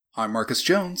I'm Marcus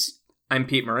Jones. I'm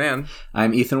Pete Moran.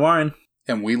 I'm Ethan Warren.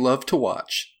 And we love to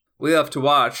watch. We love to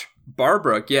watch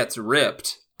Barbara Gets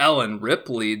Ripped. Ellen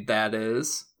Ripley, that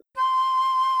is.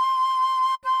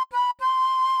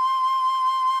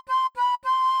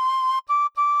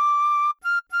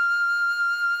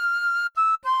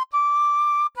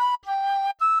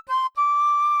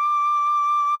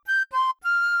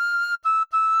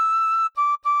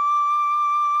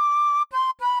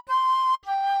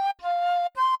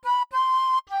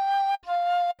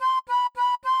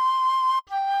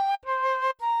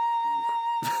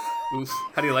 Oof.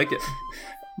 How do you like it?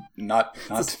 Not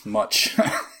much.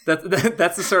 That's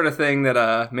the sort of thing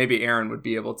that maybe Aaron would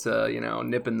be able to,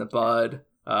 nip in the bud,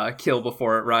 kill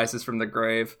before it rises from the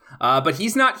grave. But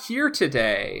he's not here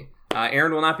today.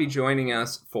 Aaron will not be joining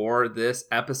us for this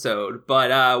episode.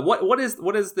 But what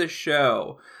is this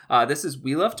show? This is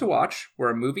We Love to Watch.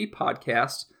 We're a movie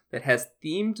podcast that has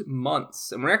themed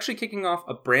months. And we're actually kicking off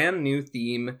a brand new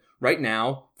theme right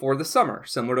now for the summer,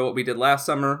 similar to what we did last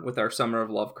summer with our Summer of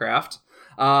Lovecraft.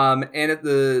 And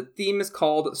the theme is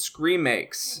called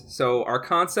Screamakes. So our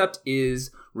concept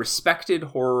is respected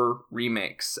horror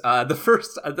remakes. The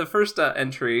first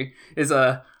entry is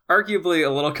arguably a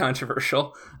little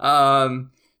controversial,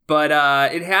 but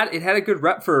it had a good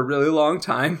rep for a really long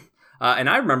time. And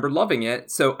I remember loving it,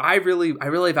 so I really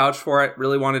vouched for it,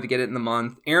 really wanted to get it in the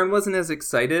month. Aaron wasn't as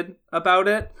excited about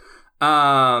it.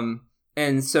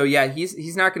 And so, yeah,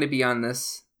 he's not going to be on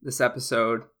this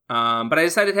episode. But I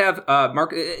decided to have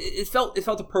Mark. It felt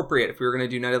appropriate if we were going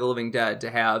to do Night of the Living Dead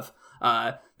to have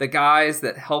the guys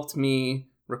that helped me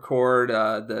record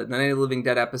the Night of the Living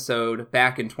Dead episode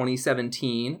back in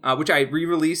 2017, which I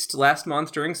re-released last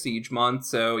month during Siege Month,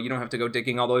 so you don't have to go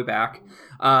digging all the way back.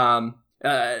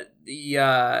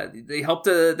 They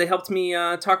helped me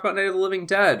talk about Night of the Living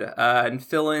Dead and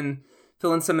fill in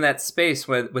some of that space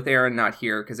with Aaron not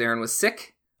here because Aaron was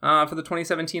sick for the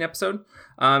 2017 episode.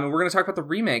 And we're going to talk about the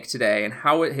remake today and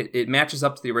how it matches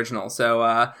up to the original. So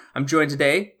I'm joined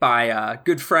today by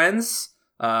good friends,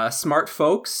 smart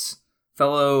folks,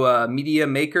 fellow media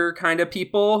maker kind of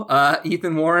people,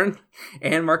 Ethan Warren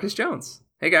and Marcus Jones.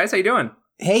 Hey guys, how you doing?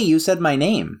 Hey, you said my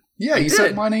name. Yeah, you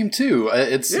said my name too.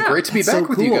 It's great to be back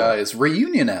with you guys.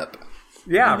 Reunion ep.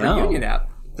 Yeah, reunion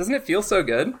ep. Doesn't it feel so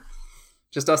good?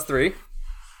 Just us three?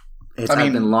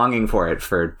 I've been longing for it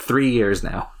for 3 years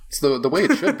now. It's the way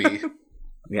it should be.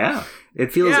 Yeah.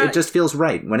 It just feels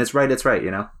right. When it's right, you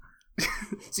know?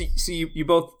 So you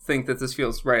both think that this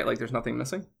feels right, like there's nothing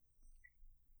missing?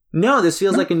 No, this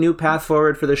feels like a new path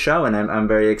forward for the show, and I'm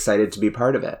very excited to be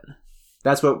part of it.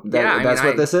 That's what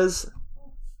this is?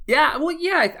 Yeah, well,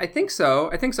 yeah, I think so.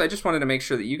 I just wanted to make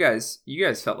sure that you guys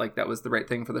felt like that was the right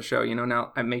thing for the show.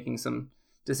 Now I'm making some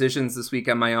decisions this week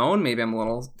on my own. Maybe I'm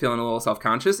feeling a little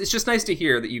self-conscious. It's just nice to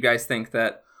hear that you guys think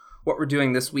that what we're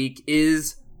doing this week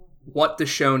is what the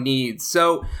show needs.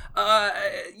 So,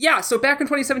 so back in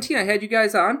 2017, I had you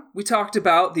guys on. We talked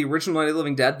about the original Night of the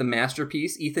Living Dead, the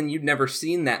masterpiece. Ethan, you'd never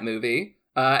seen that movie.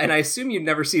 And I assume you'd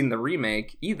never seen the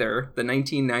remake either, the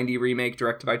 1990 remake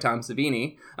directed by Tom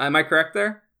Savini. Am I correct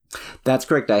there? That's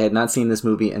correct. I had not seen this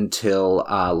movie until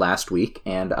last week,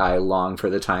 and I long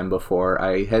for the time before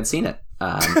I had seen it.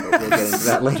 But we'll get into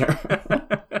that later.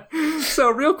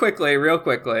 So real quickly,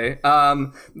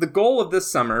 the goal of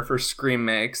this summer for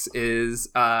Screamakes is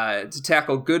to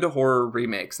tackle good horror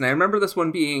remakes. And I remember this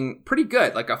one being pretty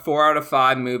good, like a 4 out of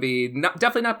 5 movie.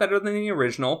 Definitely not better than the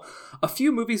original. A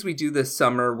few movies we do this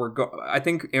summer, I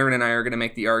think Aaron and I are going to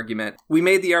make the argument. We're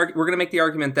going to make the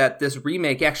argument that this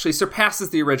remake actually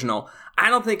surpasses the original. I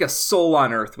don't think a soul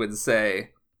on earth would say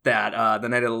that the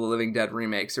Night of the Living Dead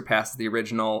remake surpasses the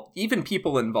original, even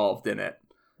people involved in it.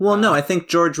 Well, no, I think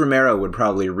George Romero would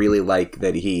probably really like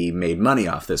that he made money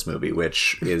off this movie,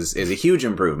 which is a huge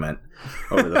improvement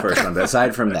over the first one. But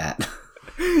aside from that...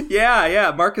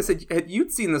 Yeah. Marcus,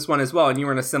 you'd seen this one as well, and you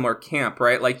were in a similar camp,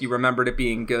 right? Like, you remembered it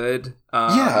being good.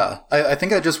 Yeah, I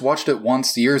think I just watched it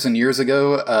once years and years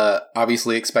ago,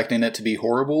 obviously expecting it to be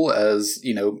horrible, as,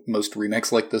 most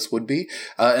remakes like this would be,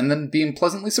 and then being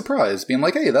pleasantly surprised, being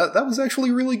like, hey, that was actually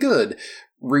really good.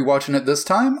 Rewatching it this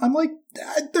time, I'm like,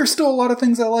 there's still a lot of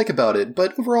things I like about it,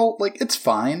 but overall, it's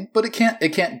fine, but it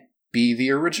can't be the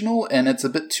original, and it's a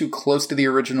bit too close to the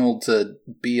original to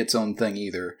be its own thing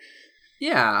either.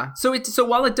 Yeah. So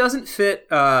while it doesn't fit,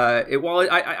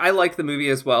 I like the movie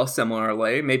as well,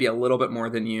 similarly, maybe a little bit more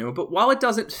than you, but while it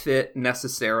doesn't fit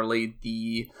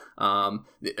necessarily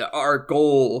our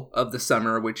goal of the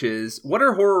summer, which is what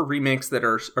are horror remakes that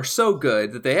are so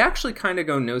good that they actually kind of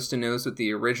go nose to nose with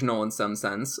the original in some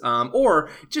sense, or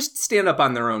just stand up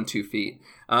on their own 2 feet.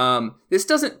 This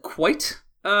doesn't quite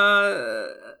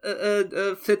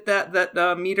fit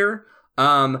that meter.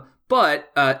 But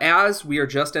as we are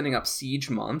just ending up Siege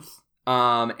month,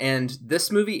 and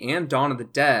this movie and Dawn of the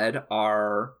Dead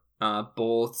are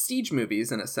both siege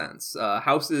movies in a sense.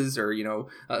 Houses or,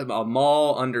 a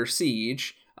mall under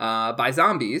siege by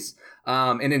zombies.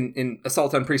 And in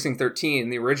Assault on Precinct 13,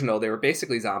 the original, they were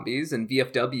basically zombies. And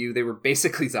VFW, they were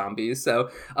basically zombies. So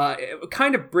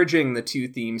kind of bridging the two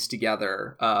themes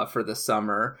together for the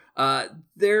summer.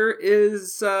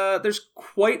 There's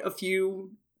quite a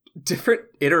few different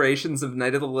iterations of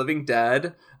Night of the Living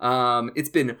Dead. It's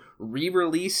been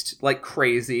re-released like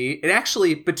crazy. It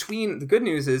actually, the good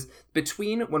news is,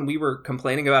 between when we were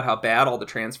complaining about how bad all the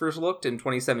transfers looked in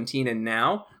 2017 and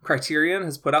now, Criterion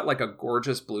has put out like a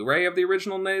gorgeous Blu-ray of the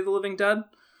original Night of the Living Dead.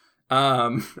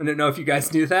 I don't know if you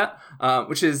guys knew that,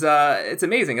 which is, it's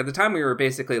amazing. At the time, we were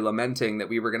basically lamenting that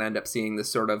we were going to end up seeing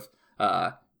this sort of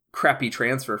crappy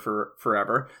transfer for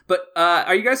forever. But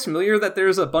are you guys familiar that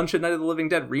there's a bunch of Night of the Living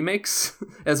Dead remakes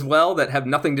as well that have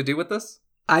nothing to do with this?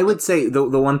 I would say the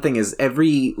one thing is a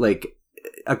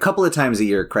couple of times a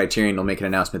year, Criterion will make an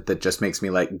announcement that just makes me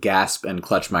like gasp and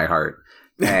clutch my heart.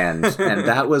 And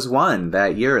that was one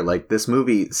that year. Like, this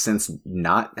movie, since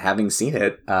not having seen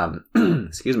it,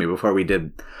 excuse me, before we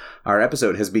did our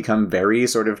episode, has become very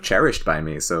sort of cherished by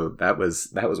me. So that was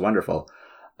wonderful.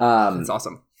 That's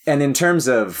awesome. And in terms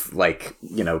of, like,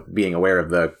 being aware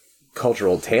of the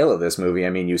cultural tale of this movie,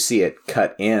 I mean, you see it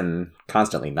cut in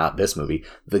constantly, not this movie,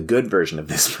 the good version of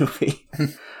this movie.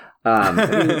 I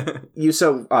mean, you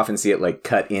so often see it, like,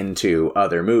 cut into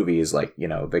other movies, like,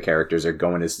 the characters are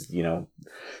going to,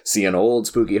 see an old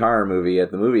spooky horror movie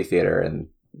at the movie theater, and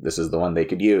this is the one they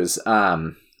could use.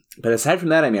 But aside from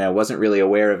that, I mean, I wasn't really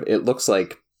aware of, it looks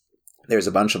like there's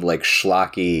a bunch of, like,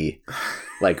 schlocky,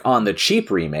 like, on the cheap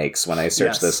remakes when I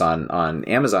searched this on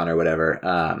Amazon or whatever.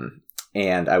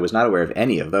 And I was not aware of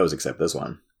any of those except this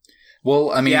one.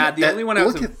 Well, I mean, the only one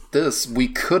look at this. We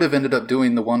could have ended up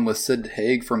doing the one with Sid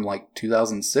Haig from like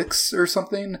 2006 or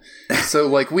something. So,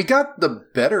 like, we got the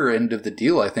better end of the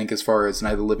deal, I think, as far as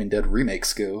Night of the Living Dead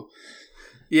remakes go.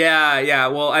 Yeah.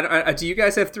 Well, do you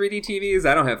guys have 3D TVs?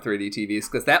 I don't have 3D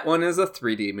TVs because that one is a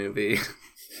 3D movie.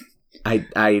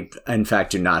 I in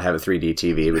fact do not have a 3D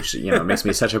TV, which makes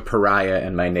me such a pariah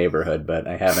in my neighborhood. But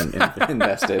I haven't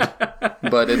invested.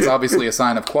 But it's obviously a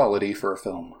sign of quality for a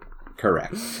film.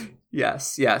 Correct.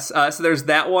 Yes. So there's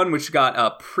that one, which got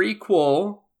a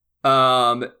prequel,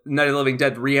 Night of the Living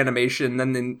Dead Reanimation.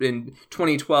 Then in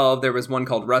 2012, there was one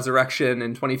called Resurrection.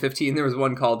 In 2015, there was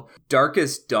one called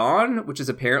Darkest Dawn, which is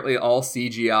apparently all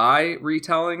CGI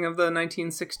retelling of the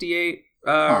 1968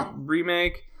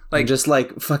 remake. Like, just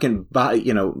like fucking,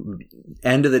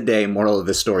 end of the day, moral of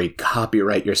the story,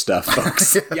 copyright your stuff,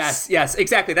 folks. Yes,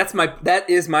 exactly. That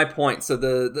is my point. So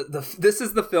this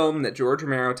is the film that George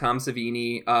Romero, Tom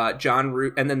Savini,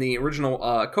 and then the original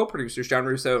co-producers, John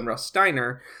Russo and Russ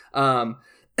Steiner.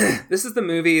 This is the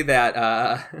movie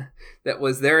that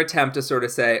was their attempt to sort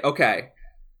of say, okay,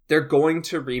 they're going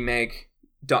to remake,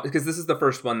 because this is the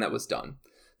first one that was done.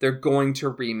 They're going to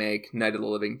remake Night of the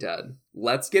Living Dead.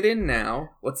 Let's get in now.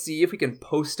 Let's see if we can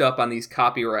post up on these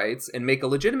copyrights and make a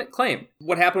legitimate claim.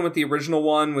 What happened with the original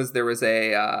one was there was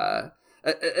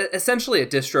essentially a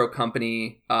distro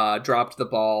company dropped the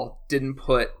ball, didn't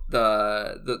put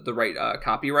the right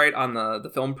copyright on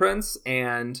the film prints,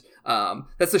 and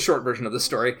that's the short version of the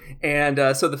story.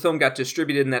 And so the film got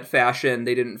distributed in that fashion.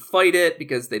 They didn't fight it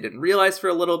because they didn't realize for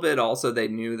a little bit. Also, they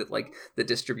knew that, like, the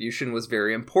distribution was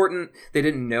very important. They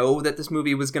didn't know that this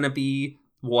movie was going to be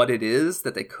what it is,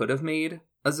 that they could have made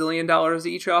 $1 zillion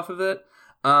each off of it.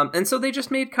 And so they just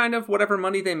made kind of whatever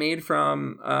money they made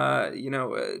from,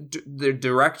 the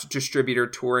direct distributor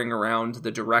touring around the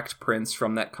direct prints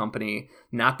from that company,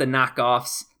 not the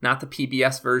knockoffs, not the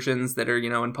PBS versions that are,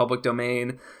 in public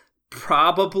domain.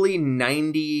 Probably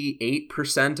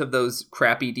 98% of those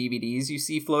crappy DVDs you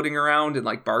see floating around in,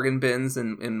 like, bargain bins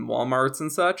and in Walmarts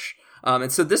and such.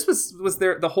 And so this was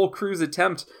the whole crew's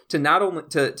attempt to not only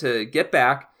to get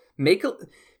back,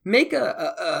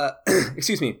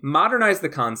 modernize the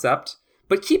concept,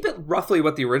 but keep it roughly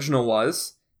what the original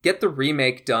was. Get the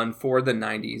remake done for the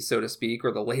 90s, so to speak,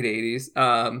 or the late 80s.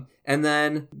 And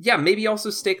then, maybe also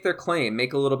stake their claim,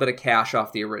 make a little bit of cash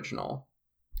off the original.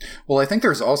 Well, I think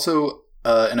there's also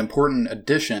an important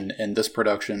addition in this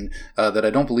production that I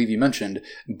don't believe you mentioned,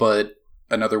 but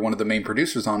another one of the main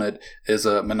producers on it is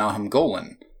Menahem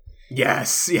Golan.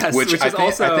 Yes, which is I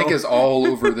think is all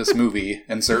over this movie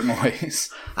in certain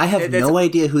ways. I have no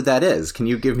idea who that is. Can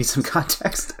you give me some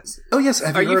context? Oh yes,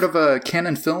 have you heard of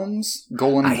Cannon Films?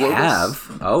 Golan Globus? I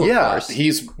have. Oh, yeah, of course.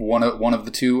 He's one of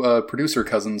the two producer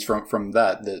cousins from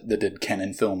that did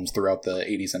Cannon Films throughout the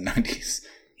 80s and 90s.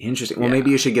 Interesting. Well,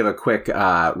 maybe you should give a quick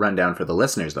rundown for the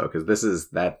listeners, though, because this is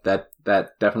that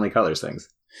definitely colors things.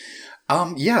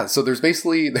 So there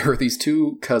are these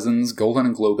two cousins, Golan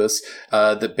and Globus,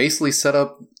 that basically set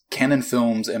up Cannon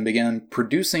Films and began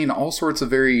producing all sorts of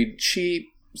very cheap,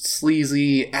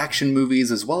 sleazy action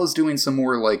movies, as well as doing some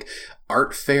more like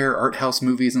art house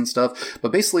movies and stuff.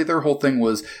 But basically their whole thing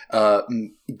was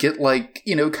get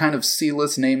kind of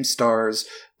C-list name stars,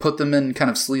 put them in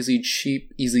kind of sleazy,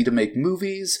 cheap, easy to make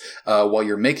movies. While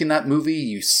you're making that movie,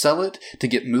 you sell it to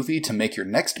get movie to make your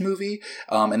next movie.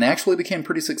 And they actually became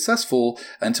pretty successful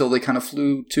until they kind of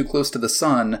flew too close to the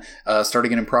sun, started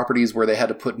getting properties where they had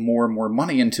to put more and more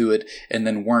money into it and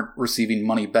then weren't receiving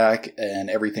money back, and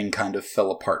everything kind of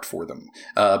fell apart for them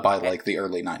by like the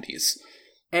early 90s.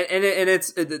 And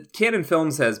it's Cannon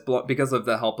Films has, because of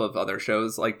the help of other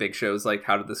shows, like big shows like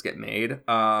How Did This Get Made,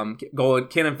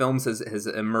 Cannon Films has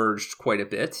emerged quite a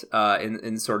bit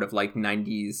in sort of like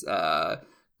 90s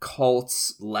cult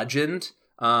legend.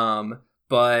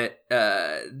 But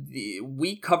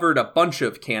we covered a bunch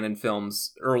of Cannon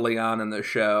Films early on in the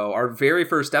show. Our very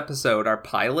first episode, our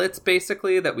pilot,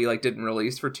 basically, that we didn't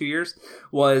release for 2 years,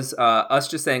 was us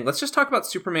just saying, let's just talk about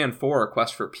Superman 4,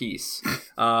 Quest for Peace.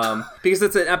 Because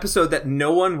it's an episode that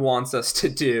no one wants us to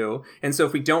do. And so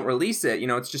if we don't release it,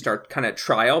 it's just our kind of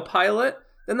trial pilot,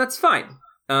 then that's fine.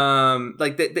 And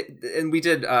we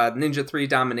did Ninja 3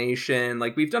 Domination.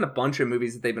 We've done a bunch of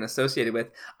movies that they've been associated with.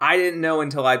 I didn't know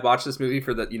until I'd watched this movie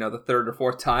for the third or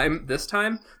fourth time this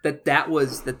time that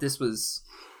this was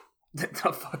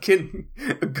a fucking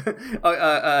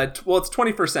well, it's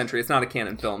 21st century. It's not a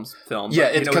Cannon Films film. Yeah,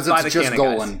 it's because it's just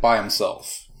Golan by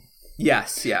himself.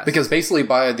 Yes. Because basically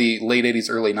by the late 80s,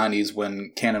 early 90s,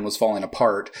 when Cannon was falling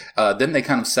apart, then they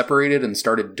kind of separated and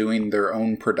started doing their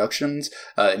own productions,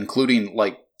 including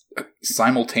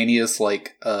simultaneous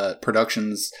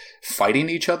productions fighting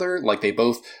each other. They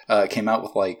both came out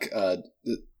with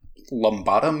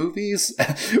Lambada movies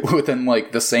within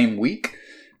the same week.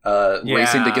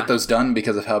 Racing to get those done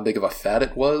because of how big of a fad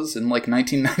it was in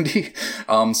 1990.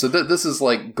 So this is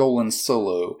Golan's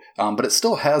solo, but it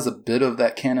still has a bit of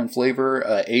that Cannon flavor.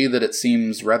 That it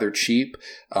seems rather cheap.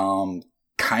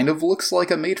 Kind of looks like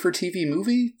a made-for-TV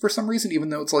movie for some reason, even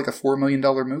though it's a $4 million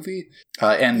movie.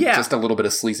 Just a little bit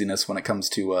of sleaziness when it comes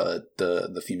to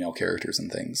the female characters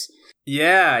and things.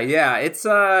 Yeah, it's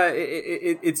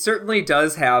it certainly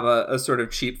does have a sort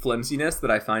of cheap flimsiness that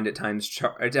I find at times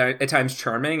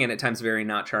charming and at times very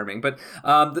not charming. But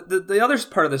the other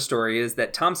part of the story is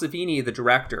that Tom Savini, the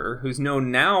director, who's known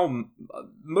now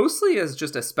mostly as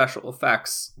just a special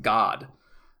effects god,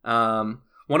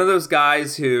 one of those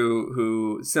guys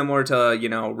who similar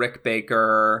to Rick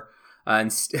Baker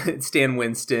and Stan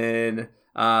Winston,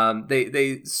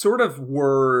 they sort of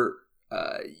were.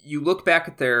 You look back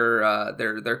at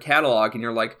their catalog and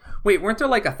you're like, wait, weren't there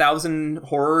 1,000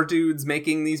 horror dudes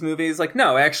making these movies?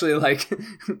 No, actually,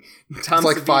 Tom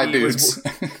Savini 5 dudes.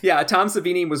 Tom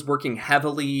Savini was working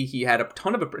heavily. He had a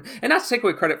ton of and not to take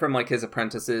away credit from his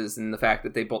apprentices and the fact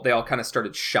that they all kind of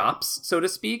started shops, so to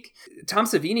speak. Tom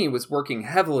Savini was working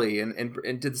heavily and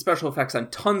did the special effects on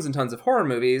tons and tons of horror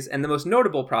movies. And the most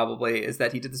notable probably is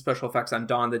that he did the special effects on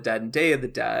Dawn of the Dead and Day of the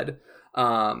Dead.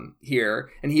 Here,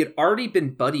 and he had already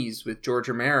been buddies with George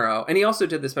Romero, and he also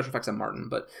did the special effects on Martin,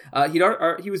 but he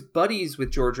was buddies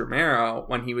with George Romero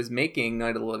when he was making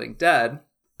Night of the Living Dead,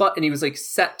 and he was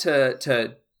set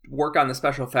to work on the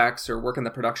special effects or work on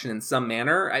the production in some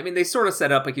manner. I mean, they sort of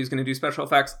set up he was going to do special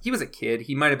effects. He was a kid.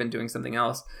 He might have been doing something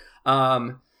else.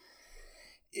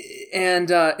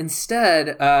 Instead,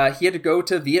 he had to go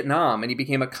to Vietnam, and he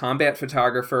became a combat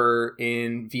photographer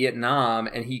in Vietnam.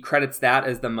 And he credits that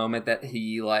as the moment that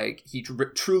he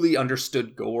truly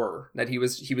understood gore. That he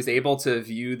was able to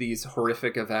view these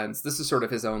horrific events. This is sort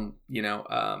of his own,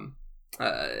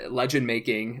 legend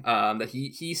making that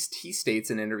he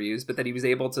states in interviews, but that he was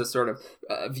able to sort of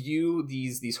view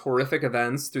these horrific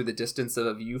events through the distance of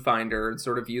a viewfinder and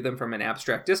sort of view them from an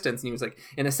abstract distance. And he was like,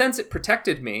 in a sense, it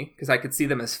protected me because I could see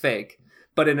them as fake.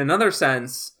 But in another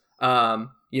sense, I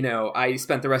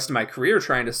spent the rest of my career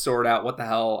trying to sort out what the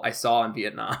hell I saw in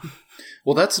Vietnam.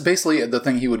 Well, that's basically the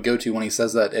thing he would go to when he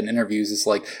says that in interviews. It's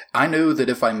I know that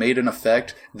if I made an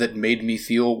effect that made me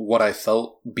feel what I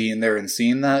felt being there and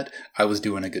seeing that, I was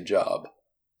doing a good job.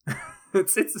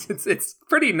 It's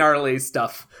pretty gnarly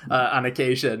stuff on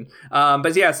occasion.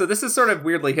 But yeah, so this is sort of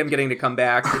weirdly him getting to come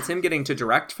back. It's him getting to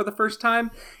direct for the first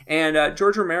time. And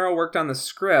George Romero worked on the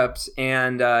script,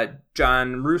 and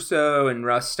John Russo and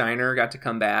Russ Steiner got to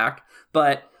come back.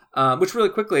 But which really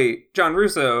quickly, John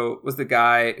Russo was the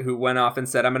guy who went off and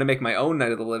said, I'm going to make my own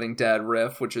Night of the Living Dead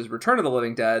riff, which is Return of the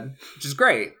Living Dead, which is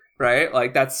great, right?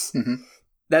 Like that's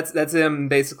him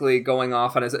basically going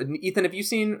off on his... Ethan, have you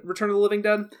seen Return of the Living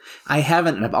Dead? I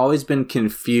haven't, and I've always been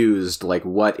confused, like,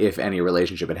 what, if any,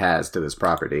 relationship it has to this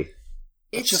property.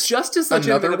 It's just as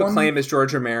legitimate of a claim as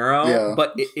George Romero,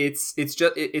 but it's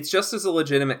just as a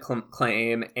legitimate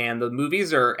claim, and the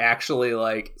movies are actually,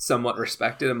 like, somewhat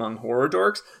respected among horror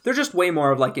dorks. They're just way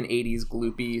more of, like, an 80s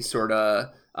gloopy sort of,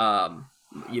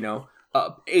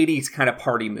 80s kind of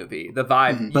party movie. The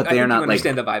vibe... But they are not, you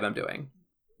understand the vibe I'm doing.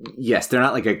 Yes, they're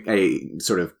not like a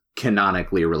sort of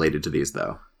canonically related to these,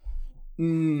 though.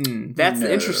 That's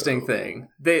the interesting thing.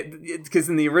 Because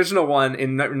in the original one,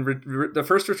 in the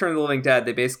first Return of the Living Dead,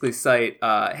 they basically cite,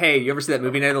 hey, you ever see that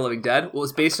movie Night of the Living Dead? Well,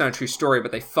 it's based on a true story,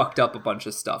 but they fucked up a bunch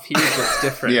of stuff. Here's what's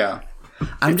different. Yeah.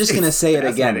 I'm just going to say it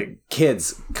again.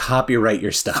 Kids, copyright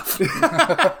your stuff.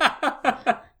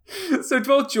 So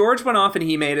both George went off and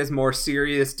he made his more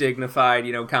serious, dignified,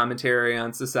 commentaries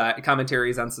on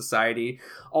society.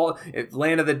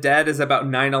 Land of the Dead is about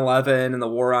 9/11 and the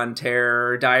war on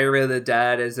terror. Diary of the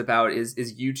Dead is about is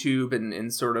YouTube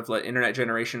and sort of like internet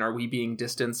generation. Are we being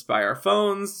distanced by our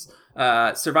phones?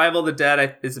 Survival of the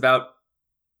Dead is about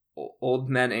old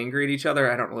men angry at each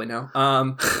other. I don't really know.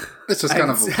 It's just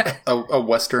kind of a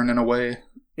Western in a way.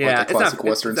 Yeah, like a classic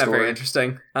Western it's not story. very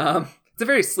interesting. It's a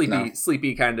very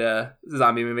sleepy kind of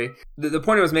zombie movie. The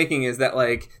point I was making is that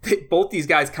like both these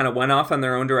guys kind of went off on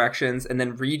their own directions and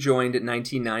then rejoined in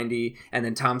 1990, and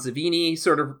then Tom Savini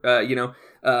sort of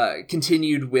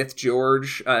continued with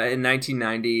George in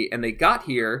 1990, and they got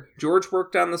here. George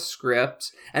worked on the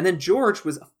script, and then George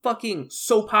was fucking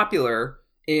so popular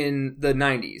in the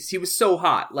 90s. He was so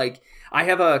hot. Like I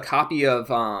have a copy of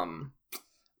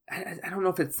I don't know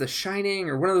if it's The Shining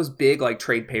or one of those big like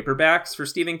trade paperbacks for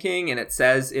Stephen King, and it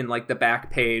says in like the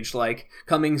back page, like,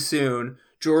 coming soon,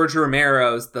 George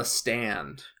Romero's The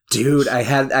Stand. Dude, I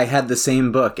had the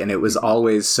same book, and it was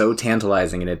always so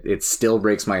tantalizing, and it still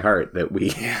breaks my heart that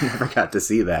we never got to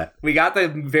see that. We got the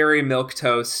very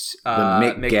milquetoast the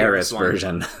Mick Garris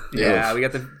version. Yeah, we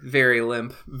got the very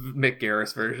limp Mick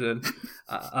Garris version.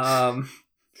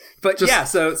 But yeah,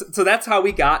 so that's how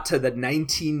we got to the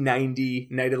 1990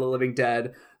 Night of the Living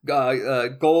Dead.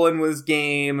 Golan was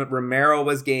game, Romero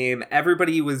was game,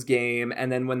 everybody was game,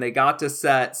 and then when they got to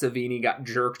set, Savini got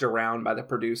jerked around by the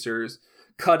producers,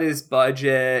 cut his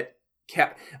budget,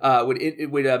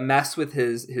 would mess with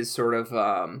his sort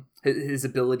of his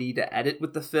ability to edit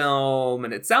with the film,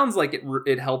 and it sounds like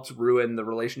it helped ruin the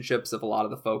relationships of a lot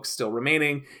of the folks still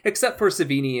remaining, except for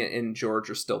Savini and George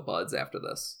are still buds after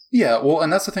this. Yeah, well,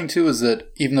 and that's the thing too, is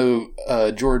that even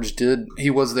though George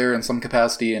he was there in some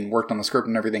capacity and worked on the script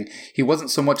and everything, he wasn't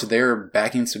so much there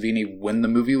backing Savini when the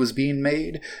movie was being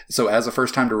made. So as a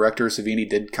first-time director, Savini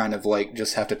did kind of like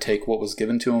just have to take what was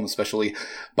given to him, especially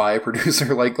by a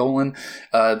producer like Golan.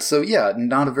 So yeah,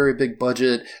 not a very big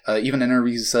budget. Even in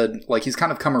interviews said like he's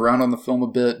kind of come around on the film a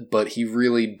bit, but he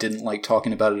really didn't like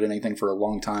talking about it anything for a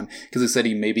long time, because he said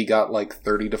he maybe got like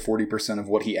 30 to 40% of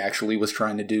what he actually was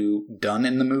trying to do done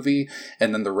in the movie,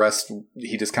 and then the rest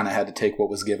he just kind of had to take what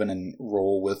was given and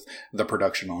roll with the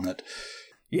production on it.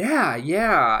 Yeah,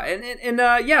 and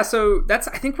so that's,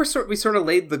 I think we sort of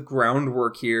laid the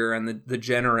groundwork here and the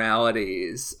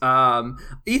generalities.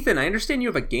 Ethan, I understand you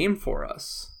have a game for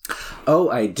us. Oh,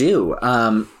 I do.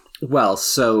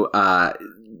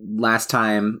 Last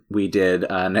time we did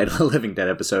a Night of the Living Dead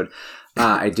episode,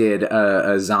 I did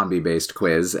a zombie-based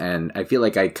quiz, and I feel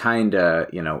like I kind of,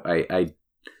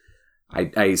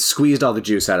 I squeezed all the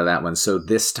juice out of that one. So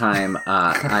this time,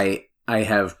 I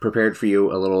have prepared for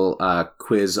you a little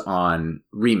quiz on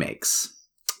remakes.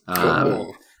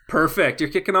 Cool. Perfect. You're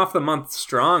kicking off the month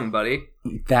strong, buddy.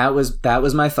 That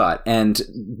was my thought, and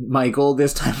my goal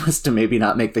this time was to maybe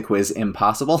not make the quiz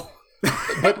impossible.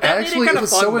 But actually, it was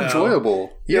so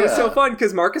enjoyable. Yeah. It was so fun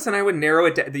because Marcus and I would narrow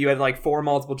it down. You had like 4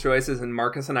 multiple choices, and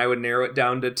Marcus and I would narrow it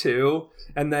down to 2,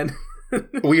 and then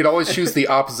we'd always choose the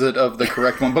opposite of the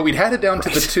correct one. But we'd had it down to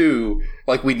the 2.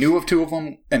 Like we knew of 2 of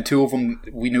them, and 2 of them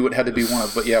we knew it had to be one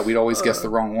of. But yeah, we'd always guess the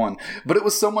wrong one. But it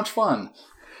was so much fun.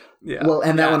 Yeah. Well,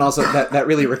 and that one also that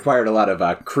really required a lot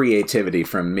of creativity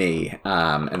from me,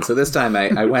 and so this time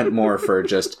I went more for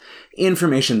just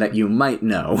information that you might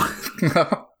know.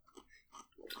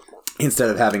 instead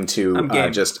of having to I'm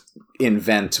game. just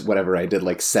invent whatever I did,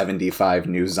 like 75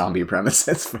 new zombie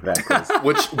premises for that quiz.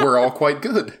 Which were all quite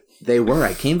good. They were.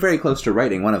 I came very close to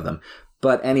writing one of them.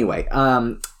 But anyway,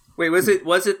 wait, was it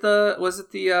the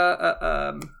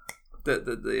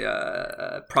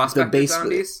prospector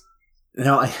zombies?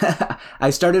 No, I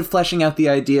started fleshing out the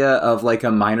idea of like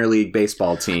a minor league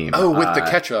baseball team. Oh, with the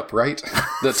ketchup, right?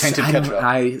 The tainted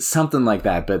ketchup. Something like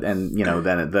that. But then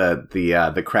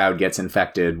the crowd gets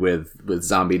infected with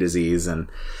zombie disease, and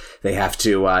they have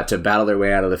to battle their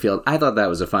way out of the field. I thought that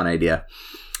was a fun idea.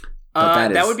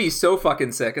 That would be so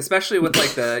fucking sick, especially with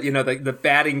like the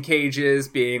batting cages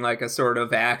being like a sort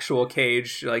of actual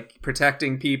cage, like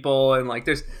protecting people, and like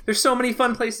there's so many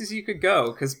fun places you could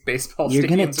go because baseball stadiums are very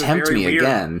weird. You're gonna tempt me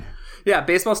again. Yeah,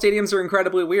 baseball stadiums are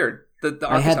incredibly weird.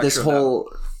 I had this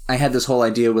whole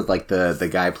idea with like the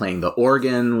guy playing the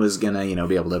organ was gonna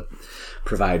be able to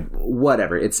provide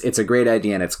whatever. It's a great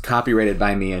idea, and it's copyrighted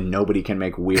by me, and nobody can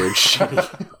make weird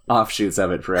shitty offshoots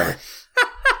of it forever.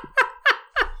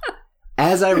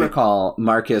 As I recall,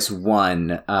 Marcus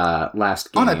won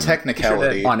last game. On a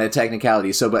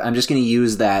technicality. So, but I'm just going to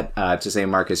use that to say,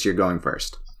 Marcus, you're going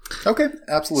first. Okay,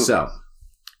 absolutely. So,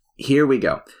 here we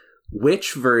go.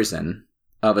 Which version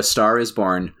of A Star is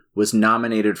Born was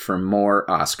nominated for more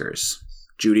Oscars?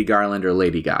 Judy Garland or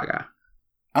Lady Gaga?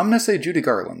 I'm going to say Judy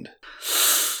Garland.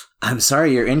 I'm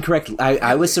sorry, you're incorrect.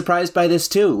 I was surprised by this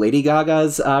too. Lady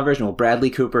Gaga's version, well, Bradley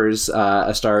Cooper's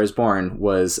A Star is Born,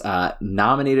 was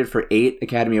nominated for 8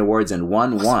 Academy Awards and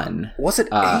won one. Was it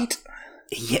 8?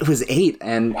 Yeah, it was 8,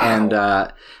 and wow. And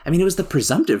I mean, it was the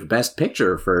presumptive best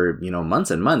picture for months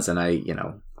and months, and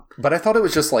But I thought it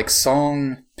was just like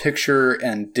song, picture,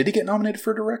 and did he get nominated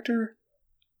for director?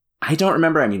 I don't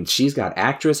remember. I mean, she's got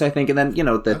actress, I think, and then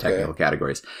the technical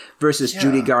categories. Versus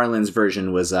Judy Garland's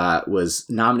version was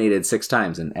nominated 6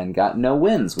 times and got no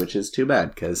wins, which is too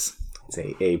bad because it's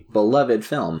a beloved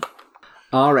film.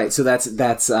 All right, so that's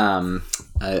a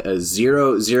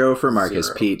 0-0 for Marcus.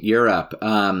 0. Pete, you're up.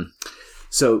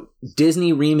 So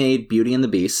Disney remade Beauty and the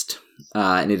Beast,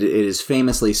 and it is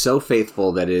famously so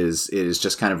faithful that it is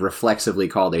just kind of reflexively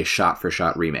called a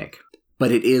shot-for-shot remake.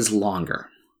 But it is longer.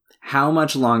 How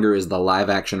much longer is the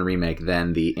live-action remake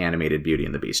than the animated Beauty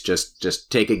and the Beast?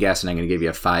 Just take a guess, and I'm going to give you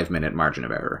a 5-minute margin of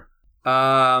error.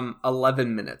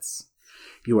 11 minutes.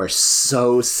 You are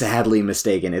so sadly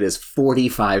mistaken. It is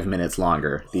 45 minutes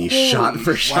longer. The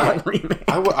shot-for-shot remake.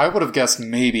 I would have guessed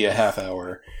maybe a half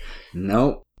hour.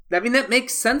 Nope. I mean, that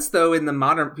makes sense, though, in the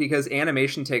modern... Because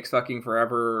animation takes fucking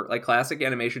forever. Like, classic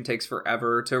animation takes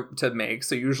forever to make.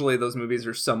 So usually those movies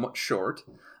are somewhat short.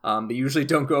 They usually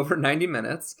don't go over 90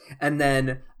 minutes. And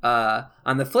then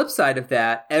on the flip side of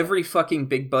that, every fucking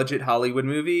big-budget Hollywood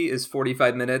movie is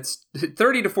 45 minutes...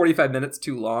 30 to 45 minutes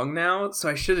too long now. So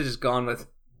I should have just gone with...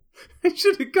 I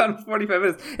should have gone with 45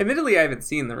 minutes. Admittedly, I haven't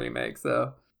seen the remake,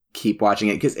 so... Keep watching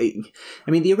it because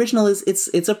I mean the original is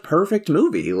it's a perfect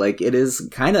movie. Like it is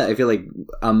kind of, I feel like,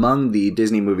 among the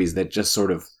Disney movies that just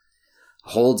sort of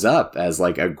holds up as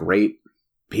like a great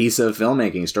piece of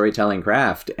filmmaking, storytelling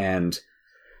craft. And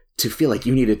to feel like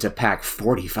you needed to pack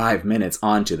 45 minutes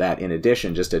onto that in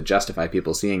addition just to justify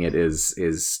people seeing it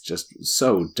is just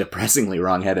so depressingly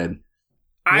wrongheaded.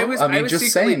 I was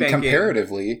just saying thinking,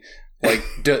 comparatively, like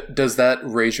does that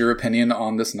raise your opinion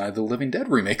on this Night of the Living Dead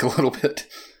remake a little bit?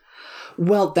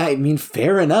 Well,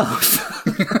 fair enough.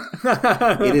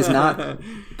 It is not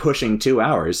pushing 2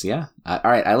 hours. Yeah. All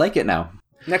right. I like it now.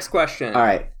 Next question. All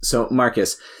right. So,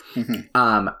 Marcus,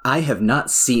 I have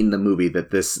not seen the movie that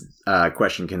this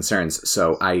question concerns,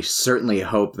 so I certainly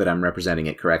hope that I'm representing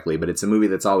it correctly, but it's a movie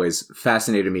that's always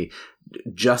fascinated me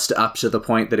just up to the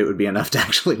point that it would be enough to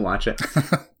actually watch it,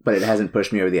 but it hasn't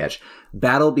pushed me over the edge.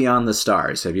 Battle Beyond the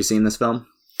Stars. Have you seen this film?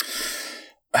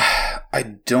 I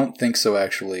don't think so,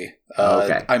 actually.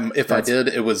 Okay. I did,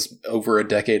 it was over a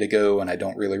decade ago, and I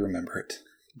don't really remember it.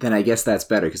 Then I guess that's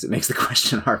better, because it makes the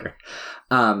question harder.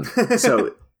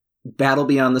 So, Battle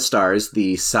Beyond the Stars,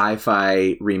 the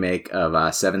sci-fi remake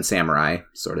of Seven Samurai,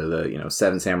 sort of the,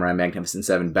 Seven Samurai, Magnificent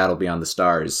Seven, Battle Beyond the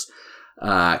Stars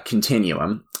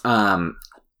continuum.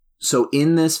 So,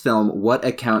 in this film, what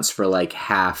accounts for, like,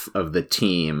 half of the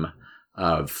team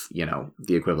of,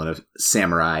 the equivalent of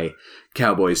samurai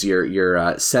cowboys,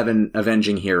 your 7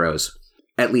 avenging heroes?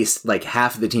 At least like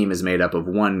half the team is made up of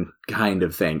one kind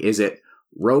of thing. Is it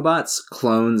robots,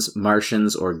 clones,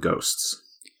 Martians, or ghosts?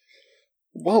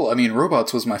 Well, I mean,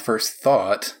 robots was my first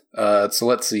thought. So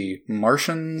let's see.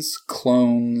 Martians,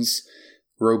 clones,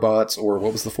 robots, or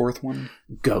what was the fourth one?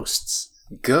 Ghosts.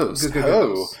 Ghosts.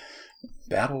 Oh.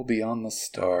 Battle Beyond the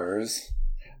Stars.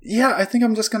 Yeah, I think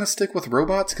I'm just going to stick with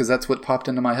robots because that's what popped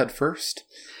into my head first.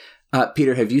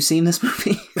 Peter, have you seen this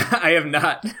movie? I have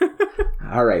not.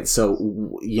 All right, so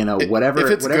whatever.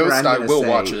 If it's whatever Ghost, I will say,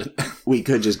 watch it. We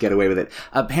could just get away with it.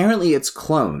 Apparently, it's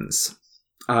clones.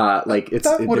 That would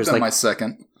have there's been like my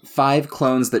second. 5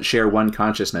 clones that share one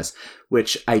consciousness,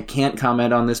 which I can't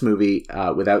comment on this movie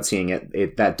without seeing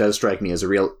it. That does strike me as a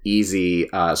real easy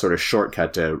sort of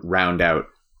shortcut to round out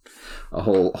a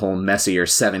whole messier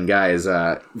 7 guys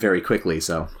very quickly.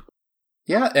 So.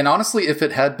 Yeah, and honestly, if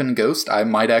it had been Ghost, I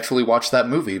might actually watch that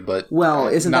movie, but... Well,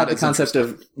 isn't that the as concept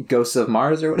of Ghosts of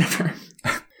Mars or whatever?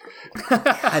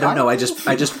 I don't know. I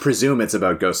just presume it's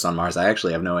about ghosts on Mars. I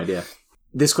actually have no idea.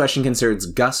 This question concerns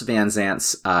Gus Van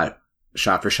Sant's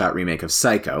shot-for-shot remake of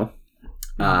Psycho,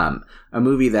 a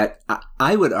movie that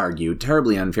I would argue,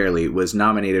 terribly unfairly, was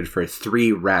nominated for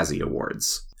 3 Razzie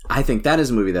Awards. I think that is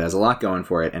a movie that has a lot going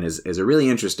for it and is a really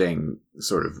interesting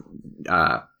sort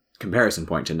of comparison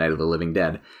point to Night of the Living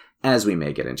Dead, as we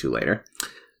may get into later.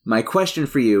 My question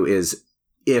for you is,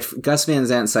 if Gus Van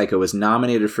Sant's Psycho was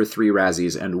nominated for 3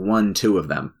 Razzies and won 2 of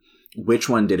them, which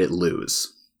one did it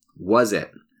lose? Was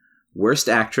it Worst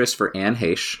Actress for Anne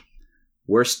Heche,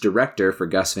 Worst Director for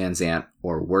Gus Van Sant,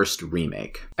 or Worst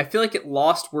Remake? I feel like it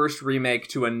lost Worst Remake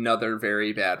to another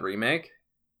very bad remake.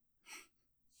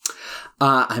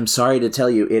 I'm sorry to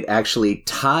tell you, it actually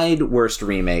tied Worst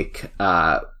Remake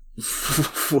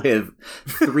with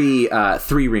three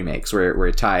remakes where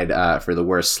it tied for the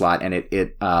worst slot, and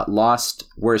it lost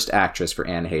Worst Actress for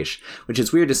Anne Heche, which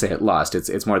is weird to say it lost.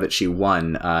 It's more that she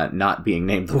won, not being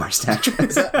named the Worst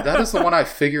Actress. that is the one I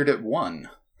figured it won.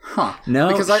 Huh. No,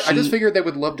 because I just figured they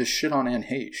would love to shit on Anne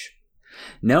Heche.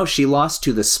 No, she lost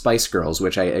to the Spice Girls,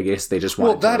 which I guess they just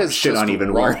wanted to shit on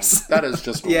even wrong. worse. That is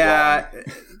just yeah. wrong.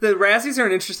 The Razzies are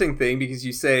an interesting thing because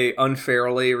you say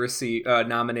unfairly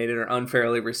nominated or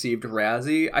unfairly received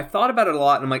Razzie. I thought about it a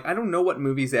lot, and I'm like, I don't know what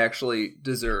movies actually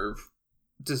deserve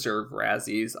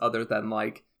Razzies other than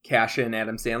like cash-in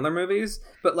Adam Sandler movies.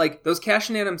 But like those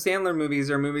cash-in Adam Sandler movies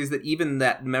are movies that even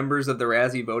that members of the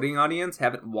Razzie voting audience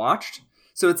haven't watched.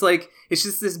 So it's like, it's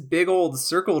just this big old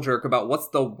circle jerk about what's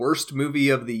the worst movie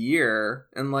of the year.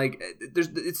 And like,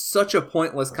 it's such a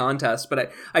pointless contest.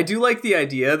 But I do like the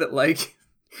idea that like,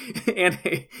 Anne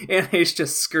Heche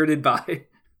just skirted by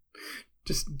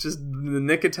just the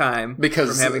nick of time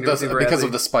because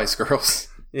of the Spice Girls.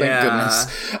 Thank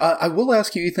goodness. I will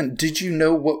ask you, Ethan, did you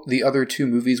know what the other 2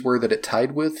 movies were that it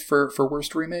tied with for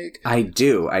worst remake? I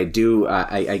do. I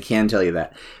can tell you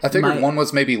that. I figured one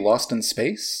was maybe Lost in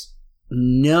Space.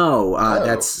 No,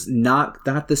 that's not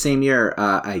the same year,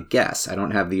 I guess. I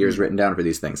don't have the years written down for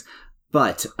these things.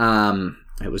 But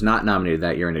it was not nominated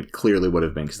that year, and it clearly would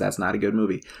have been, because that's not a good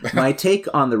movie. My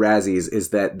take on the Razzies is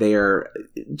that they are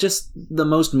just the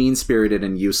most mean-spirited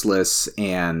and useless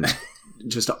and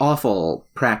just awful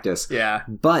practice. Yeah.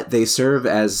 But they serve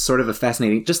as sort of a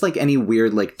fascinating, just like any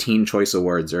weird like Teen Choice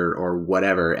Awards or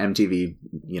whatever, MTV,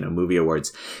 movie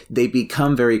awards. They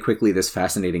become very quickly this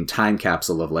fascinating time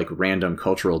capsule of like random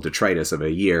cultural detritus of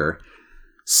a year.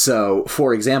 So,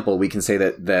 for example, we can say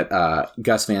that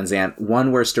Gus Van Sant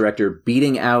won Worst Director,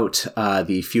 beating out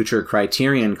the future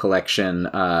Criterion Collection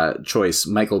choice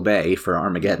Michael Bay for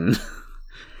Armageddon.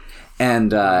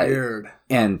 And weird.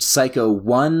 And Psycho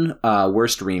won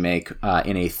Worst Remake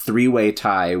in a 3-way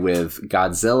tie with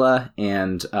Godzilla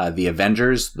and The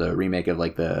Avengers, the remake of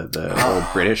like the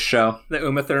old British show. The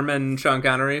Uma Thurman, Sean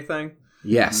Connery thing?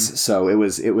 Yes. Mm-hmm. So it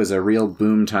was a real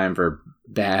boom time for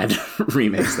bad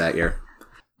remakes that year.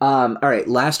 All right,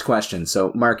 last question.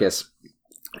 So Marcus,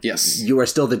 yes, you are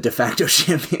still the de facto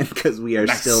champion because we are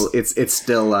still it's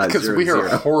still because 0-0. we are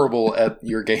horrible at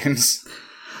your games.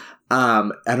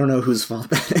 I don't know whose fault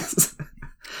that is.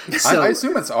 So, I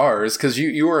assume it's ours because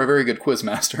you are a very good quiz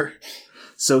master.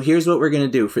 So here's what we're gonna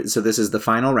do. So this is the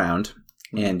final round,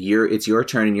 and it's your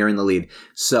turn, and you're in the lead.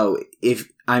 So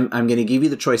if I'm gonna give you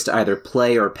the choice to either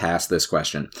play or pass this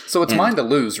question. So it's mine to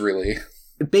lose, really.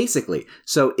 Basically.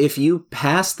 So if you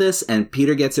pass this and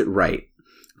Peter gets it right,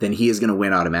 then he is going to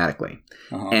win automatically.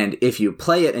 Uh-huh. And if you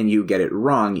play it and you get it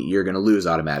wrong, you're going to lose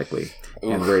automatically.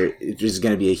 Oof. And it's just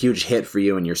going to be a huge hit for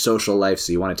you in your social life,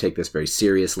 so you want to take this very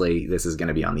seriously. This is going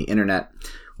to be on the internet,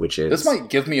 which is... This might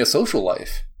give me a social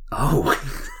life. Oh,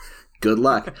 good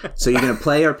luck. So you're going to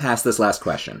play or pass this last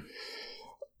question?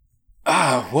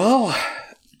 Well,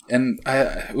 and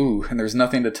there's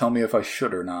nothing to tell me if I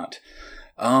should or not.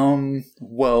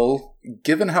 Well,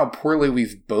 given how poorly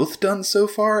we've both done so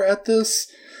far at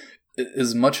this,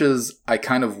 as much as I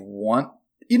kind of want...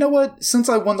 You know what? Since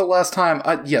I won the last time,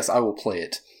 yes, I will play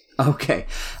it. Okay.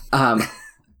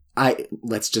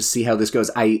 Let's just see how this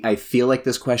goes. I feel like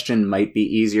this question might be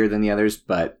easier than the others,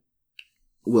 but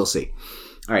we'll see.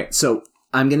 All right, so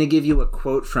I'm going to give you a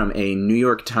quote from a New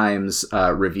York Times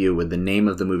review with the name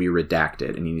of the movie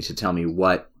redacted, and you need to tell me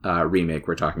what remake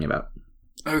we're talking about.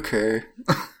 Okay.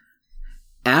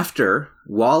 After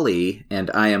WALL-E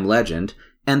and I Am Legend,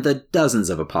 and the dozens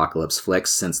of apocalypse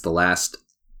flicks since the last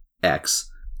X,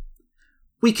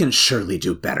 we can surely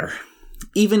do better.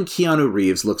 Even Keanu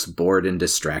Reeves looks bored and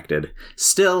distracted.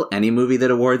 Still, any movie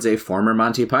that awards a former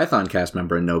Monty Python cast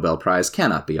member a Nobel Prize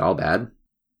cannot be all bad.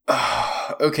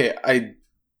 Okay, I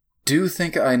do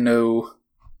think I know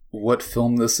what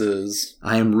film this is.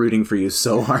 I am rooting for you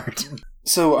so hard.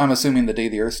 So I'm assuming The Day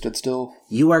the Earth Stood Still?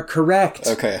 You are correct.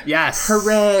 Okay. Yes.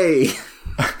 Hooray!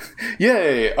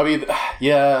 Yay! I mean,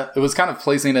 yeah, it was kind of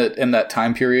placing it in that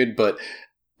time period, but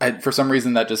for some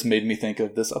reason that just made me think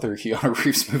of this other Keanu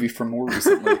Reeves movie from more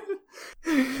recently.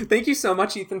 Thank you so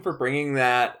much, Ethan, for bringing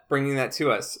that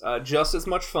to us. Just as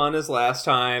much fun as last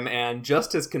time, and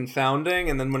just as confounding.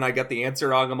 And then when I got the answer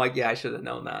wrong, I'm like, yeah, I should have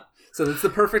known that. So it's the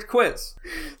perfect quiz.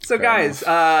 So guys,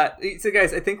 I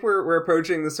think we're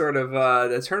approaching the sort of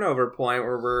the turnover point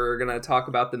where we're gonna talk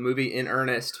about the movie in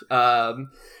earnest. But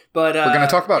we're gonna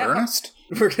talk about Ernest.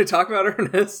 We're gonna talk about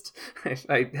Ernest.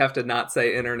 I have to not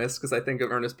say in earnest because I think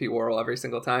of Ernest P. Worrell every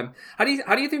single time. How do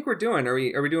you think we're doing? Are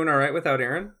we doing all right without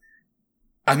Aaron?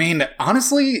 I mean,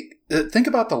 honestly, think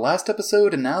about the last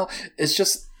episode, and now it's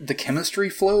just the chemistry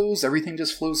flows. Everything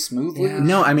just flows smoothly. Yeah.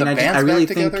 No, I mean, I really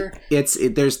think together.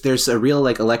 there's a real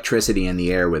like electricity in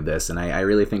the air with this, and I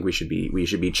really think we should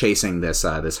be chasing this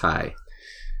high.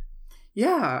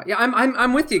 Yeah,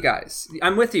 I'm with you guys.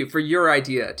 I'm with you for your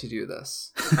idea to do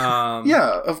this.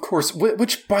 Yeah, of course.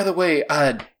 Which, by the way,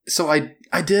 so I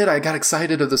got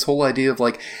excited of this whole idea of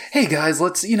like, hey guys,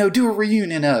 let's do a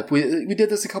reunion up. We did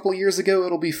this a couple of years ago.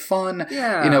 It'll be fun.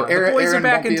 Yeah, Aaron, the boys Aaron are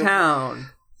back in town.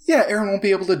 Yeah, Aaron won't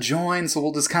be able to join, so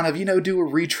we'll just kind of, do a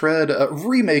retread, a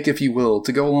remake, if you will,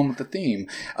 to go along with the theme.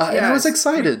 And I was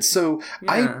excited, so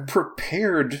I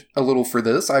prepared a little for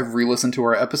this. I've re-listened to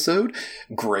our episode.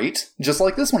 Great. Just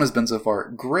like this one has been so far.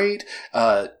 Great.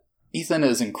 Ethan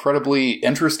is incredibly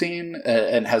interesting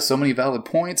and has so many valid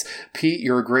points. Pete,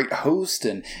 you're a great host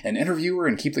and an interviewer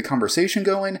and keep the conversation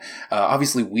going.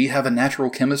 Obviously, we have a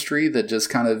natural chemistry that just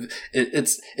kind of,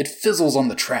 it fizzles on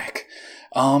the track.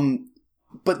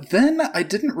 But then I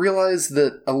didn't realize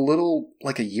that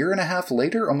like a year and a half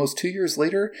later, almost 2 years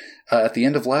later, at the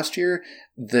end of last year,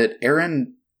 that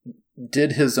Aaron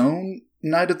did his own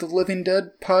Night of the Living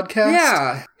Dead podcast.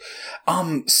 Yeah.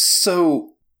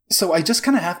 So I just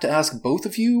kind of have to ask both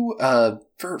of you,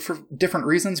 for different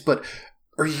reasons, but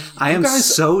are you I am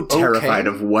guys so terrified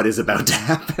okay? of what is about to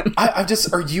happen.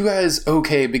 Are you guys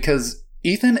okay? Because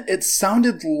Ethan, it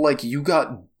sounded like you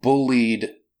got bullied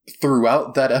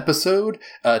throughout that episode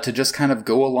to just kind of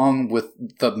go along with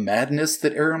the madness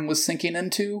that Aaron was sinking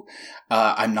into.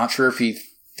 I'm not sure if he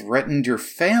threatened your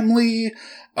family.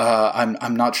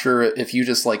 I'm not sure if you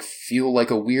just like feel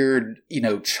like a weird,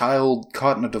 child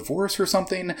caught in a divorce or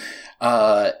something.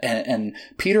 And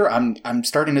Peter, I'm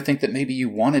starting to think that maybe you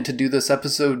wanted to do this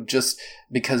episode just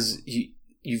because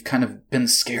you've kind of been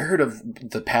scared of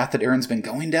the path that Aaron's been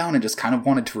going down and just kind of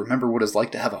wanted to remember what it's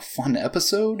like to have a fun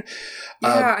episode.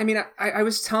 Yeah, I mean, I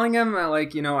was telling him,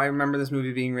 I remember this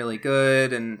movie being really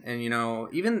good, and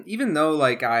even though,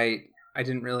 like, I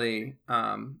didn't really,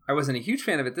 I wasn't a huge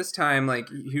fan of it this time, like,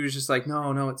 he was just like,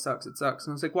 no, it sucks. And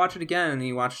I was like, watch it again, and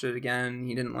he watched it again, and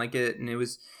he didn't like it, and it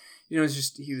was, he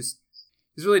was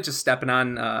really just stepping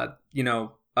on,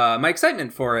 my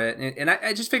excitement for it, and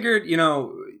I just figured,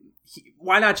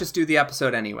 why not just do the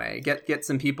episode anyway? Get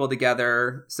some people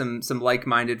together, some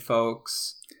like-minded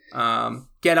folks,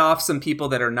 get off some people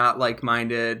that are not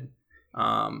like-minded,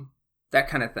 that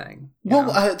kind of thing.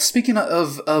 Well, speaking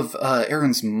of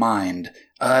Aaron's mind,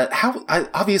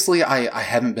 obviously I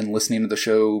haven't been listening to the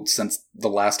show since the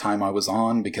last time I was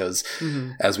on because,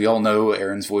 as we all know,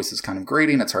 Aaron's voice is kind of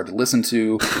grating. It's hard to listen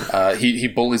to. He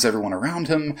bullies everyone around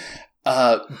him.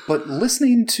 But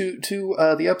listening to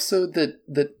the episode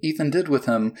that Ethan did with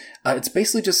him, it's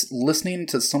basically just listening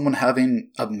to someone having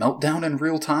a meltdown in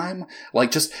real time.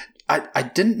 Like, just I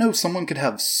didn't know someone could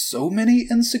have so many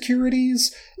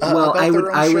insecurities. Well,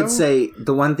 about I would say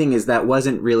the one thing is that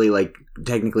wasn't really like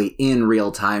technically in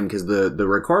real time because the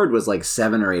record was like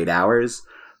 7 or 8 hours,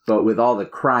 but with all the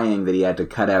crying that he had to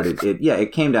cut out,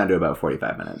 it came down to about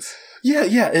 45 minutes. Yeah,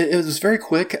 it was very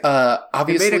quick.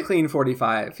 Obviously, it made a clean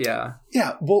 45. Yeah.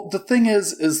 Yeah. Well, the thing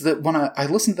is that when I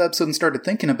listened to the episode and started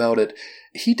thinking about it,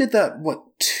 he did that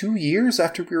 2 years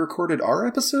after we recorded our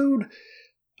episode.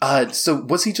 So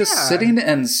was he just sitting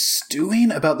and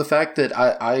stewing about the fact that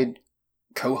I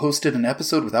co-hosted an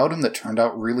episode without him that turned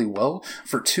out really well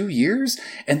for 2 years,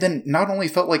 and then not only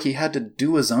felt like he had to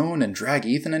do his own and drag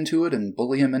Ethan into it and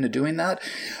bully him into doing that,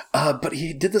 but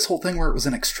he did this whole thing where it was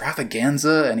an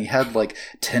extravaganza and he had like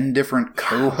 10 different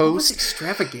co-hosts. What was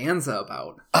extravaganza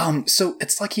about? So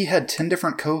it's like he had 10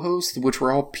 different co-hosts, which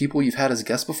were all people you've had as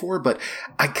guests before, but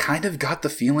I kind of got the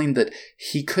feeling that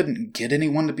he couldn't get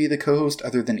anyone to be the co-host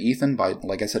other than Ethan by,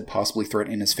 like I said, possibly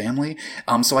threatening his family.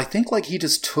 So I think like he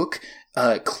just took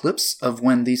clips of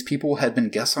when these people had been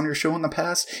guests on your show in the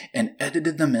past and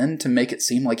edited them in to make it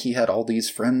seem like he had all these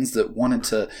friends that wanted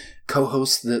to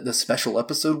co-host the special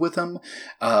episode with him,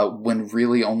 when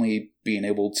really only being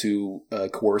able to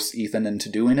coerce Ethan into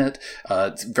doing it.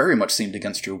 It very much seemed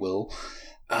against your will.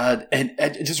 And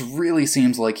it just really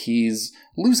seems like he's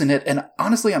losing it. And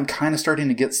honestly, I'm kind of starting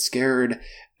to get scared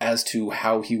as to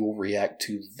how he will react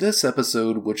to this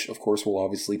episode, which of course will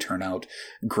obviously turn out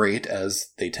great,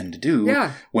 as they tend to do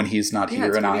when he's not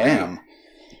here and I am.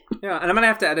 Yeah, and I'm going to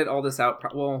have to edit all this out.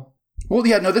 Well,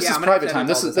 yeah, no, this is private time.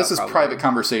 This is private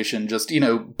conversation. Just,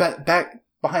 back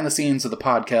behind the scenes of the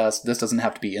podcast. This doesn't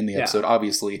have to be in the episode,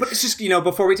 obviously. But it's just,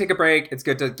 before we take a break, it's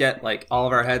good to get like all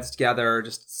of our heads together,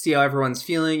 just see how everyone's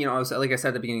feeling. Like I said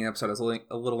at the beginning of the episode, I was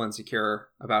a little insecure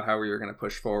about how we were going to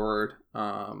push forward.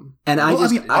 And I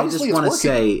just want to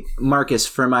say, Marcus,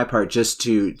 for my part, just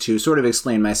to sort of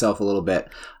explain myself a little bit,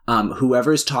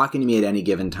 whoever's talking to me at any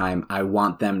given time, I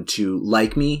want them to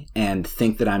like me and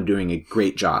think that I'm doing a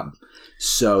great job.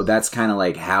 So that's kind of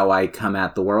like how I come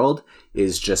at the world,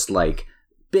 is just like,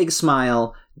 big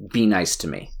smile, be nice to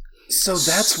me. So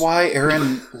that's why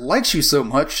Aaron likes you so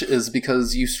much, is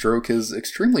because you stroke his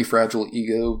extremely fragile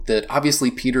ego that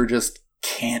obviously Peter just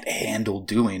can't handle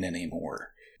doing anymore.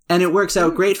 And it works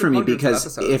out great for me,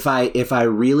 because if I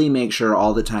really make sure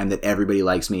all the time that everybody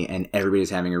likes me and everybody's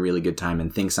having a really good time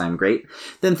and thinks I'm great,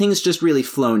 then things just really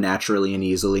flow naturally and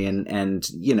easily. And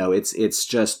it's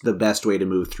just the best way to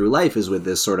move through life, is with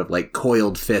this sort of like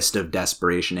coiled fist of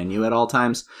desperation in you at all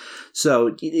times.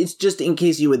 So it's just in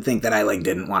case you would think that I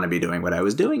didn't want to be doing what I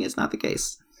was doing. It's not the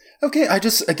case. Okay, I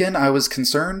was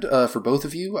concerned for both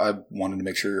of you. I wanted to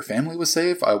make sure your family was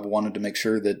safe. I wanted to make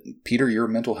sure that, Peter, your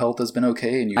mental health has been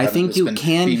okay. And I think you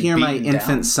can hear my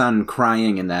infant son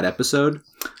crying in that episode.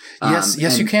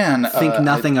 Yes, you can. Think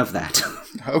nothing of that.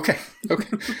 Okay.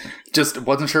 Just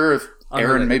wasn't sure if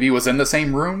Aaron maybe was in the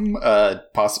same room,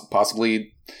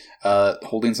 possibly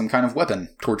holding some kind of weapon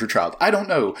towards your child. I don't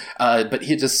know. But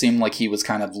he just seemed like he was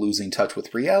kind of losing touch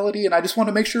with reality, and I just want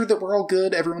to make sure that we're all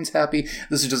good, everyone's happy.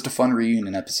 This is just a fun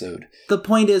reunion episode. The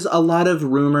point is, a lot of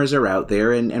rumors are out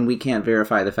there, and we can't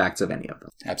verify the facts of any of them.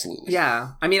 Absolutely.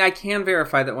 Yeah. I mean, I can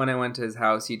verify that when I went to his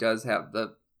house, he does have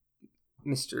the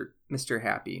Mr.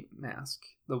 Happy mask.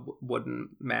 The wooden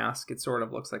mask. It sort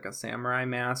of looks like a samurai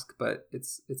mask, but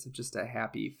it's just a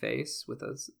happy face with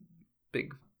a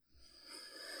big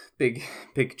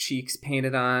cheeks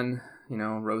painted on,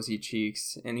 rosy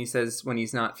cheeks. And he says when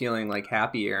he's not feeling like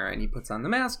happy Aaron, he puts on the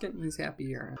mask and he's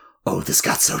happy Aaron. Oh, this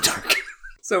got so dark.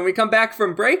 So when we come back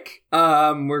from break,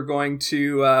 we're going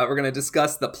to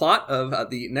discuss the plot of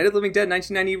the Night of the Living Dead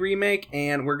 1990 remake,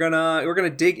 and we're gonna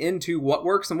dig into what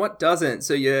works and what doesn't.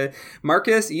 So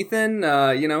Marcus, Ethan,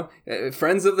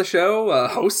 friends of the show,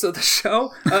 hosts of the show,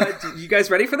 you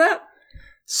guys ready for that?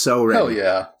 So ready. Hell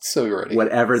yeah. So ready.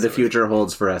 Whatever the future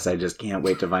holds for us, I just can't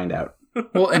wait to find out.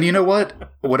 Well, and you know what?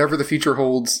 Whatever the future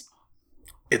holds,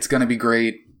 it's going to be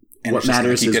great. And what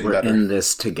matters is we're in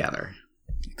this together.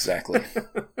 Exactly.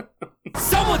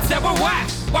 Someone said we're whack.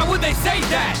 Why would they say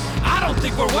that? I don't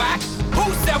think we're whack.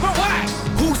 Who said we're whack?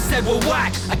 Who said we're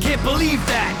whack? I can't believe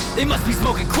that. They must be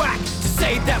smoking crack to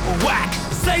say that we're whack.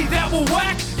 Say that we're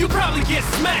whack? You probably get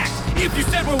smacked. If you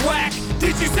said we're whack,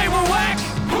 did you say we're whack?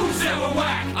 Who said we're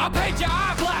whack? I'll paint your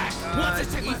eye black.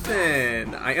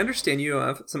 Ethan, I understand you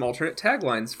have some alternate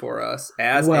taglines for us.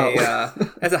 As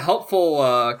a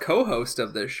helpful co-host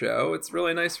of this show, it's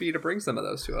really nice for you to bring some of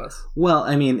those to us. Well,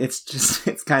 I mean,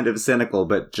 it's kind of cynical,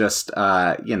 but just,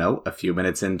 a few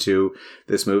minutes into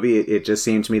this movie, it just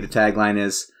seemed to me the tagline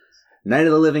is, Night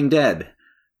of the Living Dead.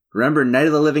 Remember Night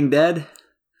of the Living Dead?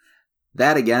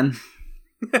 That again.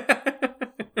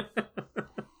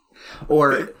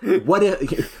 Or what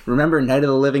if, remember Night of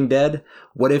the Living Dead?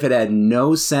 What if it had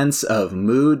no sense of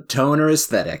mood, tone, or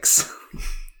aesthetics?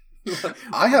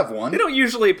 I have one. They don't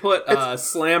usually put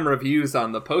slam reviews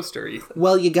on the poster, Ethan.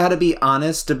 Well, you gotta be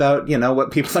honest about,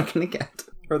 what people are gonna get.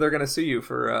 Or they're gonna sue you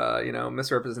for,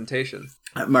 misrepresentation.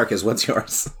 Marcus, what's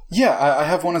yours? Yeah, I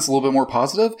have one that's a little bit more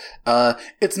positive.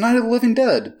 It's Night of the Living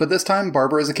Dead, but this time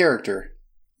Barbara is a character.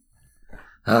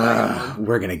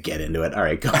 We're gonna get into it. All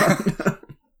right, go on.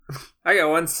 I got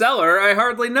one cellar. I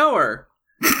hardly know her.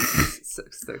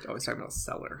 They're always talking about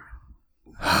cellar.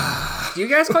 Do you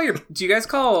guys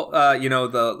call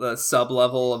the sub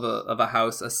level of a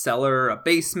house a cellar, a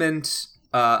basement,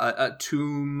 a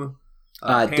tomb,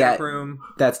 a panic room?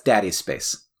 That's daddy's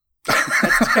space.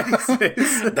 That's daddy's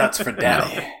space. That's for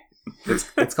daddy.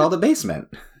 It's called a basement.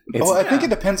 I think it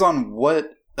depends on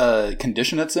what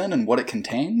condition it's in and what it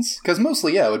contains. Because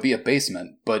mostly, it would be a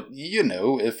basement. But,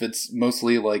 if it's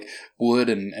mostly like wood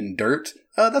and dirt,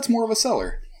 that's more of a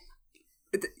cellar.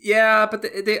 Yeah, but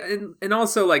and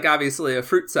also, like, obviously a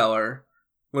fruit cellar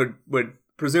would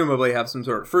presumably have some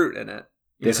sort of fruit in it.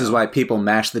 This is why people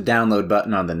mash the download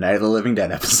button on the Night of the Living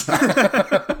Dead episode.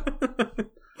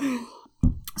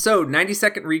 So,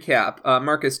 90-second recap.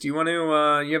 Marcus, do you want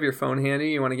to, you have your phone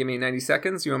handy? You want to give me 90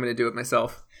 seconds? You want me to do it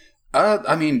myself?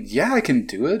 I can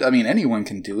do it. Anyone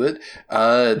can do it.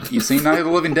 You've seen Night of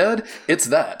the Living Dead? It's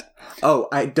that. Oh,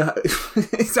 I don't.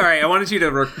 Sorry, I wanted you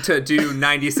to do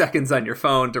 90 seconds on your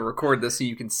phone to record this so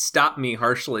you can stop me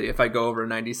harshly if I go over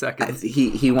 90 seconds.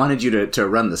 He wanted you to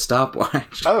run the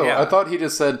stopwatch. Oh, yeah. I thought he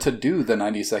just said to do the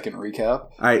 90-second recap.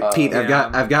 All right, Pete,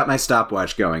 I've got my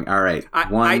stopwatch going. All right,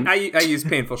 I use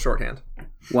painful shorthand.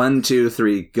 1, 2,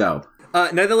 3, go.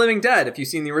 Night of the Living Dead. If you've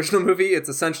seen the original movie, it's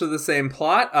essentially the same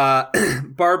plot.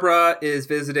 Barbara is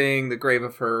visiting the grave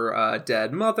of her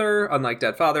dead mother, unlike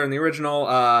dead father in the original,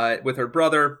 with her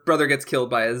brother. Brother gets killed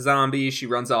by a zombie. She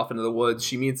runs off into the woods.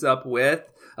 She meets up with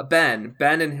Ben.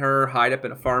 Ben and her hide up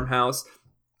in a farmhouse.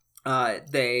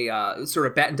 They sort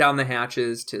of batten down the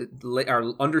hatches are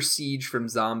under siege from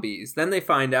zombies. Then they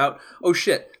find out, oh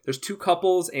shit, there's 2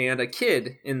 couples and a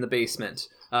kid in the basement.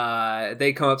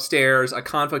 They come upstairs. A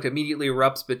conflict immediately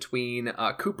erupts between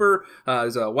Cooper,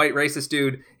 who's a white racist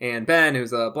dude, and Ben,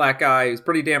 who's a black guy who's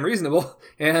pretty damn reasonable.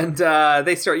 And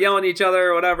they start yelling at each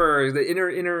other, whatever. The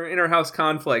inner house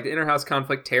conflict. Inner house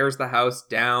conflict tears the house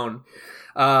down.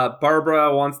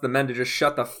 Barbara wants the men to just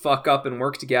shut the fuck up and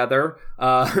work together.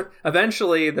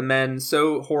 Eventually, the men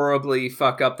so horribly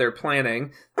fuck up their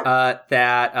planning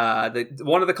that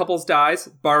one of the couples dies.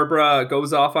 Barbara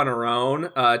goes off on her own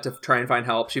to try and find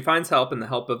help. She finds help in the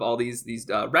help of all these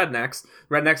rednecks.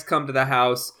 Rednecks come to the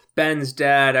house. Ben's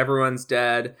dead. Everyone's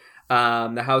dead.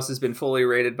 The house has been fully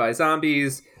raided by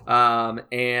zombies. So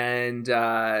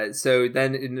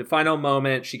then in the final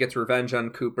moment, she gets revenge on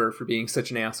Cooper for being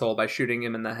such an asshole by shooting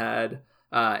him in the head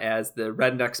as the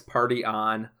rednecks party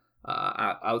on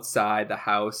outside the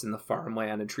house in the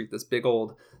farmland and treat this big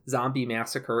old zombie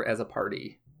massacre as a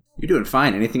party. You're doing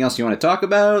fine. Anything else you want to talk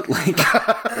about? Like,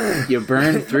 you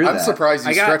burned through that. I'm surprised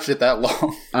you stretched it that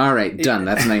long. All right, done.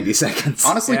 That's 90 seconds.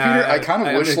 Honestly, Peter, I kind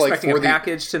of wish, like, for the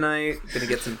package tonight. Gonna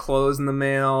get some clothes in the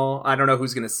mail. I don't know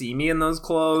who's gonna see me in those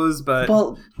clothes, but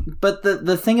but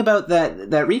the thing about that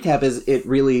recap is it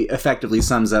really effectively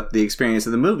sums up the experience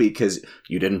of the movie, because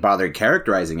you didn't bother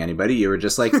characterizing anybody. You were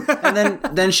just like, and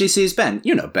then she sees Ben.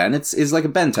 You know, Ben is like a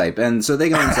Ben type, and so they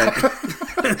go inside.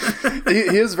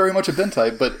 He is very much a Ben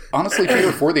type, but honestly,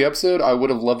 Peter, for the episode, I would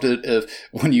have loved it if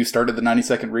when you started the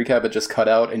 90-second recap, it just cut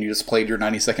out and you just played your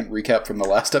 90-second recap from the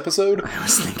last episode. I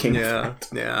was thinking yeah.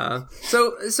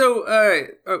 So, all right.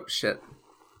 Oh, shit.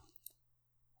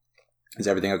 Is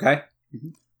everything okay?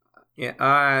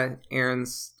 Yeah,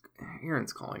 Aaron's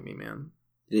calling me, man.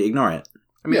 Ignore it.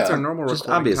 I mean, it's our normal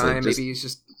recording time. Maybe he's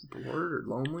just bored or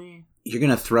lonely. You're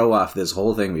going to throw off this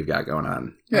whole thing we've got going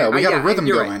on. Yeah, we got a rhythm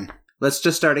going. Right. Let's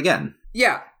just start again.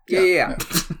 Yeah.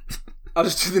 I'll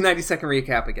just do the 90-second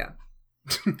recap again.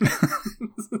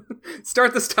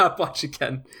 Start the stopwatch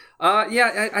again.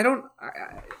 I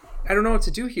don't know what to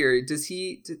do here.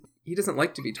 He doesn't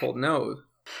like to be told no.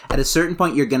 At a certain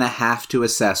point, you're going to have to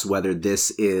assess whether this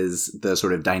is the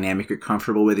sort of dynamic you're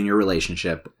comfortable with in your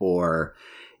relationship, or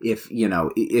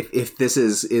if this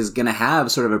is going to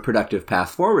have sort of a productive path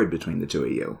forward between the two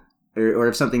of you, or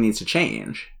if something needs to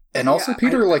change. And also,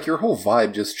 Peter, like, your whole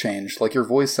vibe just changed. Like, your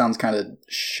voice sounds kind of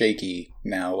shaky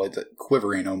now, like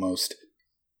quivering almost.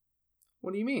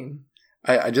 What do you mean?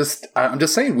 I'm just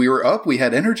saying, we were up, we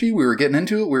had energy, we were getting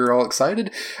into it, we were all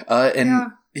excited,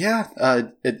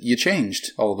 you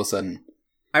changed all of a sudden.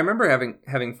 I remember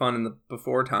having fun in the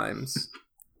before times,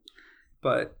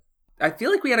 but I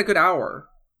feel like we had a good hour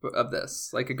of this,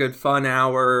 like a good fun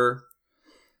hour.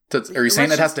 Are you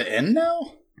saying it has to end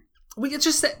now? Let's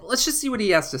just see what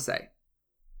he has to say.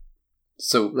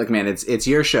 So, like, man, it's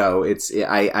your show.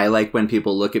 I like when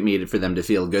people look at me for them to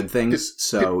feel good things.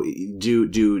 So do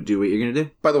what you're gonna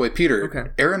do. By the way, Peter,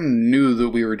 okay. Aaron knew that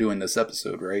we were doing this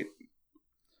episode, right?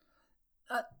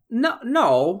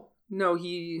 No, No,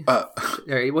 he. Uh,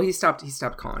 Well, he stopped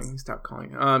calling. He stopped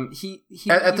calling.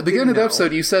 At the beginning of the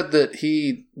episode, you said that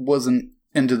he wasn't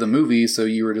into the movie, so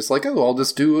you were just like, "Oh, I'll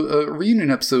just do a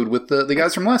reunion episode with the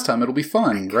guys from last time. It'll be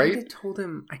fun, right?"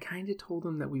 I kind of told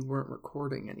him that we weren't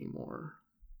recording anymore.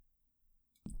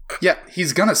 Yeah,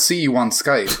 he's gonna see you on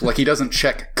Skype. Like, he doesn't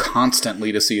check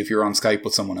constantly to see if you're on Skype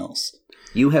with someone else.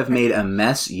 You have made a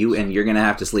mess, and you're going to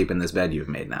have to sleep in this bed you've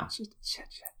made now.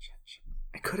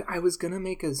 I was gonna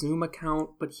make a Zoom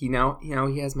account, but he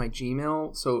has my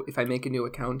Gmail, so if I make a new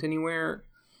account anywhere...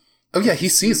 Oh yeah, he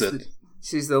sees it.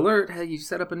 Sees the alert, hey, you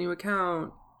set up a new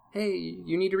account. Hey,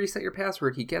 you need to reset your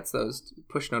password. He gets those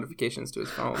push notifications to his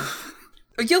phone.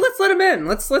 Yeah, let's let him in.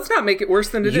 Let's not make it worse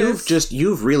than it is.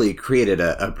 You've really created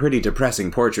a pretty depressing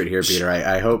portrait here, Peter.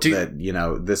 I hope that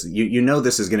this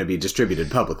this is going to be distributed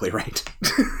publicly, right?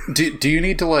 Do you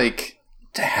need to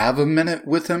to have a minute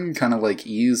with him, kind of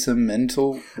ease him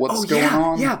into what's going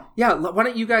on? Yeah. Why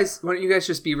don't you guys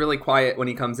just be really quiet when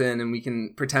he comes in, and we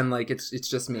can pretend like it's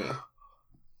just me,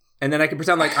 and then I can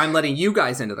pretend like I'm letting you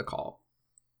guys into the call.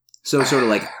 So sort of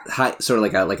like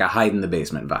a hide in the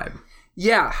basement vibe.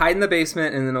 Yeah, hide in the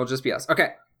basement, and then it'll just be us.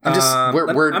 Okay, I'm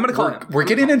gonna call him. We're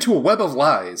getting into a web of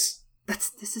lies.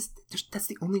 That's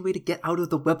the only way to get out of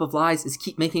the web of lies is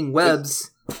keep making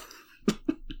webs.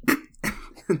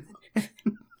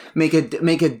 Make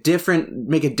a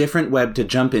different web to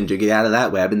jump into, get out of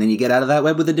that web, and then you get out of that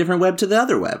web with a different web to the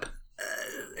other web.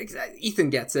 Ethan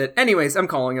gets it. Anyways, I'm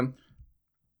calling him.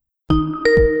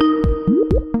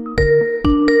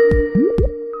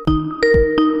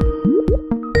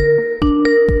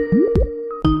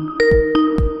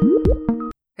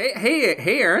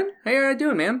 Hey, Aaron. Hey, how you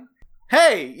doing, man?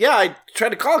 Hey, yeah, I tried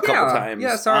to call a couple times.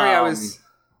 Yeah, sorry, I was...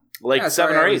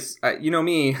 7 or 8. You know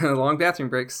me, long bathroom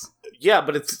breaks. Yeah,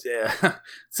 but it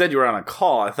said you were on a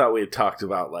call. I thought we had talked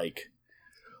about,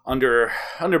 under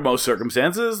most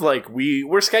circumstances, we're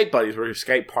Skype buddies. We're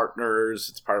Skype partners.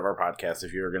 It's part of our podcast.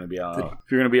 If you're going to be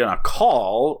on a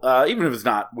call, even if it's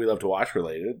not We Love to Watch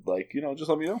related, just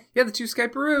let me know. Yeah, the two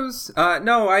Skyperoos.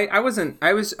 No, I wasn't.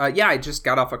 I was. I just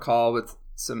got off a call with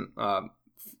some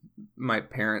my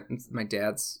parents, my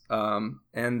dad's,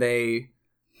 and they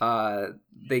got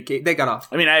off.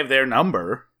 I mean, I have their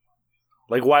number.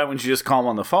 Why wouldn't you just call them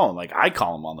on the phone? I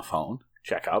call them on the phone.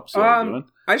 Check up. See what they're doing.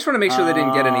 I just want to make sure they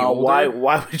didn't get any older.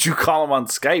 Why would you call them on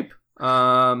Skype?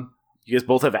 You guys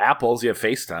both have Apples. You have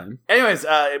FaceTime. Anyways,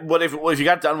 what if you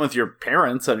got done with your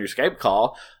parents on your Skype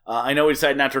call? I know we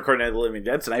decided not to record Night of the Living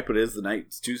Dead tonight, but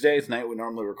it's Tuesday. It's the night we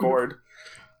normally record.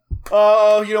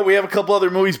 We have a couple other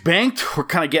movies banked. We're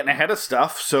kind of getting ahead of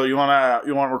stuff. So you wanna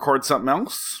record something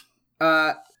else?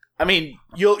 I mean,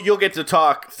 you'll get to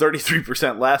talk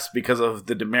 33% less because of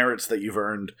the demerits that you've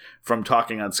earned from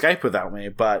talking on Skype without me,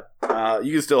 but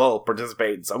you can still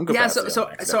participate in some capacity.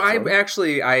 Yeah, so I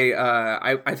actually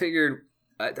I figured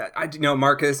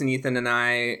Marcus and Ethan and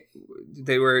I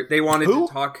they wanted to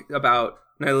talk about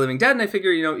Night of the Living Dead, and I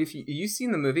figured if you've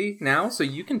seen the movie now, so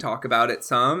you can talk about it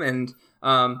some, and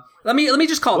let me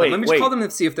just call them. Let me just call them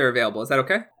and see if they're available. Is that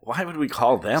okay? Why would we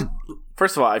call them?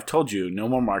 First of all, I've told you no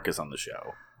more Marcus on the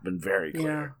show. Been very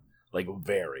clear.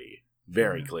 Very,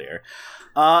 very clear.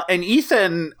 And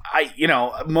Ethan,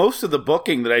 most of the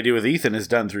booking that I do with Ethan is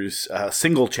done through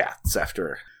single chats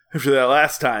after that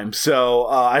last time.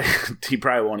 So he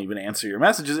probably won't even answer your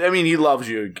messages. I mean, he loves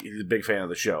you. He's a big fan of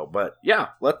the show. But yeah,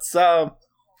 let's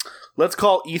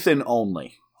call Ethan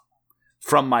only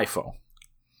from my phone.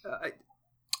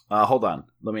 Hold on.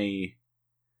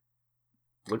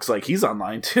 Looks like he's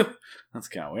online too. That's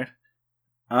kind of weird.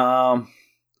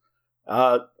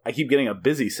 I keep getting a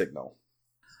busy signal.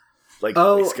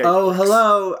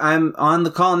 Hello! I'm on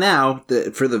the call now.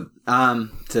 For the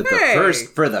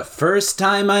first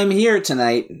time I'm here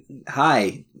tonight.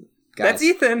 Hi, guys. That's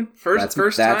Ethan.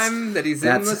 First time that he's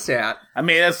in the chat. I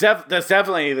mean, that's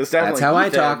definitely that's how Ethan. I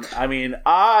talk. I mean,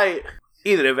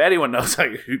 Ethan, if anyone knows how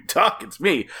you talk, it's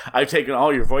me. I've taken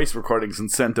all your voice recordings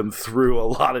and sent them through a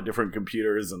lot of different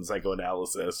computers and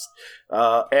psychoanalysis,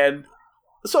 and.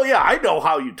 So yeah, I know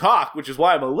how you talk, which is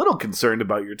why I'm a little concerned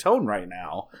about your tone right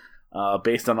now,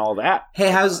 based on all that.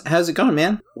 Hey, how's it going,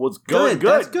 man? Well, it's going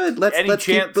good. That's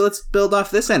good. Let's build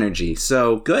off this energy.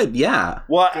 So good, yeah.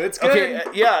 Well, it's good. Okay,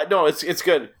 yeah, no, it's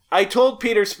good. I told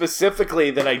Peter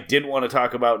specifically that I didn't want to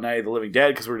talk about Night of the Living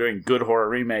Dead because we're doing good horror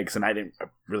remakes, and I didn't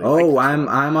really. Oh, like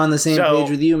I'm on the same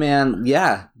page with you, man.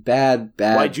 Yeah, bad.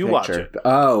 Why'd you picture. Watch it?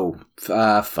 Oh,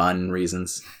 fun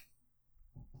reasons.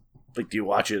 Do you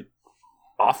watch it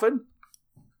often?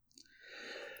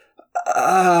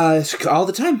 All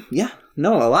the time. Yeah.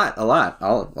 No, a lot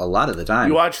of the time.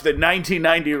 You watch the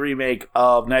 1990 remake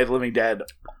of Night of the Living Dead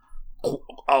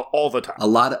all the time. A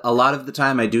lot of the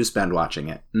time I do spend watching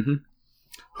it. Mm-hmm.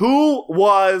 Who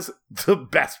was the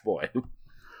best boy?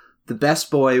 The best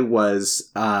boy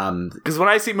was... Because when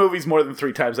I see movies more than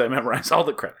 3 times, I memorize all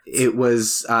the credits. It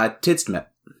was Tidsmith.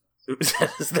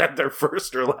 Is that their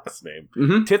first or last name?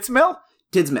 Mm-hmm. Titsmill?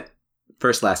 Tidsmith.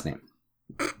 First, last name.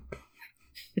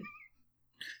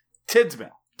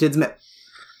 Tidsmill. Tidsmith.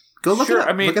 Go look it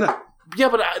up. Look it up. Yeah,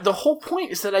 but the whole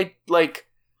point is that look,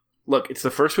 it's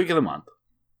the first week of the month.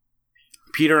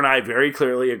 Peter and I very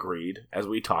clearly agreed, as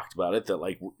we talked about it, that,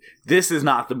 like, this is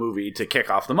not the movie to kick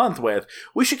off the month with.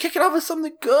 We should kick it off with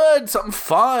something good, something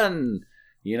fun,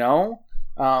 you know?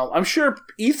 I'm sure,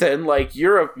 Ethan, like,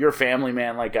 you're a family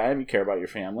man like I am. You care about your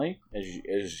family,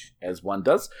 as one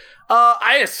does.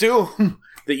 I assume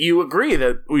that you agree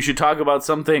that we should talk about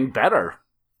something better.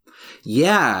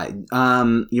 Yeah,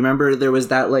 you remember there was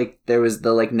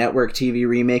the network TV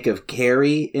remake of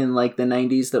Carrie in like the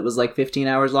 90s that was like 15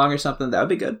 hours long or something. That would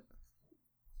be good.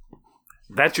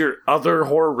 That's your other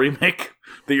horror remake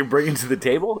that you're bringing to the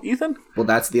table, Ethan? Well,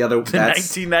 that's the other. The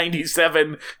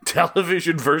 1997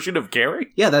 television version of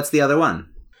Carrie? Yeah, that's the other one.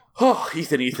 Oh,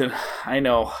 Ethan, I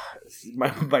know.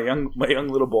 My young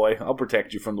little boy, I'll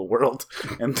protect you from the world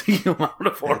and the amount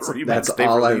of horror remakes that's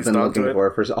all I've been looking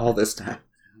for all this time.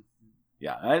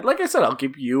 Yeah, like I said, I'll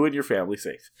keep you and your family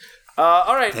safe.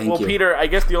 All right, Thank you. Peter, I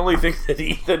guess the only thing that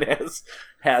Ethan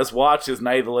has watched is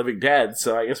Night of the Living Dead,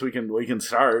 so I guess we can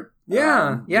start.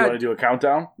 Yeah. You want to do a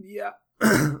countdown? Yeah.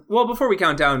 Well, before we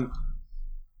count down,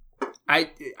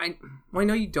 I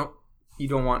know you don't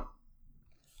want.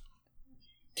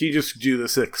 Can you just do the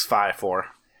 6, 5, 4,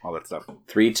 all that stuff?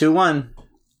 3, 2, 1.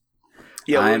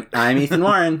 Yeah, I'm Ethan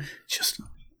Warren. Just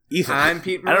Ethan. I'm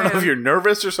Pete I don't know Moran. if you're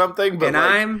nervous or something, but And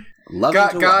I'm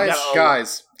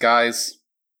Guys,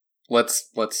 let's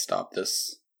stop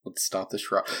this. Let's stop this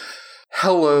charade.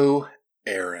 Hello,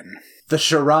 Aaron. The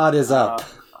charade is up.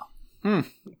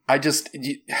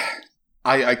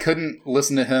 I couldn't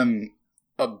listen to him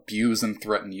abuse and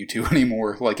threaten you two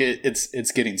anymore. Like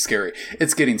it's getting scary.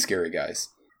 It's getting scary, guys.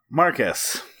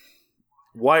 Marcus,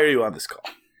 why are you on this call?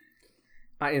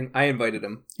 I invited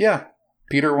him. Yeah,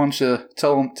 Peter wants you to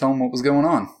tell him what was going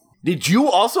on. Did you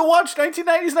also watch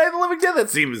 1990's Night of the Living Dead? That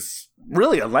seems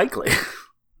really unlikely.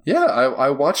 Yeah,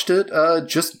 I watched it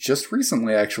just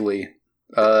recently, actually.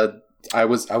 I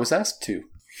was asked to.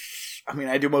 I mean,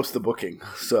 I do most of the booking.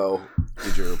 So,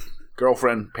 did your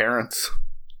girlfriend, parents?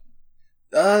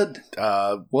 Well,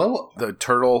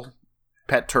 the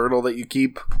pet turtle that you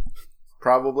keep,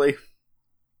 probably.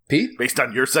 Pete, based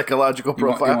on your psychological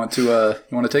profile. You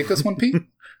want to take this one, Pete?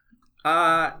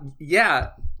 Yeah.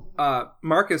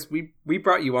 Marcus, we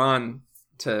brought you on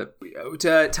to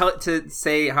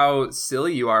say how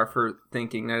silly you are for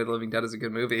thinking Night of the Living Dead is a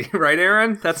good movie, right,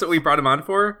 Aaron? That's what we brought him on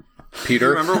for. Peter,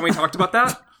 you remember when we talked about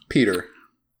that? Peter,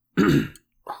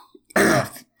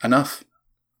 enough.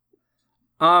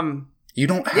 You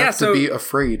don't have to be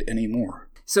afraid anymore.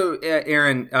 So,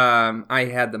 Aaron, I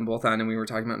had them both on, and we were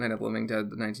talking about Night of the Living Dead,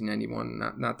 the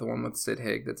 1991, not the one with Sid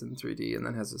Haig that's in 3D, and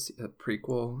then has a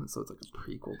prequel, so it's like a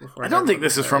prequel before. I don't think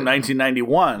this is from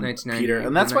 1991, Peter,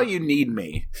 and that's why you need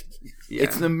me. Yeah.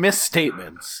 It's the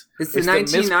misstatements. It's the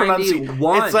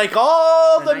 1991. It's like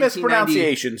all the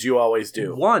mispronunciations you always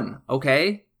do. One,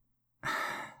 okay? I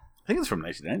think it's from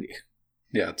 1990.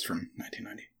 Yeah, it's from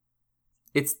 1990.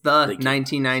 It's the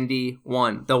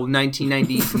 1991, the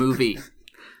 1990 movie.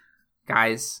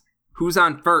 Guys, who's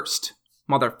on first,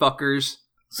 motherfuckers?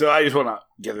 So I just want to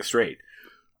get this straight.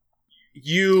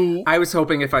 I was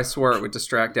hoping if I swore it would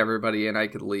distract everybody and I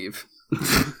could leave.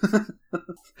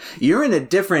 You're in a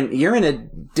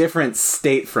different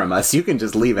state from us. You can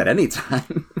just leave at any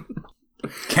time.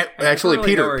 Actually,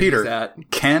 Peter,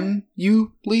 can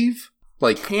you leave?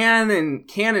 Like can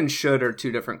and should are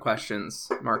two different questions,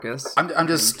 Marcus. I'm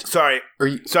just sorry.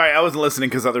 Sorry, I wasn't listening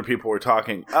because other people were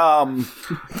talking.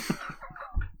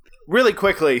 Really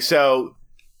quickly. So,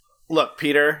 look,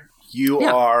 Peter, you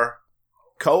are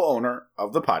co-owner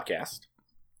of the podcast.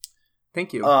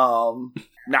 Thank you.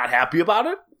 Not happy about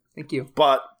it. Thank you.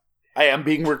 But I am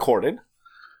being recorded.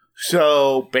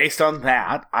 So, based on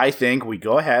that, I think we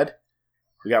go ahead.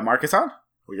 We got Marcus on.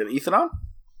 We got Ethan on.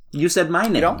 You said my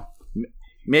name. You know,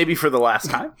 maybe for the last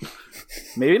time.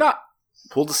 Maybe not.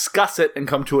 We'll discuss it and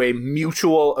come to a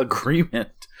mutual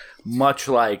agreement, much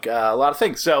like a lot of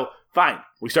things. So, fine.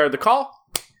 We started the call.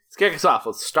 Let's kick us off.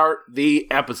 Let's start the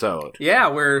episode. Yeah,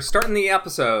 we're starting the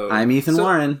episode. I'm Ethan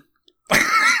Warren.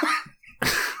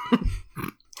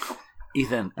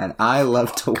 Ethan. And I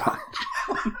love to watch.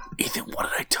 Ethan, what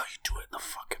did I tell you? Do it in the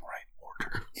fucking right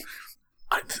order.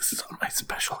 This is on my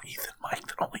special Ethan mic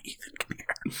that only Ethan can hear.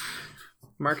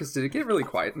 Marcus, did it get really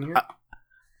quiet in here?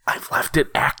 I've left it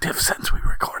active since we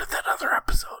recorded that other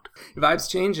episode. Vibes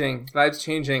changing.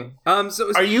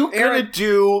 So are you gonna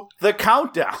do the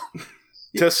countdown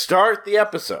to start the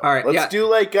episode? All right, let's do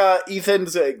like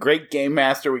Ethan's a great game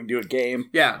master. We can do a game.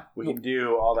 Yeah, we can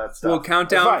do all that stuff. We'll count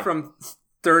down from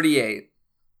 38,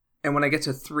 and when I get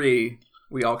to 3,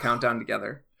 we all count down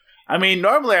together. I mean,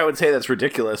 normally I would say that's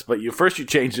ridiculous, but you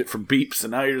changed it from beeps,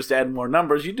 and now you're just adding more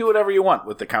numbers. You do whatever you want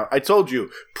with the count. I told you,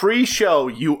 pre-show,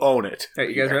 you own it. All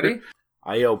right, you guys ready?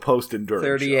 I owe post-endurance.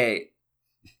 38,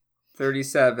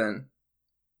 37,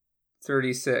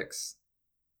 36.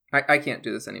 I can't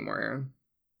do this anymore, Aaron.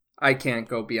 I can't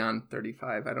go beyond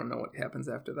 35. I don't know what happens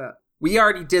after that. We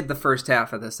already did the first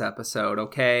half of this episode,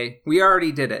 okay? We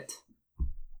already did it.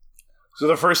 So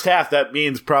the first half, that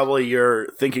means probably you're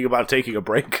thinking about taking a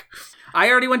break. I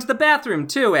already went to the bathroom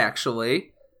too,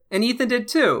 actually. And Ethan did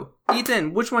too.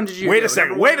 Ethan, which one did you do? Wait a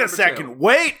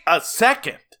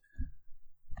second.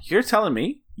 You're telling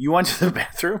me you went to the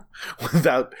bathroom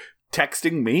without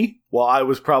texting me while I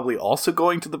was probably also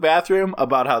going to the bathroom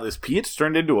about how this peach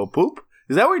turned into a poop?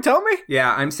 Is that what you're telling me?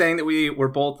 Yeah, I'm saying that we were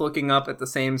both looking up at the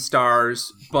same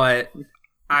stars, but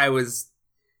I was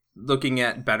looking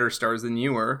at better stars than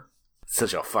you were.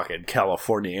 Such a fucking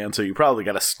California answer. You probably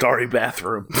got a starry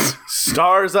bathroom.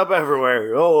 Stars up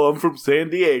everywhere. Oh, I'm from San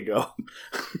Diego.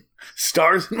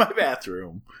 Stars in my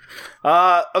bathroom.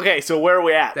 Okay, so where are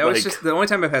we at? That was just the only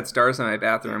time I've had stars in my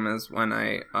bathroom is when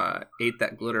I ate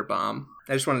that glitter bomb.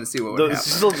 I just wanted to see what would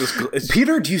happen.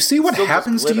 Peter, do you see what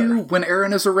happens to you when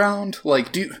Aaron is around?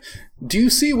 Like, do you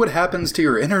see what happens to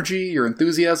your energy, your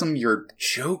enthusiasm, your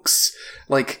jokes?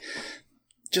 Like,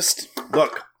 just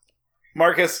look,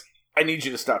 Marcus, I need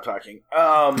you to stop talking.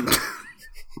 I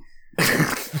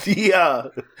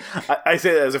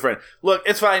say that as a friend. Look,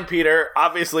 it's fine, Peter.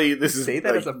 Obviously, this is... Say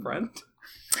that as a friend?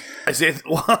 I say...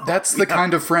 Well, that's the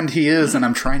kind of friend he is, and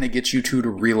I'm trying to get you two to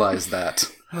realize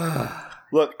that.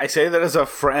 Look, I say that as a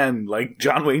friend. Like,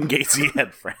 John Wayne Gacy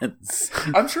had friends.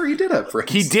 I'm sure he did have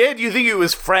friends. He did? You think he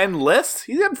was friendless?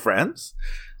 He had friends.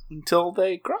 Until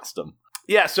they crossed him.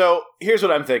 Yeah, so here's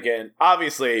what I'm thinking.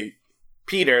 Obviously...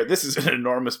 Peter, this is an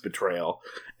enormous betrayal,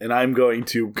 and I'm going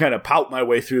to kind of pout my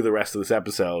way through the rest of this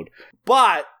episode.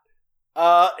 But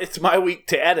it's my week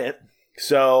to edit,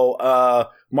 so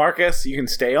Marcus, you can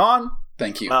stay on.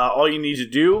 Thank you. All you need to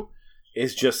do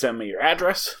is just send me your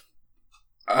address.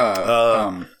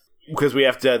 Because we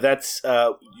have to. That's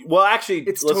well, actually,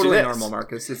 it's totally normal,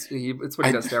 Marcus. It's what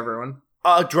he does to everyone.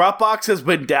 Dropbox has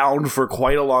been down for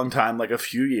quite a long time, like a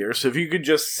few years. So if you could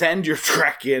just send your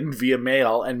track in via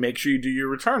mail and make sure you do your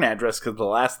return address, because the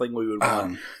last thing we would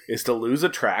want is to lose a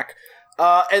track.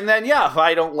 And then, yeah, if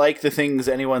I don't like the things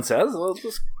anyone says, we'll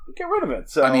just get rid of it.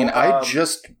 So I mean, I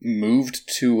just moved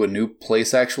to a new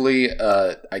place, actually.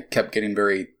 I kept getting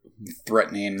very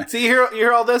threatening. See, you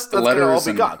hear all this? That's going to all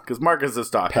be gone, because Marcus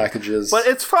is talking. Packages. But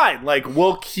it's fine. Like,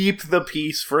 we'll keep the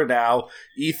peace for now.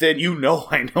 Ethan,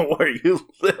 I know where you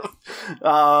live.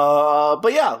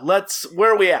 But yeah,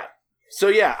 where are we at? So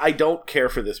yeah, I don't care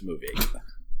for this movie.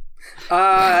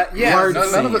 Yeah.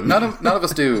 None of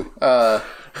us do.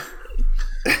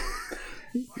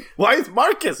 Why is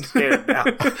Marcus scared now?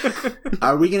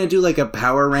 Are we gonna do like a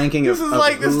power ranking? This is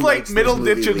like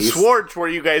Middleditch and Schwartz, where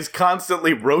you guys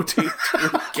constantly rotate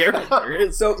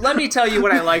characters. So let me tell you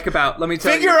what I like about.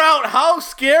 Figure out how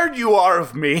scared you are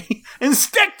of me and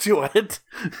stick to it.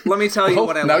 Let me tell you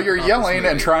what I. Now like you're about yelling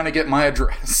and trying to get my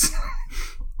address.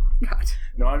 God.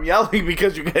 No, I'm yelling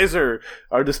because you guys are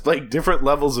displaying different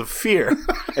levels of fear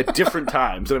at different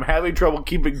times, and I'm having trouble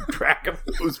keeping track of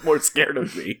who's more scared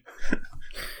of me.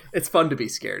 It's fun to be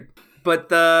scared,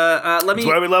 but let me. That's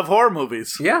why we love horror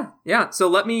movies. Yeah. So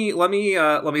let me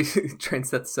try and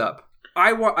set this up.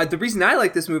 The reason I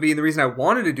like this movie and the reason I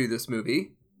wanted to do this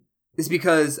movie is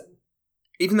because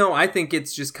even though I think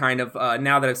it's just kind of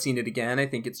now that I've seen it again, I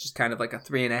think it's just kind of like a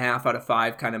 3.5 out of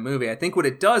 5 kind of movie. I think what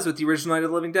it does with the original Night of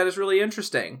the Living Dead is really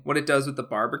interesting. What it does with the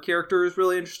Barbara character is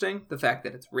really interesting. The fact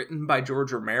that it's written by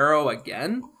George Romero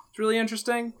again is really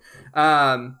interesting.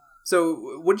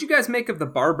 So what did you guys make of the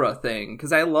Barbara thing?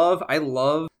 Because I love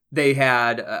they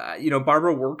had,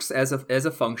 Barbara works as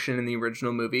a function in the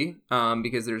original movie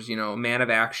because there's, a man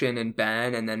of action and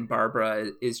Ben, and then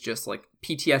Barbara is just like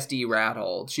PTSD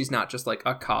rattled. She's not just like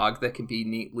a cog that can be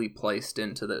neatly placed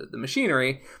into the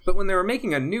machinery. But when they were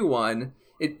making a new one,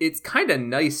 it's kind of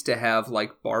nice to have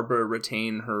like Barbara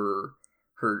retain her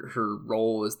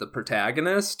role as the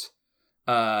protagonist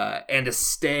and to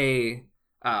stay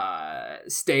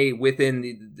stay within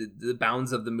the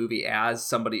bounds of the movie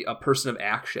as a person of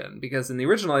action, because in the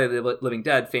original Night of the Living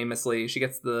Dead, famously, she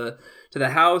gets to the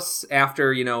house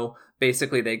after, you know,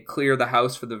 basically they clear the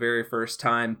house for the very first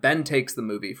time. Ben takes the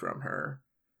movie from her.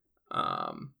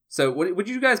 So what would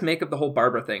you guys make of the whole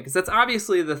Barbara thing? Because that's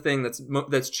obviously the thing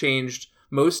that's changed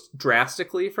most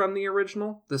drastically from the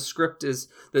original. The script is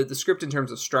the script in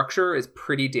terms of structure is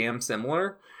pretty damn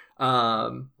similar.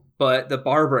 But the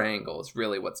Barbara angle is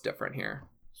really what's different here.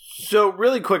 So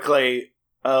really quickly,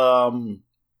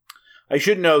 I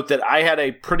should note that I had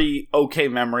a pretty okay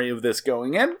memory of this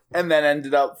going in, and then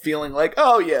ended up feeling like,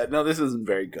 oh yeah, no, this isn't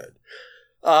very good.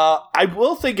 I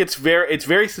will think it's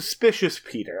very suspicious,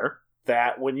 Peter,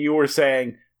 that when you were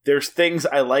saying there's things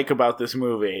I like about this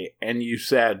movie, and you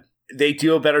said they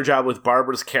do a better job with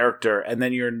Barbara's character, and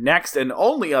then your next and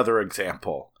only other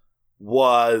example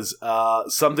was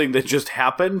something that just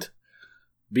happened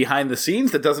behind the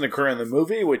scenes that doesn't occur in the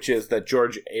movie, which is that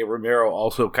George A. Romero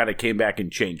also kind of came back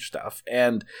and changed stuff.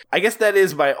 And I guess that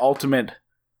is my ultimate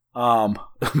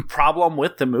problem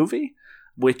with the movie,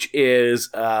 which is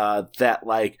that,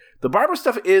 like, the Barbara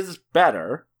stuff is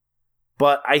better,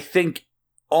 but I think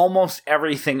almost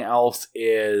everything else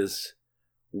is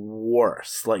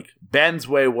worse. Like, Ben's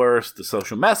way worse. The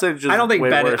social message is way worse. I don't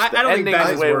think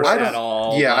Ben is worse at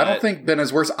all. Yeah, I don't think Ben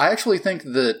is worse. I actually think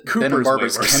that Ben and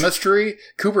Barbara's chemistry,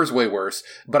 Cooper's way worse.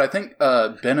 But I think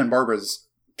Ben and Barbara's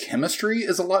chemistry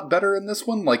is a lot better in this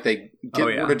one. Like, they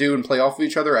get more to do and play off of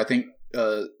each other. I think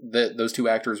that those two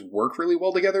actors work really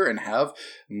well together and have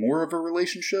more of a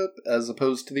relationship as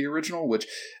opposed to the original, which,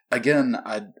 again,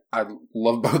 I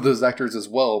love both those actors as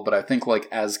well, but I think, like,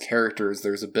 as characters,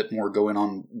 there's a bit more going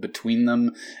on between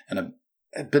them and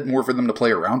a bit more for them to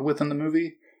play around with in the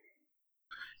movie.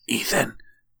 Ethan,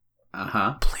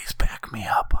 please back me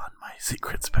up on my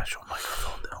secret special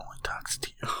microphone that only talks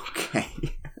to you.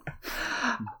 Okay.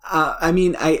 I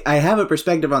mean, I have a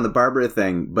perspective on the Barbara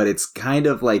thing, but it's kind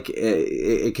of like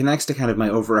it connects to kind of my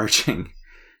overarching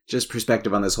just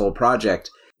perspective on this whole project.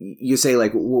 You say,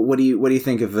 like, what do you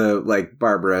think of the, like,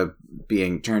 Barbara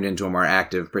being turned into a more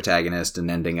active protagonist and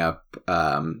ending up,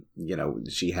 you know,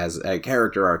 she has a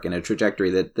character arc and a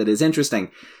trajectory that is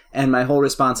interesting. And my whole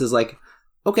response is like,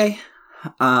 okay,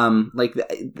 like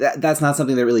that's not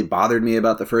something that really bothered me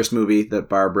about the first movie, that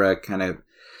Barbara kind of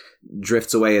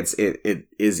drifts away. It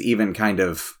is even kind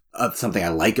of something I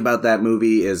like about that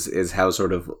movie is how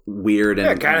sort of weird and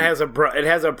it kind of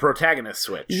has a protagonist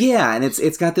switch. Yeah, and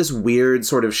it's got this weird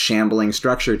sort of shambling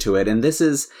structure to it. And this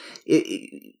is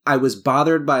I was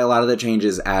bothered by a lot of the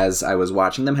changes as I was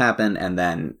watching them happen, and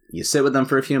then you sit with them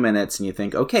for a few minutes and you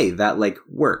think, okay, that, like,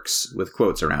 works, with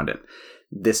quotes around it.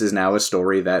 This is now a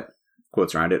story that,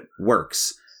 quotes around it,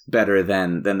 works better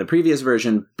than the previous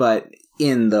version, but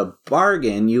in the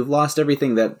bargain, you've lost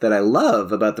everything that I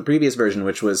love about the previous version,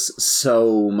 which was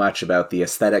so much about the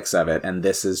aesthetics of it. And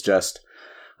this is just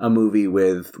a movie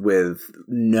with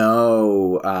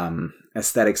no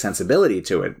aesthetic sensibility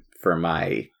to it from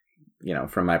my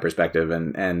perspective.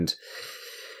 And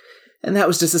that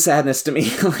was just a sadness to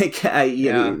me. Like, I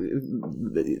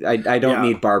don't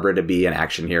need Barbara to be an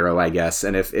action hero, I guess.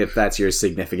 And if that's your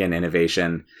significant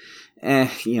innovation,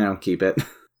 keep it.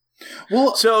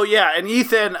 Well, so yeah, and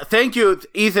Ethan, thank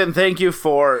you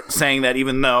for saying that,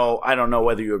 even though I don't know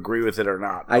whether you agree with it or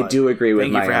not. I do agree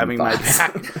with my Thank you for having thoughts. my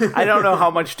back. I don't know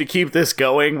how much to keep this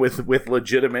going with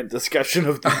legitimate discussion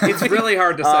of the It's really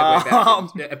hard to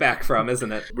segue back from,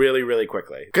 isn't it? Really, really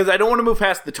quickly. Because I don't want to move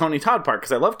past the Tony Todd part,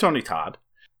 because I love Tony Todd.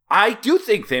 I do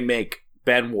think they make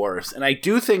Ben worse, and I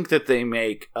do think that they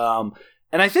make... and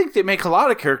I think they make a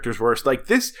lot of characters worse. Like,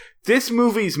 this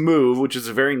movie's move, which is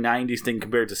a very 90s thing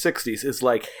compared to 60s, is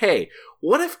like, hey,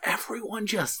 what if everyone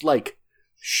just, like,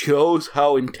 shows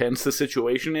how intense the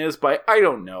situation is by, I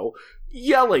don't know,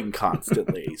 yelling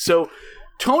constantly? So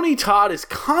Tony Todd is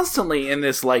constantly in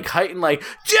this, like, heightened, like,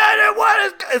 Janet, what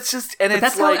is... It's just... And but it's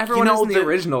that's like, how everyone is in the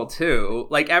original, too.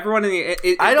 Like, everyone in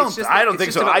the... I don't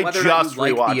think so. I just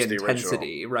rewatched the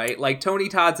intensity, original. right? Like, Tony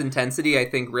Todd's intensity, I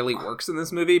think, really works in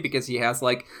this movie because he has,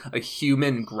 like, a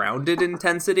human grounded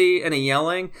intensity and a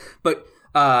yelling. But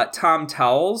Tom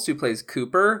Towles, who plays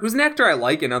Cooper, who's an actor I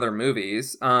like in other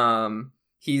movies,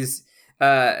 he's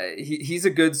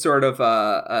a good sort of,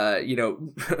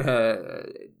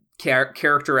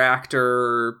 character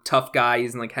actor, tough guy.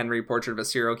 He's in, like, Henry, Portrait of a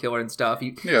Serial Killer and stuff. He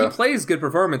plays good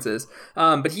performances,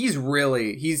 but he's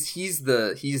really he's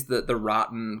the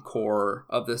rotten core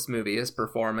of this movie. His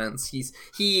performance,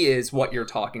 he is what you're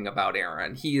talking about,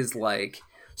 Aaron. He is, like,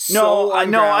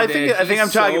 I think I'm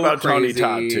talking about crazy.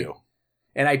 Tony Todd too.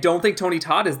 And I don't think Tony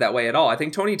Todd is that way at all. I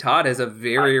think Tony Todd has a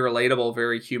very relatable,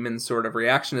 very human sort of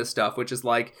reaction to stuff, which is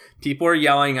like, people are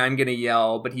yelling, I'm going to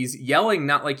yell, but he's yelling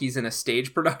not like he's in a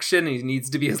stage production and he needs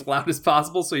to be as loud as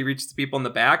possible so he reaches the people in the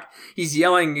back. He's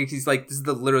yelling, he's like, this is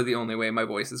literally the only way my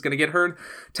voice is going to get heard.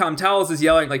 Tom Towles is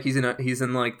yelling like he's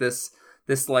in like this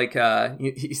like,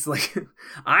 he's like,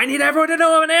 I need everyone to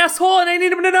know I'm an asshole and I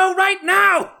need them to know right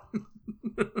now.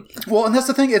 Well, and that's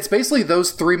the thing, it's basically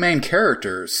those three main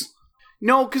characters.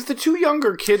 No, because the two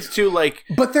younger kids too, like,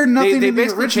 but they're nothing they in the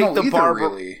basically original take the either, barber.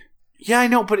 really. Yeah, I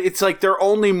know, but it's like their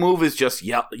only move is just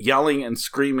yelling and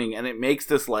screaming, and it makes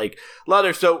this like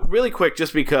louder. So really quick,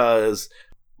 just because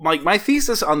like my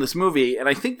thesis on this movie, and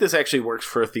I think this actually works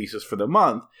for a thesis for the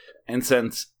month, and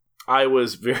since I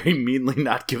was very meanly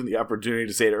not given the opportunity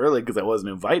to say it early because I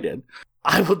wasn't invited,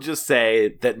 I will just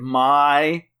say that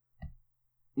my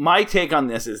take on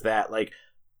this is that, like,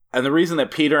 and the reason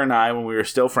that Peter and I, when we were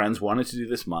still friends, wanted to do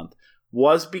this month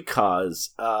was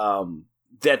because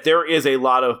that there is a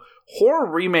lot of horror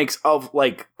remakes of,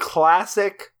 like,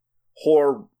 classic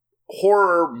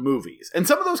horror movies. And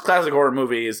some of those classic horror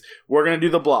movies, we're going to do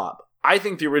The Blob. I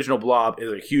think the original Blob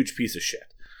is a huge piece of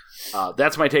shit.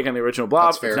 That's my take on the original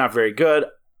Blob. It's not very good.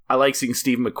 I like seeing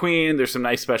Steve McQueen. There's some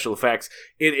nice special effects.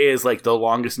 It is like the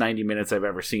longest 90 minutes I've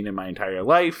ever seen in my entire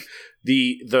life.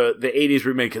 The 80s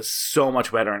remake is so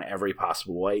much better in every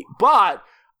possible way. But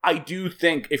I do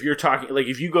think if you're talking, like,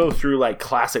 if you go through like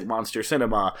classic monster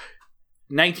cinema,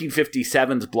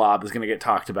 1957's Blob is going to get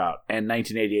talked about, and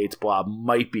 1988's Blob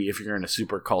might be if you're in a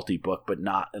super culty book, but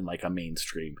not in like a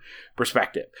mainstream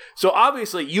perspective. So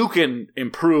obviously you can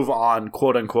improve on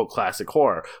quote unquote classic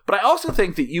horror, but I also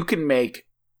think that you can make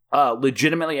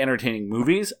legitimately entertaining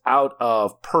movies out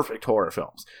of perfect horror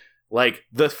films. Like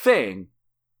The Thing,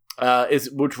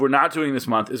 which we're not doing this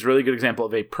month, is a really good example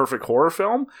of a perfect horror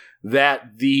film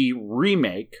that the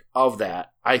remake of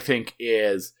that, I think,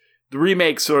 is the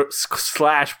remake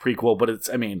slash prequel, but it's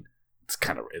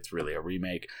really a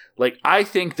remake. Like, I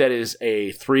think that is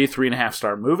a 3.5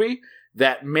 star movie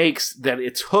that makes that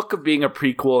its hook of being a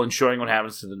prequel and showing what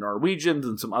happens to the Norwegians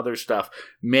and some other stuff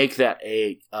make that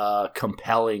a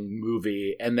compelling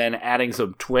movie, and then adding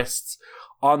some twists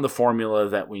on the formula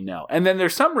that we know. And then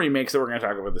there's some remakes that we're going to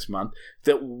talk about this month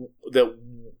that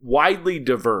widely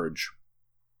diverge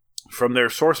from their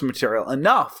source material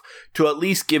enough to at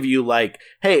least give you like,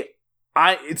 hey,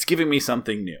 it's giving me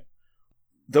something new.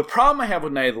 The problem I have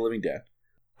with Night of the Living Dead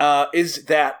is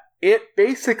that it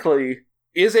basically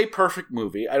is a perfect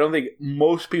movie. I don't think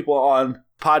most people on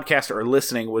podcast or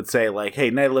listening would say like, hey,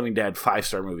 Night of the Living Dead,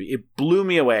 5-star movie. It blew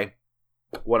me away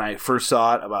when I first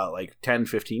saw it about like 10,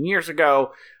 15 years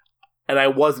ago, and I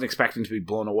wasn't expecting to be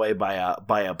blown away by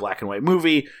a black and white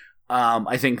movie.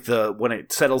 I think when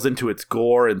it settles into its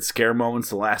gore and scare moments,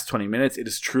 the last 20 minutes, it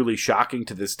is truly shocking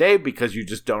to this day because you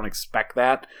just don't expect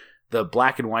that. The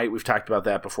black and white, we've talked about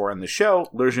that before on the show,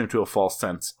 lures you into a false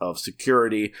sense of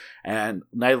security, and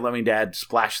Night of the Living Dead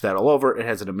splashed that all over. It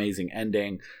has an amazing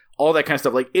ending, all that kind of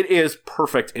stuff. Like, it is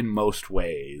perfect in most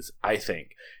ways, I think.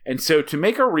 And so to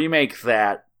make a remake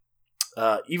that,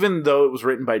 even though it was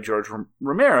written by George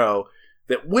Romero,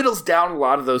 that whittles down a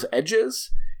lot of those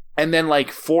edges, and then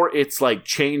like for its like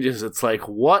changes, it's like,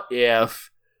 what if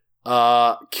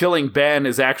killing Ben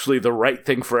is actually the right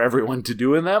thing for everyone to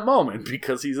do in that moment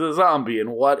because he's a zombie?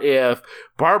 And what if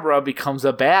Barbara becomes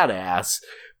a badass,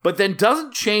 but then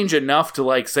doesn't change enough to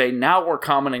like say, now we're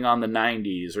commenting on the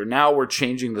 90s, or now we're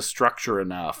changing the structure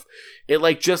enough? It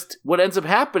like just, what ends up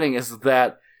happening is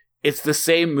that it's the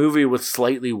same movie with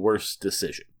slightly worse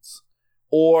decisions,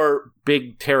 or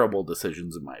big terrible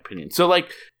decisions, in my opinion. So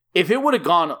like, if it would have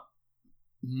gone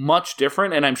much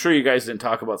different, and I'm sure you guys didn't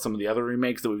talk about some of the other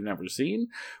remakes that we've never seen,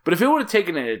 but if it would have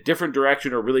taken it in a different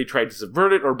direction or really tried to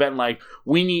subvert it, or been like,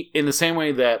 we need, in the same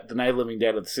way that the Night of the Living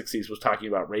Dead of the 60s was talking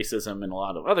about racism and a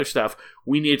lot of other stuff,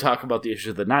 we need to talk about the issues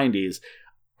of the 90s.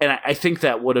 And I think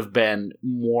that would have been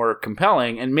more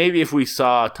compelling, and maybe if we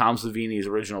saw Tom Savini's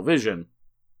original vision,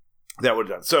 that would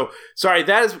have done. So, sorry,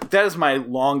 that is my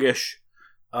longish,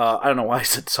 I don't know why I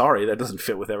said sorry. That doesn't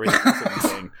fit with everything else I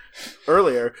was saying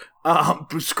earlier.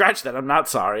 Scratch that. I'm not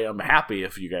sorry. I'm happy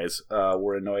if you guys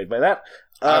were annoyed by that.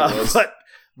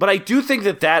 But I do think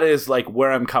that is like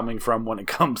where I'm coming from when it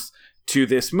comes to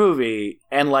this movie,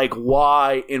 and like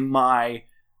why, in my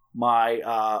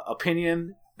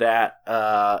opinion, that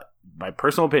my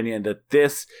personal opinion, that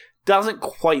this doesn't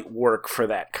quite work for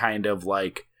that kind of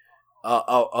like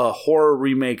a horror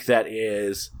remake that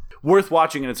is worth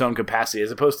watching in its own capacity,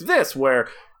 as opposed to this, where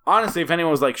honestly, if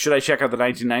anyone was like, should I check out the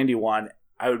 1991,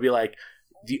 I would be like,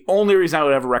 the only reason I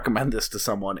would ever recommend this to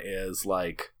someone is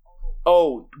like,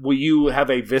 oh, will you have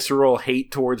a visceral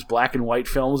hate towards black and white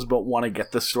films but want to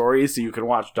get the story so you can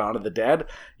watch Dawn of the Dead?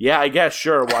 Yeah, I guess,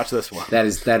 sure, watch this one. That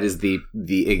is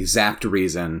the exact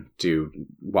reason to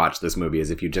watch this movie,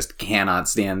 is if you just cannot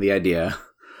stand the idea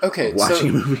of watching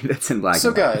a movie that's in black and white.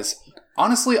 So guys,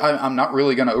 honestly, I'm not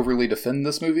really going to overly defend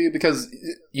this movie because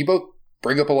you both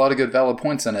bring up a lot of good, valid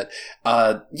points in it.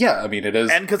 Yeah, I mean, it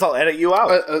is... And because I'll edit you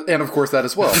out. And of course that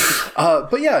as well.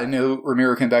 But yeah, I know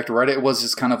Romero came back to write it. It was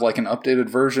just kind of like an updated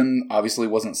version. Obviously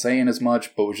wasn't saying as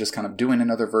much, but was just kind of doing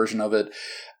another version of it.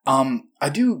 I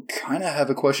do kind of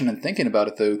have a question in thinking about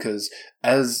it, though, because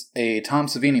as a Tom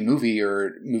Savini movie,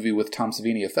 or movie with Tom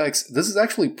Savini effects, this is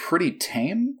actually pretty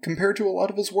tame compared to a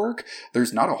lot of his work.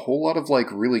 There's not a whole lot of,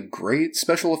 like, really great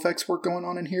special effects work going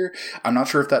on in here. I'm not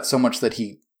sure if that's so much that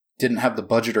he didn't have the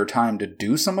budget or time to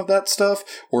do some of that stuff,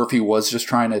 or if he was just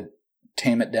trying to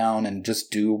tame it down and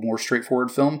just do a more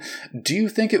straightforward film. Do you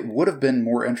think it would have been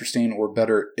more interesting or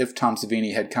better if Tom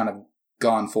Savini had kind of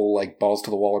gone full, like, balls to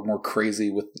the wall or more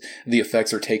crazy with the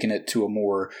effects, or taken it to a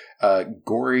more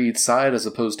gory side as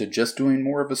opposed to just doing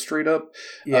more of a straight up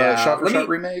shot-for-shot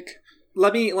remake?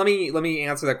 Let me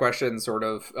answer that question, sort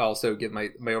of also give my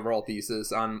overall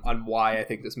thesis on why I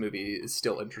think this movie is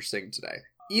still interesting today.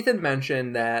 Ethan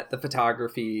mentioned that the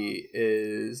photography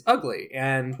is ugly,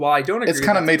 and while I don't agree, it's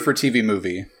kind of made for TV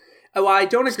movie. While I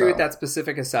don't agree with that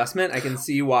specific assessment, I can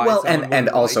see why. Well, and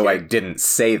also I didn't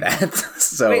say that,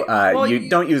 so you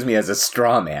don't use me as a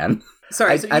straw man.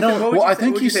 Sorry, I don't. Well, I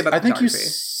think you said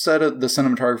the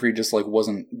cinematography just like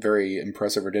wasn't very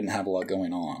impressive or didn't have a lot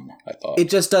going on. I thought it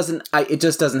just doesn't. It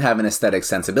just doesn't have an aesthetic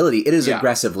sensibility. It is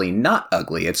aggressively not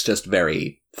ugly. It's just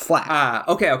very flat.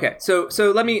 Okay. So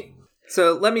let me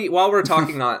while we're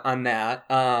talking on that,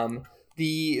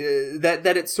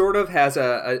 that it sort of has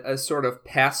a sort of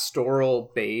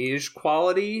pastoral beige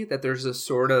quality, that there's a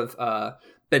sort of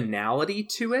banality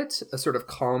to it, a sort of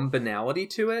calm banality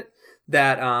to it,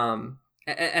 that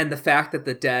and the fact that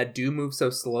the dead do move so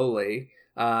slowly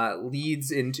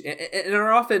leads into, and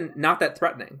are often not that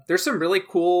threatening. There's some really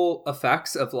cool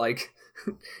effects of, like,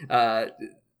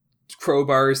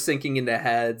 crowbars sinking into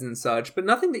heads and such, but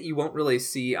nothing that you won't really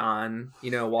see on,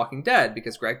 Walking Dead,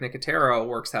 because Greg Nicotero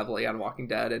works heavily on Walking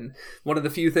Dead, and one of the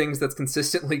few things that's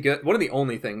consistently good, one of the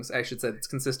only things I should say that's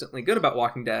consistently good about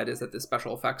Walking Dead, is that the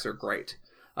special effects are great.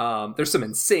 There's some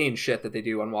insane shit that they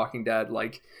do on Walking Dead,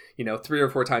 like, 3 or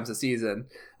 4 times a season.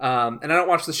 And I don't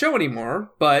watch the show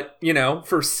anymore, but,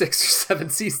 for 6 or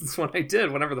 7 seasons when I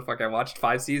did, whenever the fuck I watched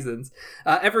 5 seasons,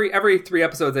 every 3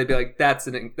 episodes I'd be like, that's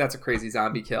a crazy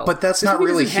zombie kill. But that's not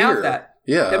really here. That.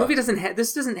 Yeah. That movie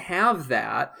this doesn't have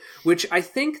that, which I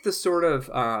think the sort of,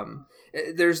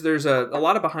 there's a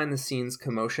lot of behind the scenes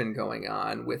commotion going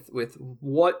on with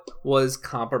what was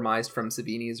compromised from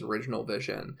Savini's original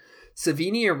vision.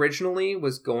 Savini originally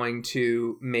was going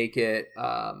to make it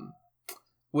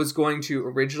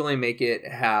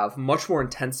have much more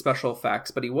intense special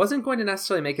effects, but he wasn't going to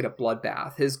necessarily make it a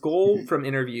bloodbath. His goal from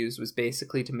interviews was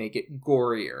basically to make it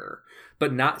gorier, but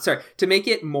to make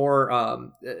it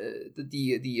more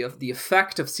the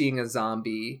effect of seeing a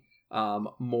zombie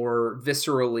more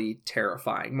viscerally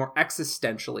terrifying, more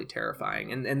existentially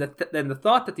terrifying, and the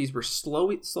thought that these were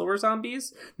slower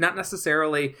zombies, not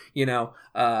necessarily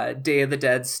Day of the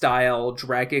Dead style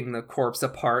dragging the corpse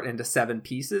apart into 7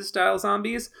 pieces style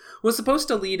zombies, was supposed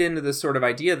to lead into this sort of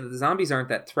idea that the zombies aren't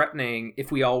that threatening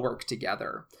if we all work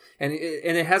together, and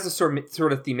it has a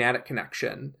sort of thematic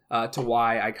connection to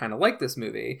why I kind of like this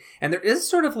movie, and there is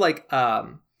sort of like a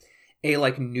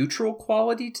neutral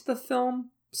quality to the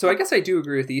film. So I guess I do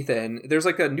agree with Ethan. There's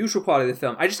like a neutral quality of the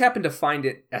film. I just happen to find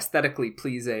it aesthetically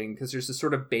pleasing because there's this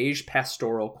sort of beige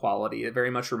pastoral quality. It very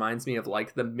much reminds me of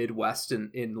like the Midwest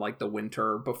in like the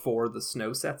winter before the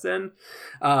snow sets in,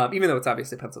 even though it's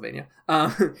obviously Pennsylvania.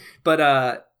 But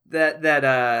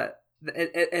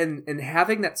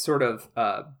having that sort of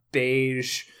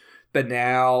beige,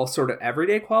 banal, sort of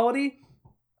everyday quality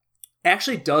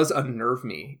actually does unnerve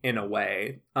me in a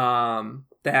way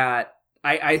that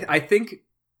I think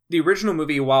the original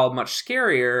movie, while much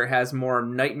scarier, has more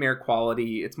nightmare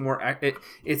quality. It's more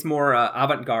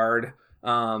avant-garde.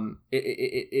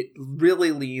 It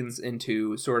really leans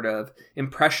into sort of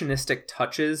impressionistic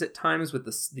touches at times with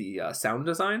the sound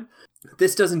design.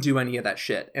 This doesn't do any of that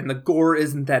shit, and the gore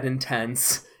isn't that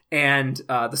intense. And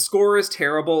the score is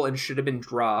terrible and should have been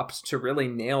dropped to really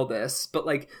nail this. But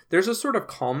like, there's a sort of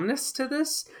calmness to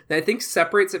this that I think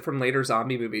separates it from later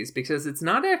zombie movies, because it's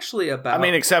not actually about. I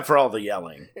mean, except for all the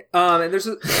yelling. And there's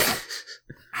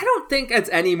I don't think it's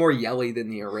any more yelly than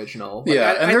the original. Like,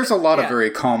 yeah, and there's a lot of very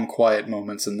calm, quiet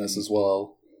moments in this as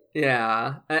well.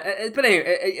 Yeah. But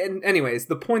anyways,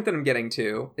 the point that I'm getting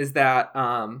to is that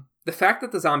the fact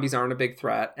that the zombies aren't a big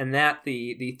threat and that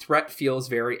the threat feels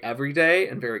very everyday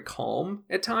and very calm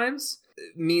at times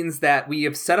means that we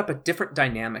have set up a different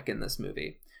dynamic in this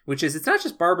movie, which is it's not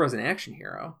just Barbara as an action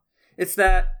hero. It's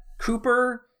that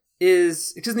Cooper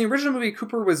is, because in the original movie,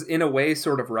 Cooper was in a way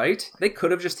sort of right. They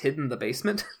could have just hidden the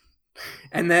basement.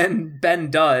 And then Ben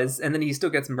does, and then he still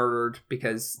gets murdered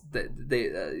because the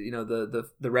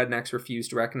rednecks refuse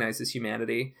to recognize his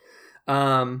humanity.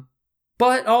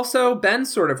 But also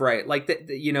Ben's sort of right. Like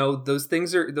those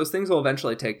things will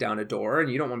eventually take down a door,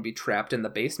 and you don't want to be trapped in the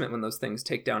basement when those things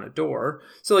take down a door.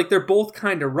 So like they're both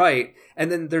kind of right.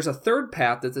 And then there's a third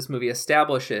path that this movie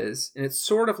establishes, and it's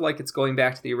sort of like it's going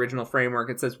back to the original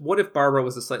framework. It says, what if Barbara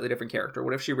was a slightly different character?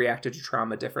 What if she reacted to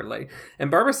trauma differently?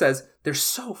 And Barbara says, they're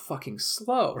so fucking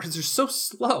slow. Or they're so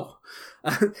slow.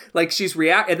 Like she's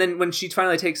and then when she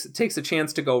finally takes a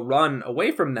chance to go run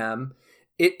away from them,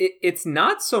 it's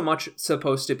not so much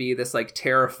supposed to be this like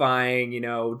terrifying,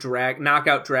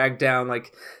 drag down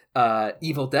like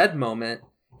Evil Dead moment.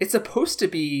 It's supposed to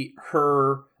be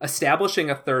her establishing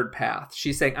a third path.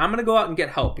 She's saying, I'm going to go out and get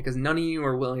help because none of you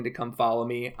are willing to come follow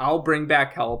me. I'll bring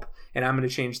back help and I'm going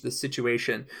to change the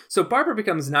situation. So Barbara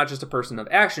becomes not just a person of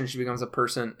action. She becomes a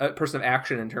person of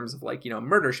action in terms of like,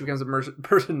 murder. She becomes a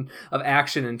person of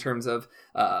action in terms of,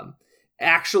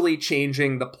 actually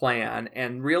changing the plan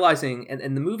and realizing,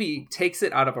 and the movie takes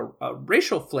it out of a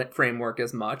racial framework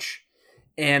as much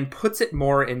and puts it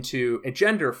more into a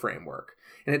gender framework.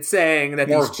 And it's saying that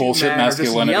more these two bullshit men are just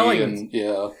masculinity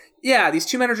yelling. Yeah, these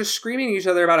two men are just screaming at each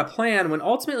other about a plan when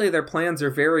ultimately their plans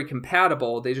are very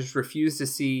compatible. They just refuse to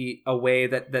see a way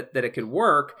that it could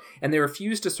work, and they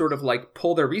refuse to sort of like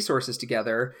pull their resources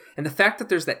together. And the fact that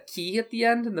there's that key at the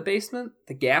end in the basement,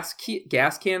 the gas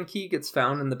can key gets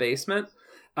found in the basement,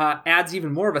 adds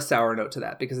even more of a sour note to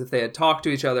that, because if they had talked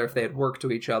to each other, if they had worked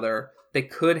to each other, they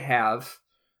could have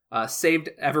saved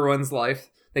everyone's life.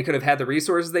 They could have had the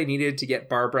resources they needed to get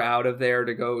Barbara out of there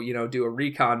to go, do a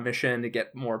recon mission to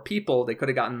get more people. They could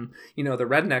have gotten, the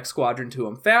redneck squadron to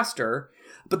them faster.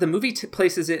 But the movie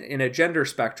places it in a gender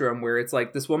spectrum where it's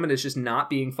like this woman is just not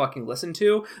being fucking listened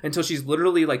to until she's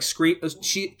literally like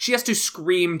she has to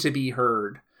scream to be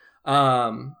heard.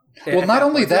 Well, not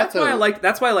only that,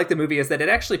 that's why I like the movie is that it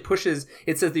actually pushes.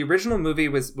 It says the original movie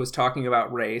was talking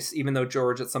about race, even though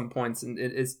George at some points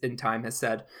in time has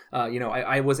said,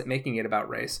 I wasn't making it about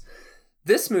race.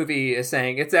 This movie is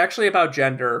saying it's actually about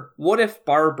gender. What if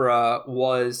Barbara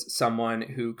was someone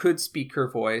who could speak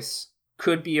her voice,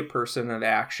 could be a person of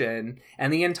action,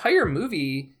 and the entire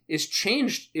movie is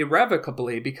changed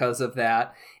irrevocably because of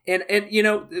that. And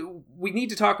we need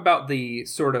to talk about the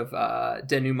sort of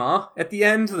denouement at the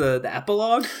end, the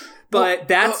epilogue, but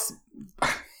that's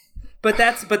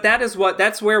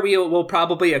where we will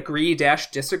probably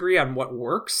agree-disagree on what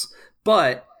works.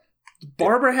 But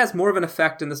Barbara has more of an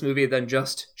effect in this movie than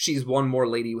just she's one more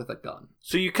lady with a gun.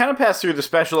 So you kind of pass through the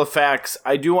special effects.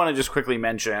 I do want to just quickly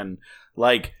mention,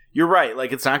 like, you're right.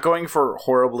 Like, it's not going for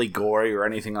horribly gory or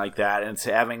anything like that. And it's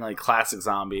having, like, classic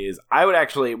zombies. I would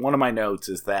actually, one of my notes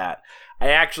is that I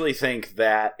actually think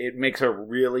that it makes a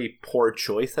really poor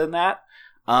choice in that.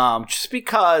 Just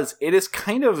because it is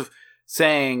kind of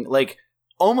saying, like,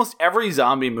 almost every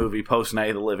zombie movie post Night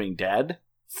of the Living Dead,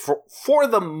 for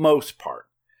the most part,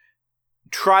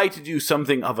 try to do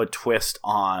something of a twist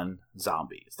on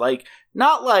zombies. Like,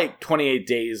 not like 28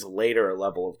 Days Later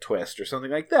level of twist or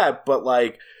something like that, but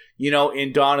like,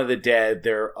 in Dawn of the Dead,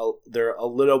 they're a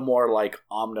little more like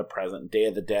omnipresent. Day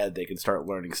of the Dead, they can start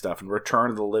learning stuff. And Return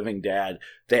of the Living Dead,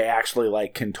 they actually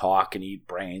like can talk and eat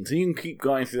brains. And you can keep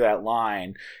going through that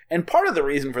line. And part of the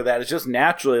reason for that is just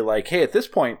naturally like, hey, at this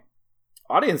point,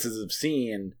 audiences have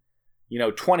seen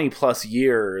 20 plus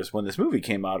years when this movie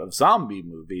came out of zombie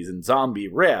movies and zombie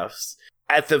riffs.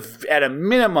 At a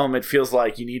minimum, it feels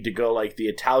like you need to go like the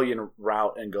Italian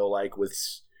route and go like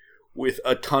with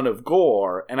a ton of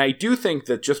gore. And I do think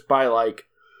that just by like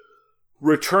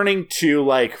returning to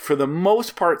like, for the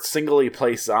most part, singly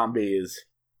placed zombies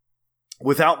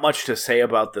without much to say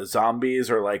about the zombies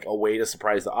or like a way to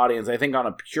surprise the audience, I think on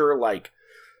a pure like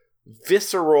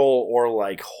visceral or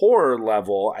like horror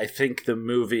level, I think the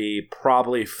movie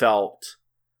probably felt,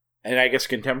 and I guess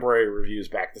contemporary reviews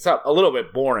back this up, a little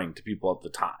bit boring to people at the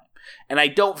time. And I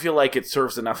don't feel like it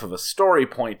serves enough of a story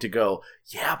point to go,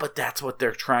 yeah, but that's what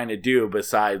they're trying to do,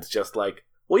 besides just like,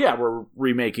 well, yeah, we're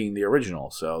remaking the original,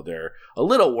 so they're a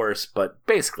little worse, but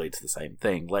basically it's the same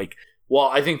thing. Like, while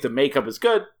I think the makeup is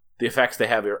good, the effects they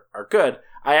have are good,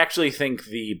 I actually think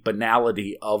the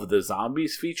banality of the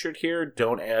zombies featured here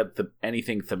don't add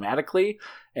anything thematically,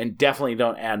 and definitely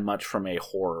don't add much from a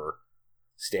horror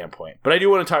standpoint. But I do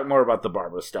want to talk more about the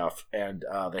Barbara stuff and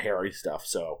the Harry stuff.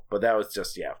 So, but that was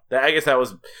just, yeah. I guess that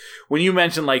was, when you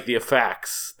mentioned like the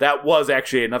effects, that was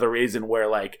actually another reason where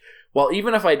like, well,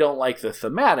 even if I don't like the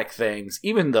thematic things,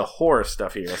 even the horror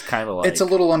stuff here is kind of like, it's a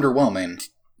little underwhelming.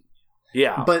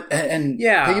 Yeah, but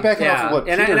piggybacking off of what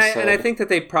Peter said, and I think that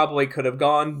they probably could have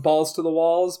gone balls to the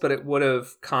walls, but it would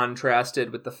have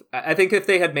contrasted with I think if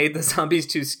they had made the zombies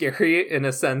too scary, in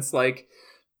a sense, like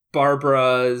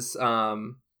Barbara's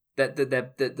the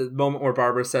moment where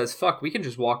Barbara says, "Fuck, we can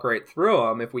just walk right through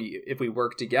them if we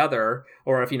work together,"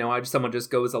 or if someone just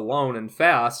goes alone and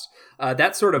fast.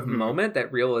 That sort of moment,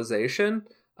 that realization.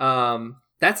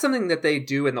 That's something that they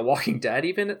do in The Walking Dead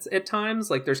even at times.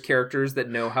 Like, there's characters that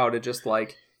know how to just,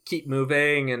 like, keep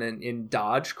moving and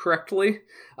dodge correctly.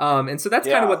 And so that's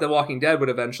kind of what The Walking Dead would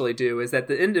eventually do, is that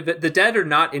the dead are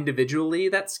not individually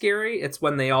that scary. It's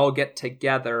when they all get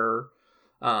together.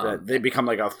 They become,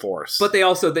 like, a force. But they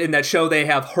also, in that show, they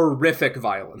have horrific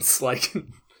violence. Like...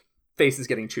 faces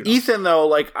getting chewed off. Ethan, though,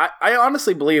 like, I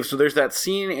honestly believe, so there's that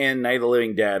scene in Night of the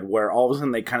Living Dead where all of a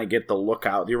sudden they kind of get the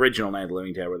lookout, the original Night of the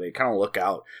Living Dead, where they kind of look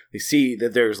out, they see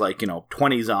that there's, like,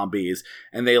 20 zombies,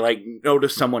 and they, like,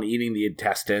 notice someone eating the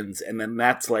intestines, and then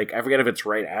that's, like, I forget if it's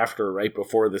right after or right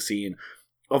before the scene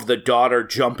of the daughter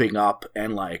jumping up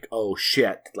and, like, oh,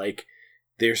 shit, like,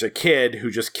 there's a kid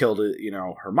who just killed,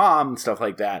 her mom and stuff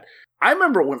like that. I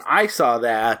remember when I saw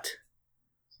that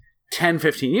 10,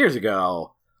 15 years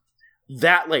ago,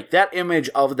 that image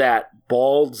of that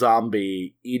bald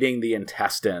zombie eating the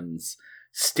intestines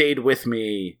stayed with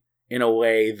me in a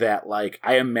way that, like,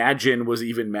 I imagine was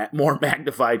even more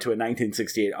magnified to a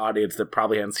 1968 audience that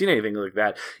probably hadn't seen anything like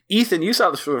that. Ethan, you saw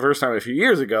this for the first time a few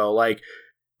years ago. Like,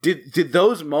 did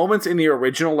those moments in the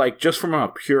original, like, just from a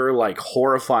pure, like,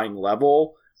 horrifying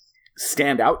level,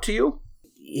 stand out to you?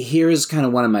 Here's kind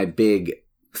of one of my big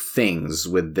things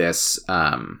with this,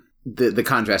 the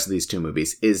contrast of these two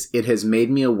movies is it has made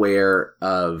me aware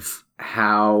of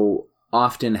how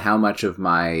much of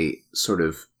my sort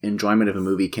of enjoyment of a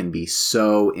movie can be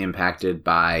so impacted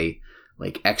by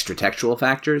like extra textual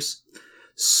factors.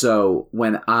 So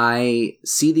when I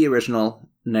see the original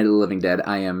Night of the Living Dead,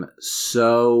 I am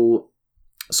so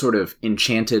sort of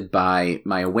enchanted by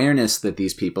my awareness that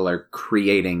these people are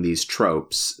creating these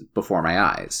tropes before my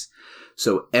eyes.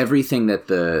 So everything that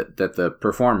the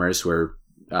performers who are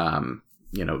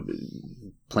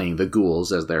playing the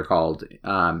ghouls, as they're called,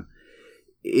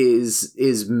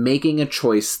 is making a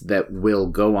choice that will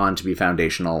go on to be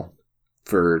foundational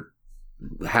for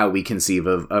how we conceive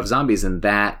of zombies. And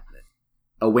that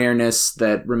awareness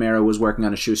that Romero was working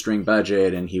on a shoestring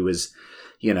budget and he was,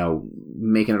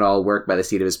 making it all work by the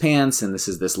seat of his pants. And this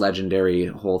is this legendary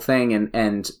whole thing.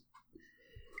 And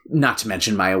not to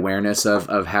mention my awareness of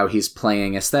how he's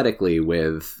playing aesthetically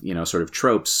with, sort of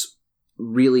tropes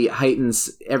really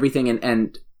heightens everything,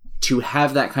 and to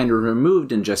have that kind of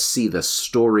removed and just see the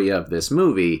story of this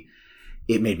movie,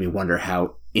 it made me wonder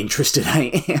how interested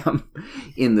I am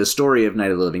in the story of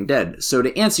Night of the Living Dead. So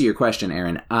to answer your question,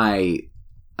 Aaron, I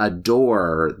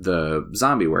adore the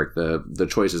zombie work, the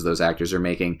choices those actors are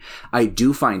making. I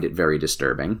do find it very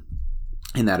disturbing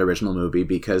in that original movie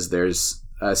because there's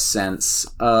a sense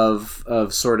of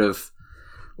sort of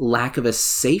lack of a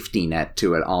safety net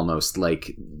to it, almost.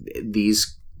 Like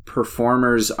these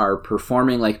performers are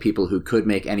performing like people who could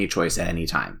make any choice at any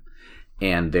time.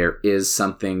 And there is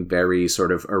something very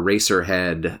sort of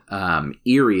Eraserhead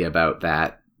eerie about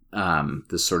that,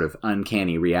 this sort of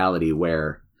uncanny reality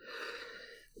where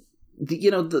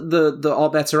the all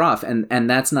bets are off. And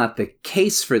that's not the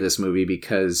case for this movie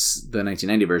because the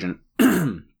 1990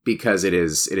 version, because it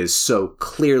is so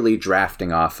clearly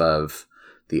drafting off of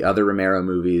the other Romero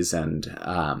movies, and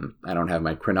I don't have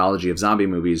my chronology of zombie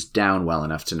movies down well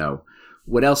enough to know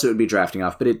what else it would be drafting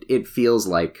off, but it feels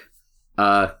like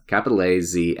a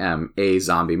A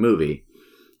zombie movie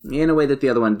in a way that the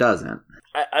other one doesn't.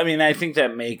 I mean, I think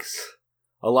that makes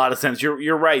a lot of sense.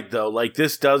 You're right, though. Like,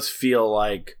 this does feel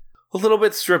like a little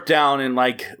bit stripped down, and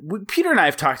like Peter and I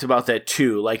have talked about that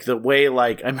too. Like the way,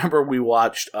 like I remember we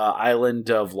watched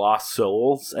Island of Lost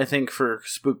Souls, I think for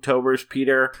Spooktober's,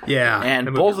 Peter. Yeah,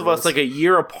 and both of us, like a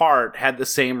year apart, had the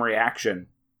same reaction.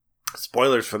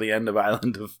 Spoilers for the end of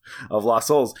Island of Lost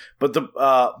Souls, but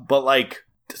like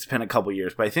it's been a couple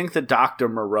years. But I think the Dr.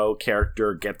 Moreau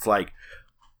character gets like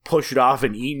pushed off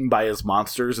and eaten by his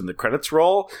monsters, and the credits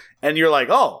roll, and you're like,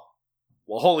 oh.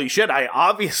 well, holy shit,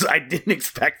 I didn't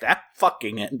expect that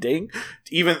fucking ending,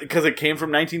 even because it came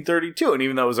from 1932, and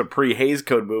even though it was a pre-Hays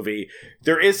Code movie,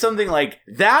 there is something like,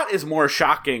 that is more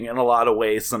shocking in a lot of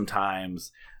ways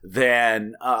sometimes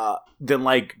than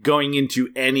like going into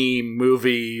any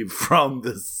movie from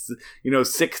the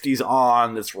 60s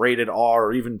on that's rated R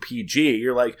or even PG.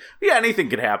 You're like, yeah, anything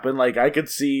could happen. Like, I could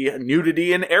see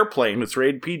nudity in Airplane that's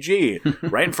rated PG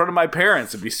right in front of my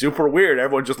parents. It'd be super weird.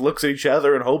 Everyone just looks at each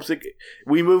other and hopes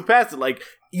we move past it. Like,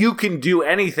 you can do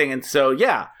anything. And so,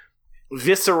 yeah,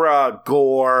 viscera,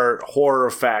 gore, horror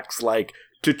effects, like,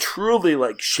 to truly,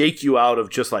 like, shake you out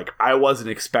of just, like, I wasn't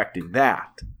expecting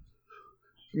that,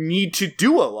 need to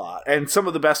do a lot. And some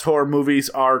of the best horror movies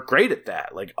are great at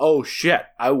that. Like, oh shit,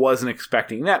 I wasn't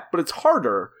expecting that. But it's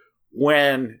harder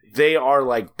when they are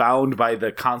like bound by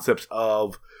the concepts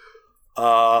of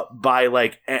by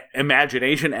like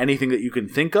imagination, anything that you can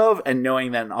think of, and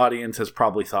knowing that an audience has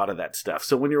probably thought of that stuff.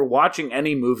 So when you're watching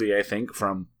any movie, I think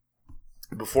from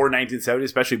before 1970,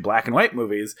 especially black and white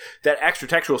movies, that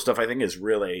extra-textual stuff I think is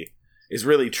really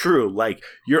true. Like,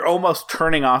 you're almost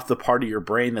turning off the part of your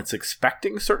brain that's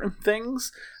expecting certain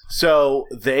things. So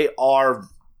they are,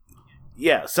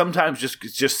 sometimes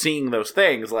just seeing those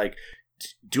things. Like,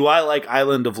 do I like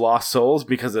Island of Lost Souls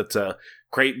because it's a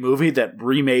great movie that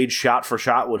remade shot for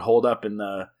shot would hold up in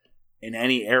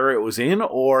any era it was in?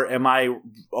 Or am I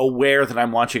aware that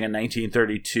I'm watching a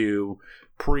 1932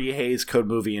 pre-Hays Code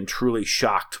movie and truly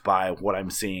shocked by what I'm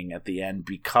seeing at the end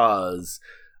because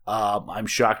I'm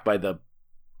shocked by the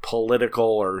political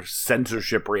or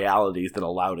censorship realities that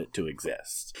allowed it to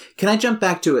exist. Can I jump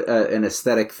back to an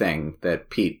aesthetic thing that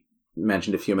Pete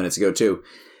mentioned a few minutes ago too?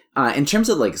 In terms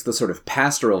of like the sort of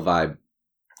pastoral vibe,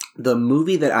 the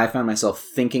movie that I found myself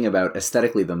thinking about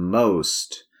aesthetically the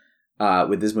most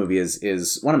with this movie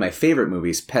is one of my favorite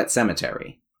movies, Pet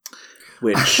Sematary.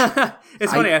 Which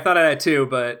it's funny, I thought of that too,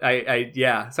 but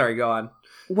sorry, go on.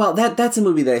 Well, that's a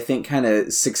movie that I think kind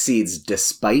of succeeds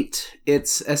despite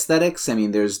its aesthetics. I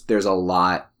mean, there's a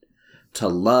lot to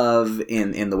love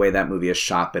in the way that movie is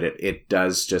shot, but it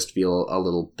does just feel a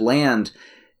little bland,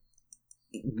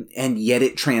 and yet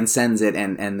it transcends it.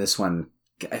 And this one,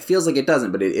 it feels like it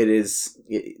doesn't, but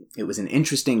it was an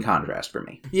interesting contrast for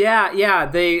me. Yeah,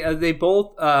 they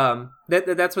both.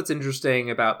 That's what's interesting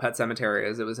about Pet Sematary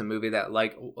is it was a movie that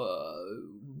like.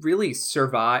 Really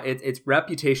survived. Its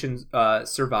reputation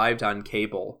survived on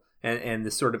cable, and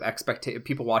the sort of expectation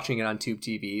people watching it on Tube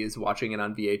TV is watching it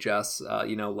on VHS,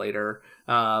 later,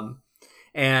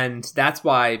 and that's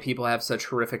why people have such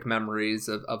horrific memories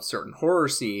of certain horror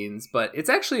scenes. But it's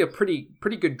actually a pretty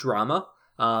good drama.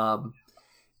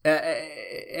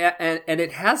 And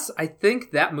it has, I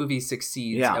think that movie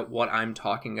succeeds at what I'm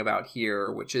talking about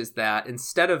here, which is that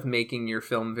instead of making your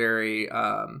film very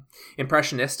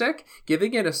impressionistic,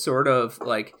 giving it a sort of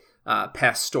like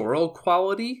pastoral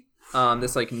quality,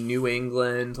 this like New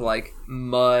England, like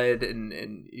mud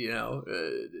and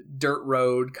dirt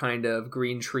road kind of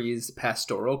green trees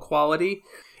pastoral quality,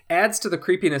 adds to the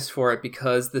creepiness for it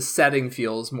because the setting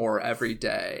feels more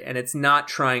everyday, and it's not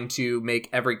trying to make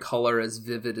every color as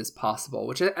vivid as possible,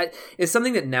 which is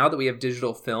something that now that we have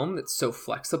digital film that's so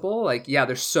flexible, like,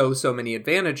 there's so many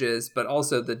advantages, but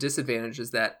also the disadvantage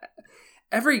is that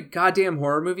every goddamn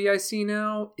horror movie I see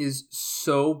now is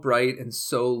so bright and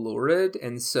so lurid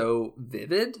and so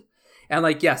vivid. And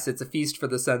like, yes, it's a feast for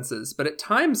the senses, but at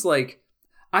times, like,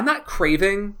 I'm not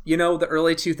craving, the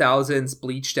early 2000s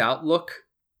bleached out look.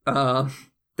 The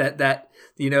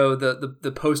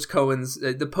post Cohen's,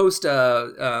 the post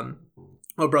Oh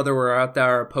Brother We're Out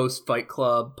There, post Fight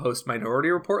Club, post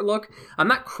Minority Report look. I'm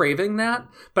not craving that,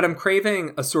 but I'm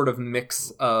craving a sort of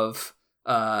mix of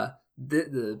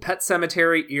the Pet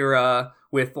Sematary era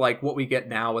with like what we get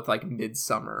now with like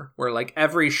Midsommar, where like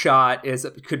every shot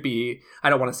could be, I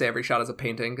don't want to say every shot is a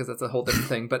painting because that's a whole different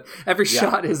thing, but every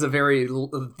shot is a very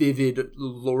vivid,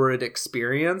 lurid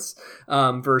experience,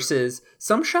 versus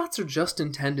some shots are just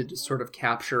intended to sort of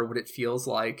capture what it feels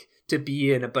like to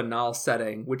be in a banal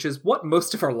setting, which is what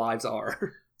most of our lives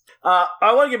are.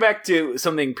 I want to get back to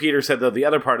something Peter said, though, the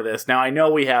other part of this. Now, I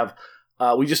know we have,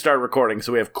 we just started recording,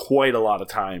 so we have quite a lot of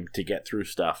time to get through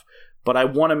stuff. But I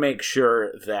want to make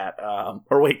sure that,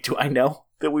 or wait, do I know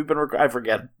that we've been I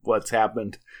forget what's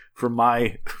happened for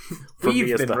me as the host character. We've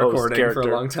been recording for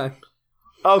a long time.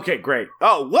 Okay, great.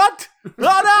 Oh, what?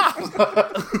 Oh,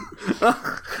 no!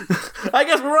 I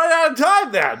guess we're running out of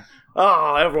time then.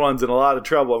 Oh, everyone's in a lot of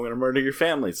trouble. I'm going to murder your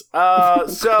families.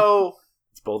 So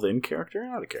it's both in character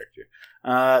and out of character.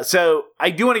 So I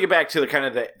do want to get back to the kind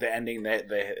of the ending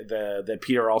that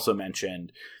Peter also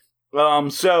mentioned.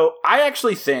 So I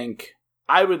actually think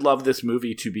I would love this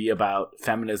movie to be about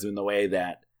feminism in the way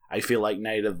that I feel like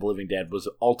Night of the Living Dead was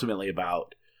ultimately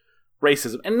about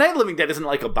racism. And Night of the Living Dead isn't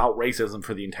like about racism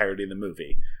for the entirety of the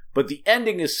movie, but the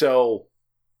ending is so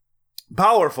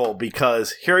powerful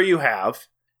because here you have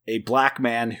a black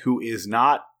man who is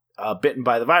not bitten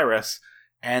by the virus,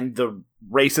 and the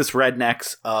racist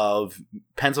rednecks of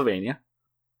Pennsylvania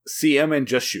see him and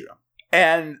just shoot him.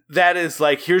 And that is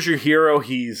like, here's your hero.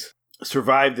 He's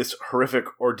survived this horrific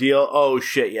ordeal. Oh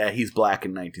shit, yeah, he's black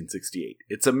in 1968.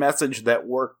 It's a message that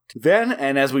worked then,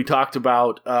 and as we talked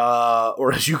about,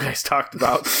 or as you guys talked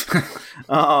about,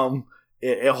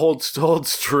 it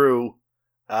holds true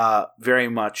very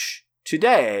much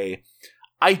today.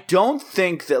 I don't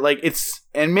think that, like, it's,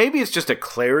 and maybe it's just a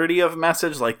clarity of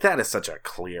message, like, that is such a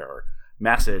clear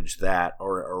message that,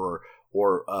 or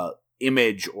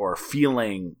image or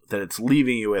feeling that it's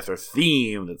leaving you with, or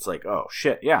theme that's like, oh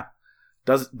shit, yeah.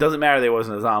 Doesn't matter they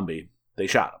wasn't a zombie. They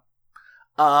shot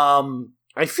him.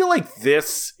 I feel like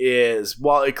this is,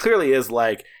 well, it clearly is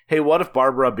like, hey, what if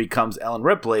Barbara becomes Ellen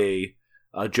Ripley?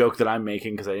 A joke that I'm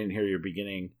making because I didn't hear your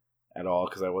beginning at all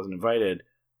because I wasn't invited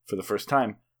for the first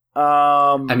time.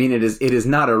 I mean, it is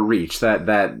not a reach.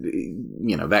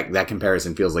 That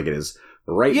comparison feels like it is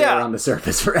right there on the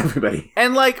surface for everybody.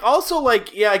 And like, also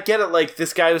like, yeah, I get it. Like,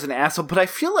 this guy was an asshole, but I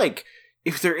feel like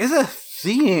if there is a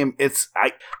theme,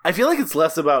 I feel like it's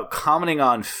less about commenting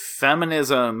on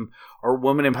feminism or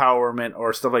woman empowerment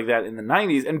or stuff like that in the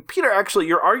 90s. And Peter, actually,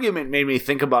 your argument made me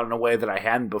think about it in a way that I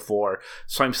hadn't before,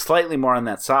 so I'm slightly more on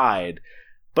that side.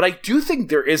 But I do think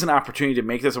there is an opportunity to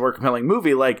make this a more compelling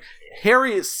movie. Like,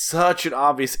 Harry is such an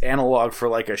obvious analog for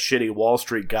like a shitty Wall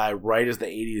Street guy right as the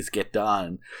 80s get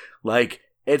done. Like,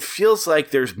 it feels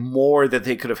like there's more that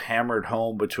they could have hammered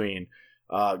home between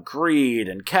greed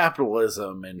and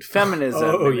capitalism and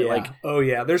feminism.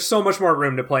 Yeah. There's so much more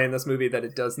room to play in this movie that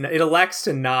it does. It elects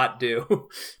to not do.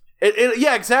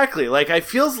 Yeah, exactly. Like, I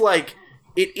feels like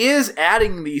it is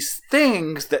adding these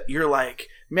things that you're like,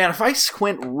 man, if I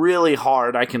squint really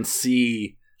hard, I can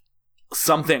see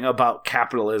something about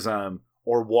capitalism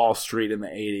or Wall Street in the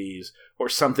 80s or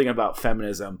something about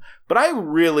feminism. But I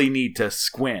really need to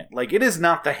squint. Like, it is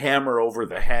not the hammer over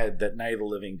the head that Night of the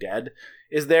Living Dead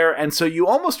is there. And so you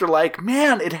almost are like,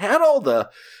 man, it had all the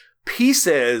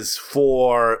pieces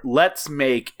for let's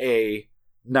make a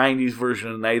 90s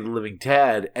version of Night of the Living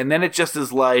Dead. And then it just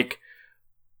is like,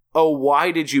 oh,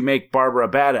 why did you make Barbara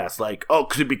a badass? Like, oh,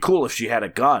 because it'd be cool if she had a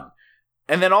gun.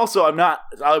 And then also,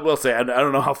 I will say, I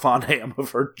don't know how fond I am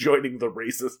of her joining the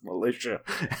racist militia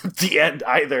at the end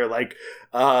either. Like,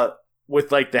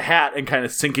 with like the hat and kind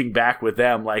of sinking back with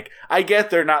them. Like, I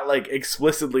get they're not like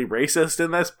explicitly racist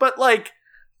in this, but like,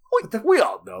 we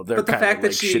all know they're kind of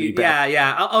like shitty bad.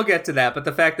 I'll get to that. But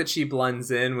the fact that she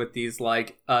blends in with these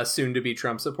like soon-to-be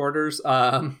Trump supporters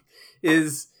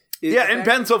is in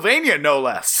Pennsylvania, no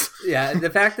less. Yeah, the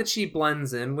fact that she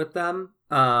blends in with them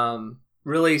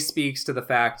really speaks to the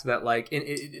fact that, like,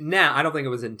 now I don't think it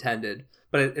was intended,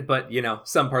 but you know,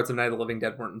 some parts of Night of the Living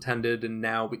Dead weren't intended, and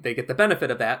now they get the benefit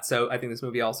of that. So I think this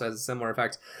movie also has a similar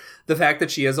effect. The fact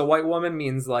that she is a white woman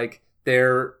means like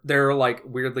they're like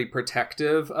weirdly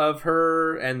protective of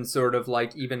her and sort of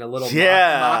like even a little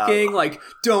mocking, like,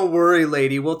 don't worry,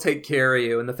 lady, we'll take care of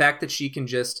you. And the fact that she can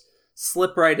just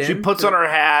slip right in. She puts on her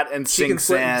hat and sinks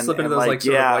in. Slip into those like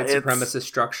sort of white supremacist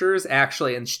structures,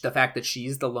 actually, and the fact that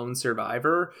she's the lone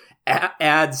survivor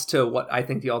adds to what I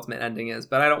think the ultimate ending is.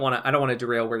 But I don't want to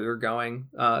derail where you're going.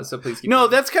 So please keep going.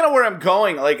 That's kind of where I'm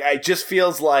going. Like, I just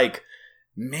feels like,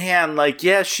 man, like,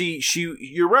 yeah, she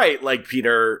you're right. Like,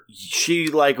 Peter, she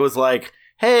like was like,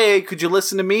 hey, could you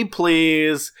listen to me,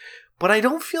 please? But I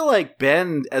don't feel like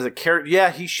Ben as a character.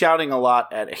 Yeah, he's shouting a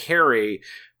lot at Harry.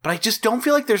 But I just don't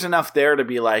feel like there's enough there to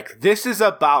be like, this is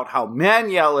about how men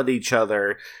yell at each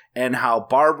other and how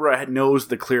Barbara knows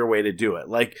the clear way to do it.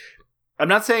 Like, I'm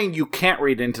not saying you can't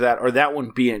read into that or that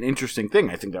wouldn't be an interesting thing.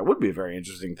 I think that would be a very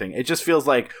interesting thing. It just feels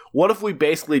like, what if we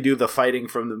basically do the fighting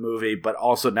from the movie, but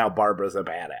also now Barbara's a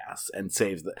badass and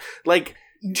saves the... Like,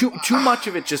 too much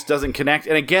of it just doesn't connect.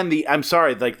 And again, I'm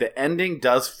sorry, like, the ending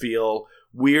does feel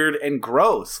weird and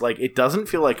gross. Like, it doesn't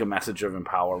feel like a message of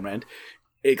empowerment.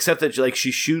 Except that, like, she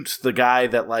shoots the guy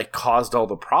that, like, caused all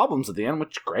the problems at the end,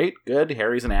 which, great, good.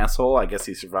 Harry's an asshole. I guess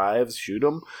he survives. Shoot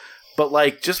him. But,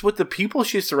 like, just with the people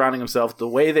she's surrounding herself, the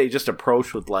way they just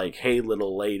approach with, like, hey,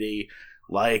 little lady,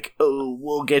 like, oh,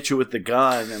 we'll get you with the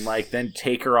gun, and, like, then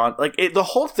take her on. Like, the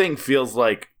whole thing feels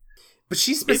like... But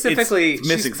she specifically... It's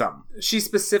missing something. She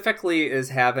specifically is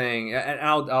having... And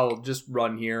I'll just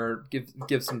run here,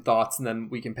 give some thoughts, and then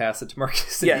we can pass it to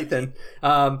Marcus and Ethan.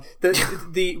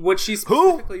 What she's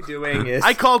specifically doing is...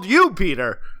 I called you,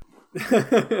 Peter!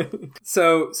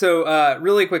 So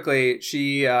really quickly,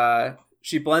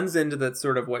 she blends into that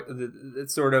sort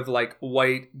of like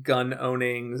white gun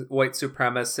owning, white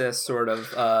supremacist sort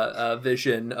of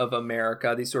vision of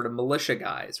America. These sort of militia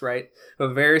guys, right? A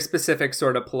very specific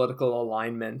sort of political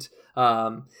alignment.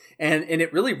 And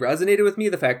it really resonated with me,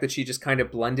 the fact that she just kind of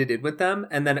blended in with them,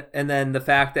 and then the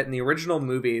fact that in the original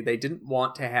movie they didn't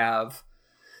want to have,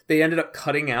 they ended up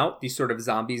cutting out these sort of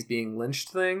zombies being lynched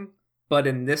thing. But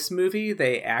in this movie,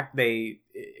 they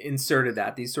inserted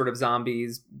that, these sort of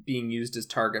zombies being used as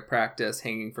target practice,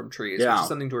 hanging from trees, which is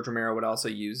something George Romero would also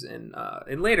use in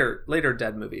later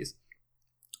Dead movies.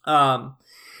 And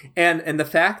the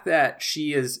fact that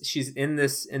she's in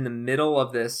the middle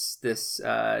of this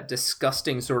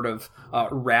disgusting sort of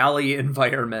rally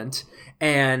environment,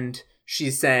 and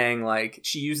she's saying, like,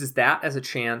 she uses that as a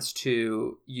chance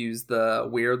to use the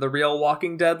 "We're the real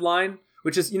Walking Dead" line.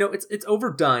 Which is, it's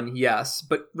overdone, yes,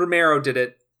 but Romero did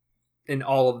it in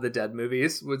all of the Dead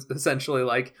movies. Was essentially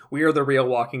like, we are the real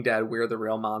Walking Dead, we're the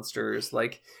real monsters.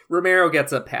 Like, Romero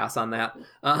gets a pass on that.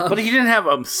 But he didn't have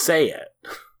them say it.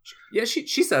 Yeah,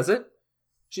 she says it.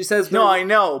 She says, no, I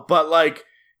know, but like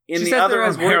in the other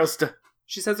Romero stuff,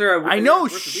 she says there. I know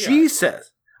she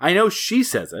says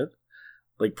it,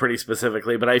 like pretty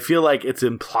specifically, but I feel like it's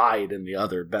implied in the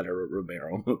other better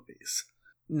Romero movies.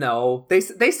 No, they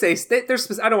say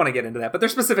there's. I don't want to get into that, but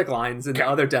there's specific lines in the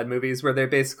other Dead movies where they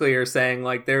basically are saying,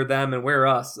 like, they're them and we're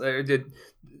us.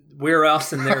 We're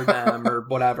us and they're them, or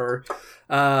whatever.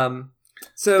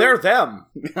 So they're them.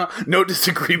 No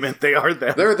disagreement. They are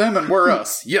them. They're them and we're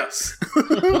us. Yes.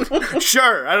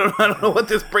 Sure. I don't know what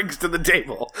this brings to the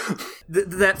table.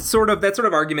 That sort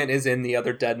of argument is in the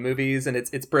other Dead movies, and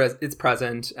it's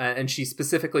present, and she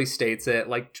specifically states it.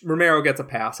 Like, Romero gets a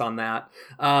pass on that.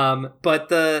 But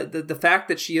the fact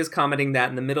that she is commenting that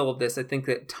in the middle of this, I think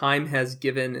that time has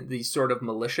given these sort of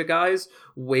militia guys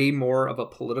way more of a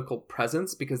political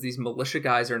presence, because these militia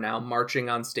guys are now marching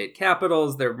on state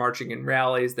capitals. They're marching in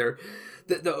rallies. The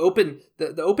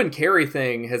open carry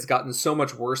thing has gotten so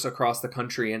much worse across the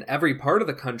country, in every part of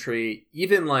the country,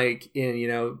 even like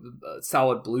in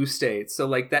solid blue states. So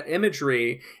like that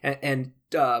imagery and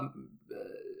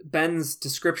Ben's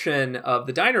description of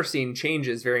the diner scene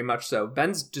changes very much so.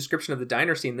 Ben's description of the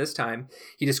diner scene this time,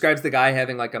 he describes the guy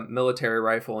having like a military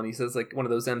rifle, and he says like one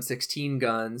of those M16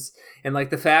 guns, and like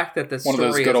the fact that the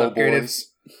story has upgraded.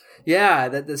 Yeah,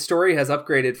 that the story has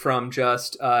upgraded from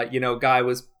just guy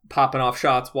was popping off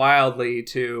shots wildly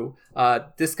to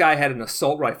this guy had an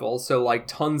assault rifle, so like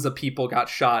tons of people got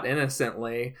shot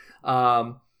innocently.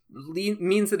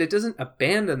 Means that it doesn't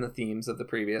abandon the themes of the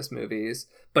previous movies,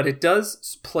 but it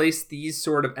does place these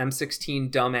sort of M16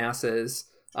 dumbasses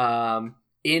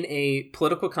in a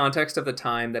political context of the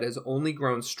time that has only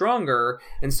grown stronger.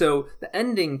 And so the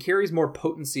ending carries more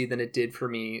potency than it did for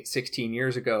me 16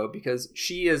 years ago, because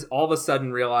she is all of a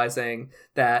sudden realizing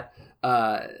that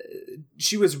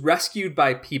she was rescued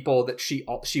by people that she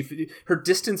her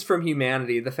distance from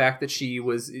humanity, the fact that she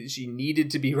needed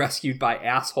to be rescued by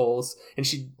assholes, and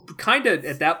she kind of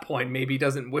at that point maybe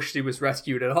doesn't wish she was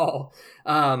rescued at all,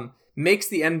 makes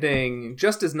the ending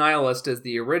just as nihilist as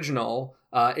the original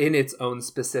in its own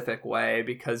specific way,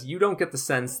 because you don't get the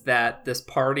sense that this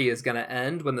party is going to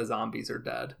end when the zombies are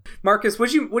dead. Marcus,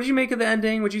 what'd you make of the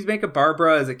ending? What'd you make of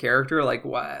Barbara as a character? Like,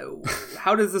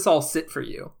 how does this all sit for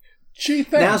you? Gee,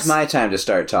 thanks. Now's my time to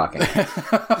start talking.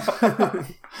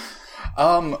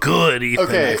 Good, Ethan.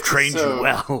 Okay, I've trained you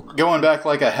well. Going back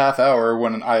like a half hour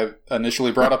when I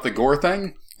initially brought up the gore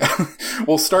thing,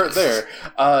 we'll start there.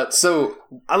 So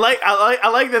I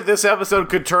like that this episode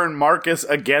could turn Marcus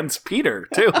against Peter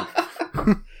too.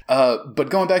 But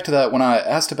going back to that, when I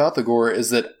asked about the gore,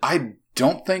 is that I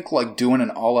don't think like doing an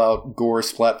all-out gore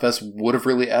splatfest would have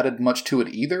really added much to it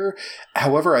either.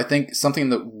 However, I think something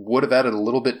that would have added a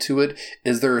little bit to it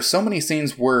is there are so many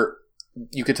scenes where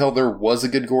you could tell there was a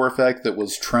good gore effect that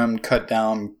was trimmed, cut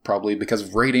down, probably because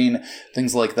of rating,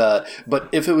 things like that. But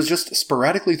if it was just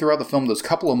sporadically throughout the film, those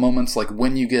couple of moments, like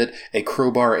when you get a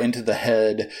crowbar into the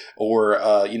head, or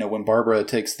when Barbara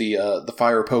takes the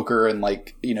fire poker and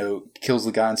kills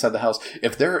the guy inside the house,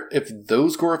 if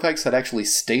those gore effects had actually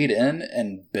stayed in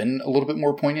and been a little bit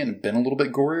more poignant and been a little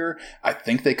bit gorier, I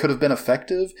think they could have been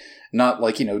effective. Not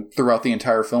throughout the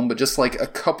entire film, but just like a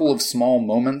couple of small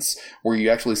moments where you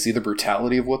actually see the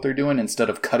brutality of what they're doing instead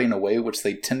of cutting away, which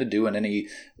they tend to do in any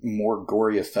more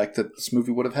gory effect that this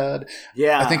movie would have had.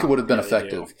 Yeah, I think it would have been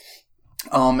effective.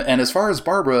 And as far as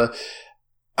Barbara,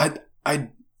 I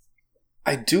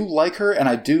do like her, and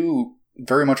I do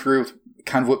very much agree with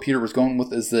kind of what Peter was going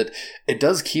with, is that it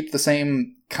does keep the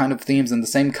same kind of themes and the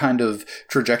same kind of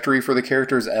trajectory for the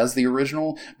characters as the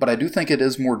original, but I do think it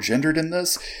is more gendered in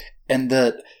this, and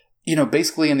that, you know,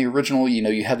 basically in the original, you know,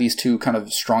 you have these two kind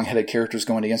of strong-headed characters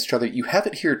going against each other. You have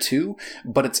it here too,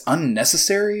 but it's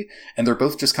unnecessary, and they're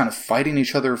both just kind of fighting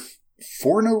each other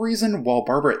for no reason, while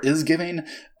Barbara is giving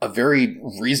a very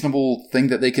reasonable thing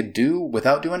that they could do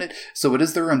without doing it. So it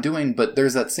is their undoing, but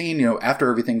there's that scene, you know, after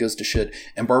everything goes to shit,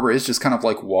 and Barbara is just kind of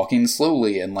like walking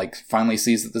slowly and like finally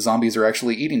sees that the zombies are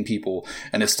actually eating people,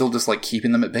 and is still just like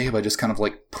keeping them at bay by just kind of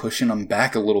like pushing them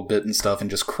back a little bit and stuff,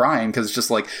 and just crying, because it's just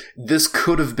like, this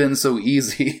could have been so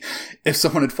easy if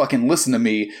someone had fucking listened to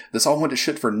me. This all went to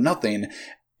shit for nothing.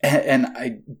 And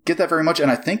I get that very much, and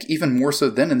I think even more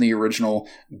so than in the original,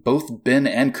 both Ben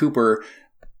and Cooper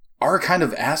are kind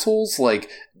of assholes. Like,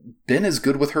 Ben is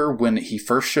good with her when he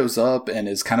first shows up and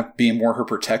is kind of being more her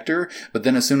protector, but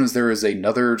then as soon as there is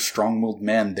another strong-willed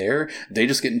man there, they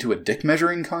just get into a dick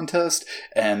measuring contest,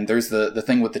 and there's the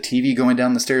thing with the TV going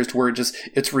down the stairs to where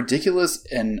it's ridiculous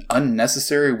and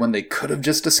unnecessary when they could have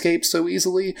just escaped so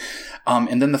easily.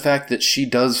 And then the fact that she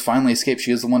does finally escape,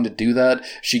 she is the one to do that,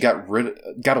 she got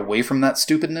away from that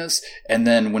stupidness, and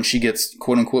then when she gets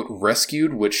quote-unquote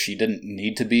rescued, which she didn't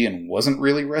need to be and wasn't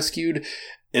really rescued,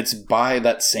 it's by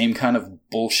that same kind of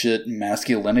bullshit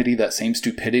masculinity, that same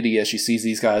stupidity, as she sees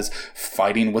these guys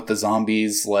fighting with the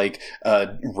zombies, like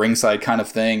ringside kind of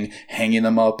thing, hanging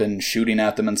them up and shooting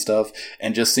at them and stuff,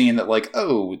 and just seeing that, like,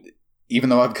 oh, even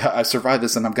though I've survived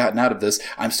this and I've gotten out of this,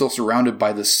 I'm still surrounded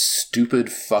by this stupid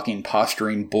fucking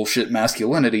posturing bullshit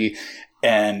masculinity,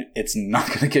 and it's not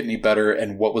going to get any better,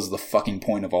 and what was the fucking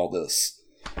point of all this?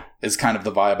 Is kind of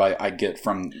the vibe I get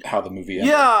from how the movie ended.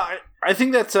 Yeah, I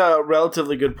think that's a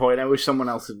relatively good point. I wish someone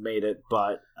else had made it,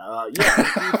 but yeah,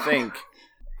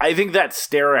 I think that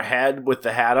stare ahead with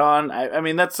the hat on, I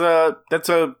mean, that's a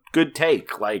good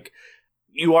take. Like,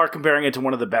 you are comparing it to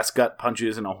one of the best gut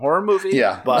punches in a horror movie.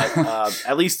 Yeah. But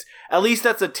at least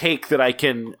that's a take that I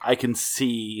can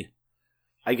see,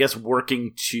 I guess,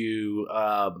 working to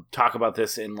talk about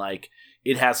this in, like,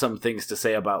 it has some things to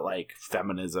say about, like,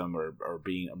 feminism or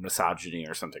being a misogyny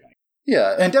or something like that.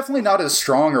 Yeah, and definitely not as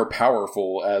strong or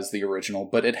powerful as the original,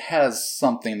 but it has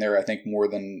something there, I think, more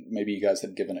than maybe you guys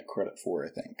had given it credit for, I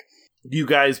think. You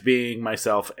guys being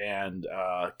myself and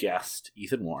guest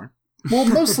Ethan Warren. Well,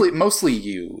 mostly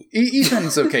you.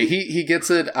 Ethan's okay. He gets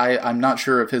it. I'm not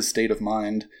sure of his state of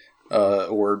mind,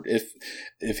 or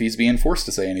if he's being forced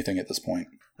to say anything at this point.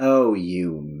 Oh,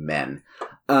 you men.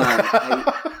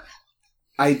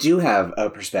 I do have a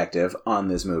perspective on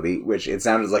this movie, which it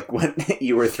sounded like what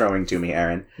you were throwing to me,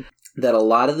 Aaron, that a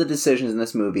lot of the decisions in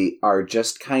this movie are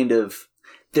just kind of,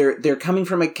 they're coming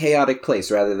from a chaotic place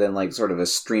rather than like sort of a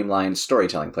streamlined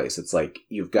storytelling place. It's like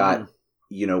you've got,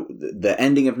 you know, the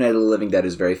ending of Night of the Living Dead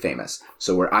is very famous.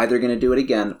 So we're either going to do it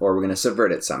again or we're going to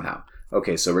subvert it somehow.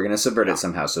 Okay, so we're going to subvert it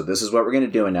somehow. So this is what we're going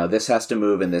to do, and now this has to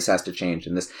move and this has to change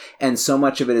and this. And so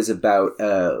much of it is about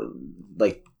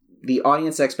like the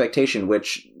audience expectation,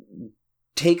 which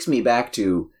takes me back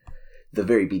to the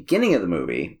very beginning of the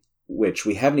movie, which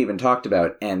we haven't even talked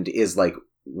about, and is like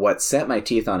what set my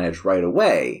teeth on edge right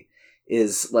away,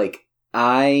 is like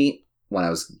when I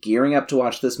was gearing up to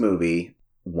watch this movie,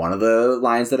 one of the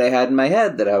lines that I had in my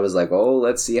head that I was like, oh,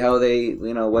 let's see how they,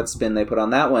 you know, what spin they put on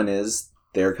that one is,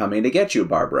 they're coming to get you,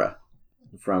 Barbara.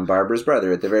 From Barbara's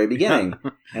brother at the very beginning.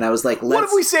 And I was like, what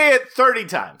if we say it 30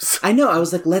 times? I know. I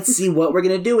was like, let's see what we're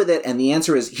going to do with it. And the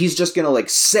answer is he's just going to like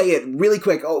say it really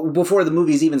quick before the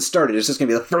movie's even started. It's just going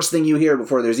to be the first thing you hear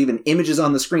before there's even images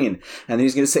on the screen. And then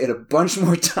he's going to say it a bunch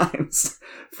more times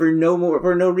for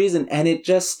no reason. And it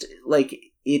just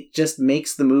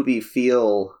makes the movie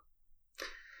feel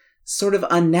sort of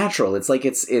unnatural. It's like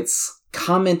it's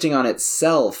commenting on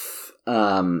itself,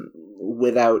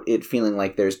 without it feeling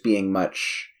like there's being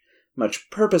much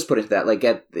purpose put into that. Like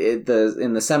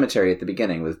in the cemetery at the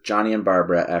beginning with Johnny and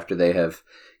Barbara, after they have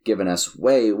given us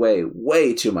way, way,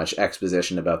 way too much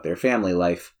exposition about their family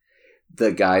life,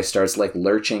 the guy starts like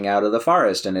lurching out of the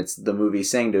forest, and it's the movie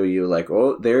saying to you like,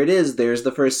 oh, there it is. There's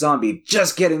the first zombie.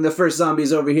 Just kidding. The first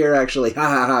zombie's over here, actually. Ha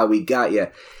ha ha. We got you.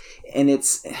 And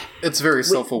it's very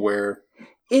self-aware.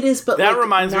 It is, but that like,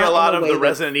 reminds me a lot of the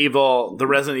Resident Evil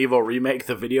remake,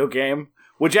 the video game,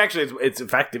 which actually it's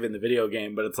effective in the video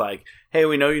game, but it's like, hey,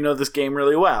 we know you know this game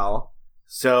really well,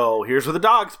 so here's where the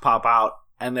dogs pop out,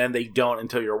 and then they don't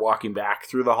until you're walking back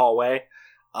through the hallway.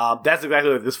 That's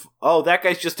exactly what this. Oh, that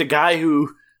guy's just a guy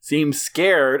who seems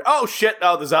scared. Oh shit!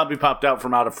 Oh, the zombie popped out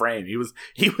from out of frame. He was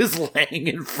laying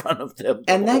in front of them,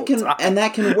 and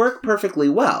that can work perfectly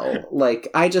well. Like,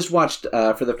 I just watched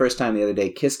for the first time the other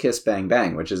day, Kiss Kiss Bang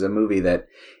Bang, which is a movie that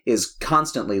is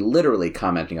constantly, literally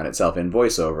commenting on itself in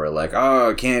voiceover, like,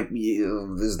 "Oh, can't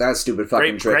is that stupid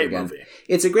fucking trick great again?" Movie.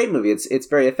 It's a great movie. It's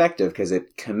very effective because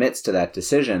it commits to that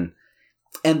decision,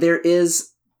 and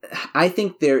I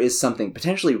think there is something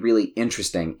potentially really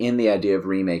interesting in the idea of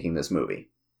remaking this movie.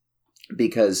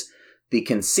 Because the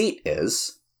conceit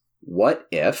is, what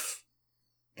if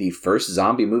the first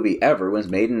zombie movie ever was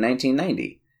made in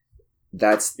 1990?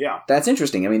 That's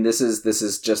interesting. I mean, this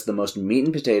is just the most meat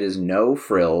and potatoes, no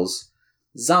frills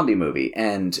zombie movie,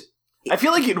 and I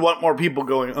feel like you'd want more people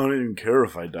going, "I don't even care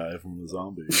if I die from the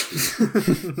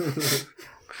zombies."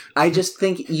 I just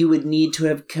think you would need to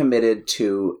have committed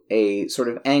to a sort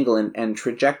of angle and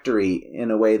trajectory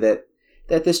in a way that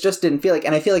this just didn't feel like.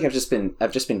 And I feel like I've just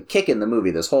been kicking the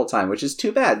movie this whole time, which is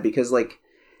too bad, because like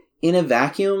in a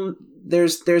vacuum,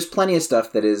 there's plenty of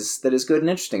stuff that is good and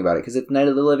interesting about it, because it's Night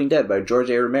of the Living Dead by George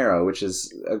A. Romero, which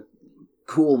is a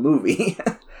cool movie.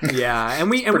 Yeah,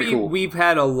 and we've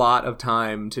had a lot of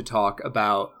time to talk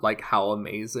about like how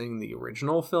amazing the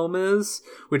original film is,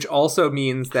 which also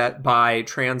means that by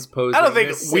transposing, I don't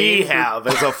think we have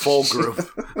as a full group.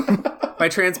 By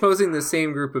transposing the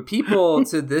same group of people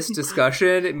to this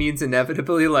discussion, it means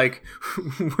inevitably like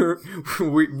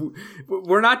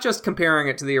we're not just comparing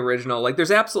it to the original. Like,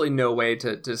 there's absolutely no way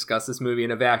to discuss this movie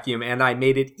in a vacuum, and I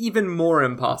made it even more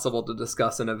impossible to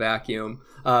discuss in a vacuum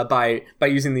by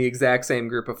using the exact same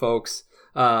group of folks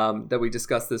that we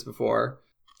discussed this before.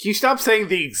 Can you stop saying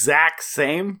the exact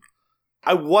same?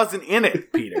 I wasn't in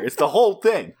it, Peter. It's the whole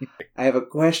thing. I have a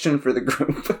question for the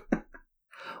group.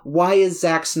 Why is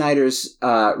Zack Snyder's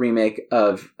remake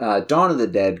of Dawn of the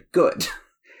Dead good?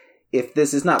 If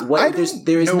this is not what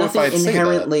there is nothing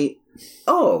inherently.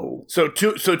 Oh, so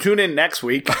tune in next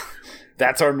week.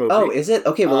 That's our movie. Oh, is it?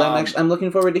 Okay, well, I'm looking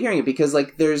forward to hearing it, because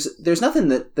like there's nothing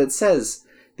that says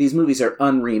these movies are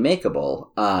unremakeable.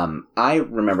 I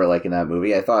remember liking that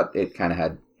movie. I thought it kind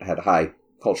of had high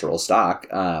cultural stock.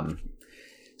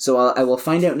 So I will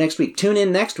find out next week. Tune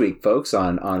in next week, folks,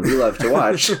 on We Love to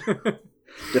Watch.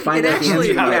 To find out the answer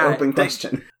to my open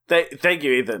question. Thank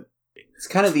you, Ethan. It's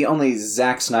kind of the only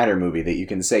Zack Snyder movie that you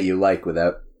can say you like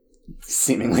without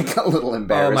seeming like a little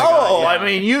embarrassed. I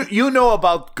mean, you know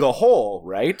about Gahol,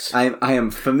 right? I am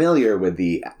familiar with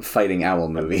the Fighting Owl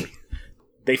movie.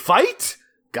 They fight?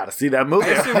 Gotta see that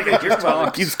movie.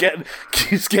 Keeps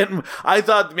getting. I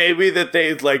thought maybe that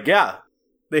they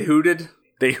they hooted.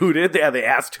 They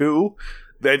asked who.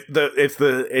 It's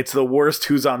the worst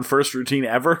Who's on First routine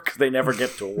ever, because they never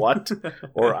get to what,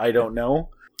 or I don't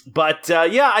know. But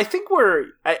I think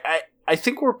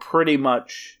we're pretty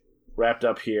much wrapped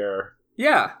up here.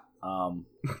 Yeah.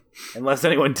 Unless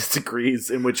anyone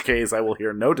disagrees, in which case I will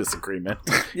hear no disagreement.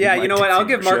 Yeah, you know what? I'll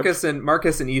give Marcus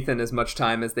and Ethan as much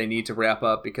time as they need to wrap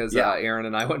up, because Aaron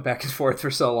and I went back and forth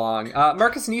for so long.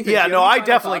 Marcus and Ethan. Yeah, no, I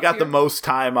definitely got the most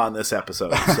time on this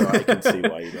episode, so I can see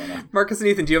why you don't know. Marcus and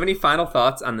Ethan, do you have any final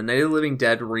thoughts on the Night of the Living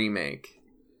Dead remake?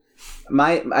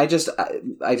 I just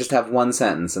have one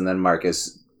sentence, and then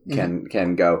Marcus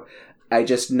can go. I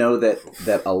just know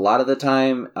that a lot of the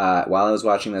time, while I was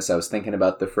watching this, I was thinking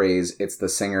about the phrase, "It's the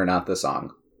singer, not the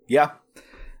song." Yeah.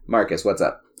 Marcus, what's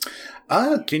up?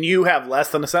 Can you have less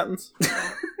than a sentence?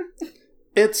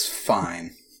 It's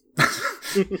fine.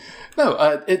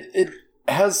 No, it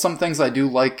has some things I do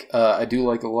like. I do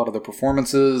like a lot of the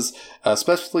performances,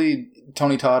 especially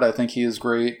Tony Todd. I think he is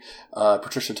great.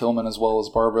 Patricia Tillman, as well as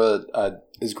Barbara,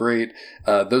 is great.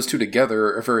 Those two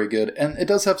together are very good. And it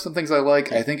does have some things I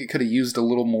like. I think it could have used a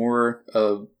little more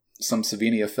of some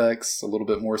Savini effects, a little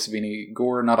bit more Savini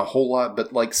gore. Not a whole lot,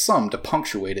 but like some to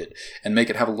punctuate it and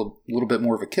make it have a little bit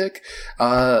more of a kick.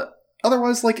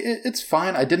 Otherwise, like, it's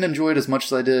fine. I didn't enjoy it as much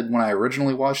as I did when I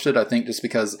originally watched it. I think just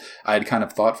because I had kind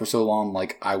of thought for so long,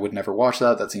 like, I would never watch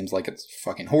that. That seems like it's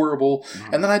fucking horrible.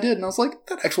 Mm-hmm. And then I did, and I was like,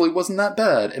 that actually wasn't that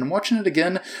bad. And watching it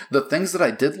again, the things that I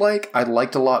did like, I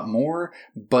liked a lot more.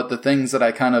 But the things that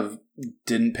I kind of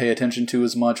didn't pay attention to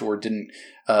as much, or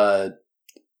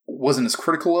wasn't as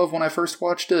critical of when I first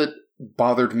watched it,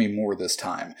 bothered me more this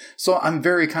time. So I'm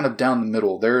very kind of down the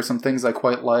middle. There are some things I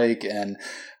quite like, and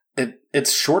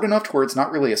it's short enough to where it's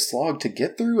not really a slog to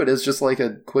get through. It is just like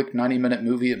a quick 90-minute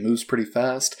movie. It moves pretty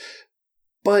fast.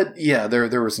 But yeah,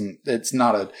 there were some... It's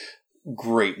not a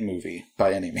great movie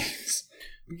by any means.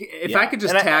 If I could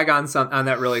just tag on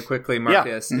that really quickly,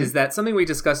 Marcus, is that something we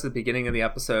discussed at the beginning of the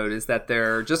episode, is that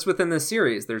there, just within this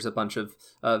series, there's a bunch of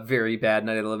very bad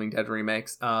Night of the Living Dead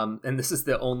remakes. And this is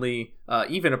the only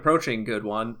even approaching good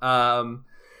one.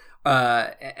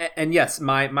 And yes,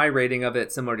 my rating of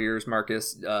it, similar to yours,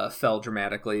 Marcus, fell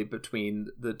dramatically between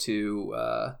the two,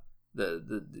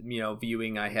 the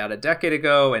viewing I had a decade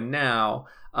ago and now.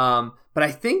 But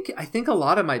I think a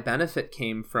lot of my benefit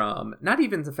came from not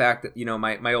even the fact that,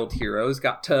 my old heroes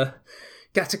got to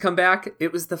come back.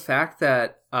 It was the fact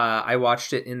that I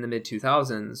watched it in the mid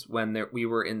 2000s when we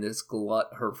were in this glut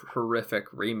of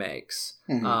horrific remakes,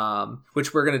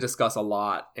 which we're going to discuss a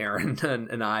lot, Aaron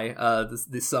and I,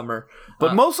 this summer.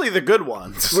 But mostly the good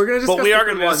ones. We're going to discuss but we are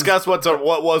going to discuss what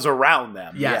was around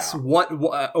them. Yes, what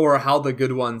or how the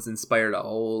good ones inspired a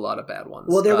whole lot of bad ones.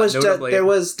 Well, there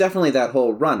was definitely that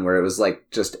whole run where it was like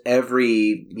just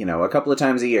every a couple of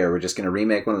times a year we're just going to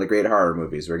remake one of the great horror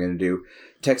movies. We're going to do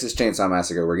Texas Chainsaw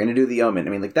Massacre. We're going to do The Omen.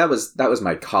 I mean, like that was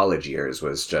my college years,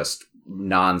 was just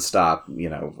nonstop.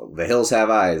 The Hills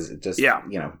Have Eyes. Just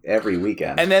every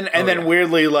weekend. And then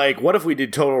weirdly, like, what if we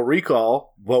did Total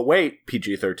Recall? Well, wait,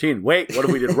 PG-13. Wait, what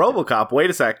if we did RoboCop? Wait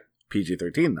a sec,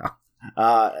 PG-13 though.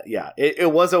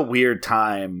 It was a weird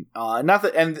time.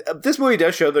 And this movie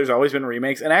does show there's always been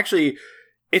remakes, and actually,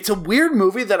 it's a weird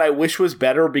movie that I wish was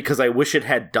better because I wish it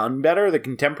had done better. The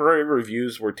contemporary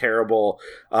reviews were terrible.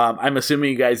 I'm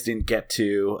assuming you guys didn't get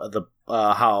to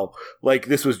how like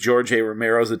this was George A.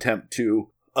 Romero's attempt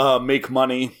to make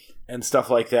money and stuff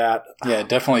like that. Yeah,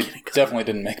 definitely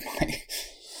didn't make money.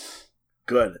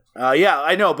 Good.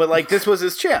 I know, but like this was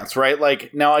his chance, right?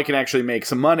 Like now I can actually make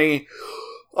some money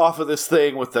off of this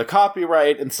thing with the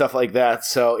copyright and stuff like that.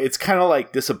 So it's kind of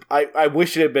like this. I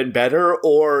wish it had been better,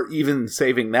 or even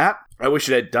saving that, I wish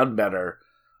it had done better.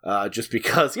 Just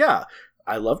because,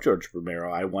 I love George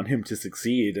Romero. I want him to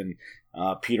succeed. And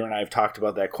Peter and I have talked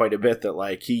about that quite a bit, that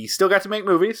like he still got to make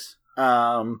movies.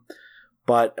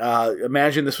 But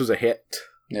imagine this was a hit.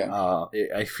 Yeah.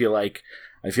 I feel like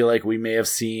we may have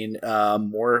seen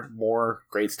more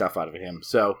great stuff out of him.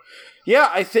 So,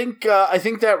 I think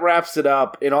that wraps it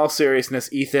up. In all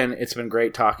seriousness, Ethan, it's been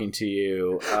great talking to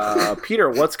you. Peter,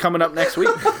 what's coming up next week?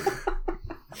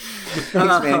 Thanks,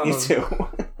 man. You too.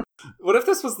 What if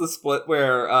this was the split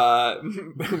where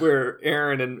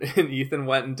Aaron and Ethan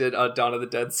went and did a Dawn of the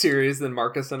Dead series, then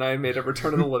Marcus and I made a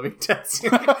Return of the Living Dead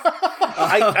series?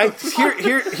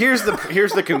 Here's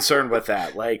the concern with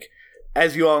that. Like,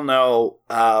 as you all know,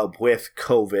 with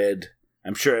COVID,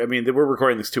 I'm sure, we're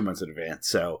recording this 2 months in advance,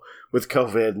 so with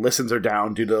COVID, listens are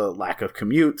down due to lack of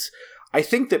commutes. I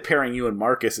think that pairing you and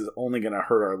Marcus is only going to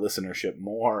hurt our listenership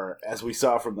more, as we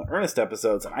saw from the Ernest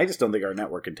episodes, and I just don't think our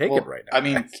network can take it right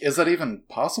now. Is that even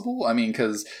possible?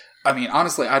 Because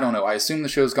honestly, I don't know. I assume the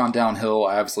show's gone downhill.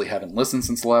 I obviously haven't listened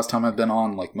since the last time I've been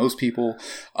on, like most people.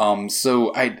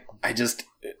 So I just...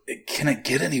 Can it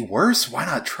get any worse? Why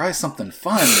not try something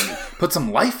fun and put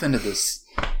some life into this?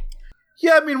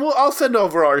 Yeah, I'll send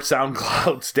over our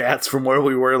SoundCloud stats from where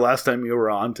we were last time you were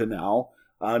on to now.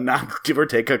 Not give or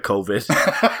take a COVID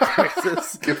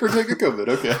crisis. Give or take a COVID,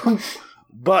 okay.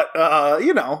 But,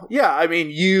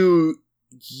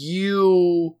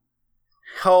 you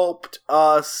helped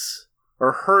us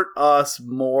or hurt us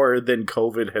more than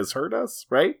COVID has hurt us,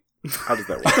 right? How does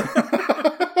that work?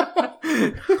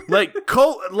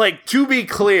 To be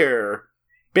clear,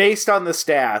 based on the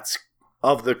stats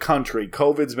of the country,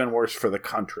 COVID's been worse for the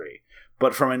country.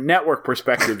 But from a network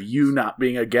perspective, you not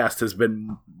being a guest has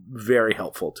been very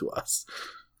helpful to us.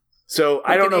 So like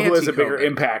I don't know who has a bigger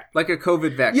impact. Like a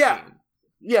COVID vaccine.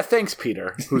 Yeah, thanks,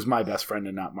 Peter, who's my best friend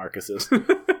and not Marcus's.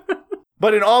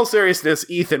 But in all seriousness,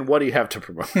 Ethan, what do you have to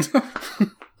promote?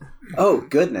 Oh,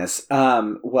 goodness.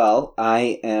 Well,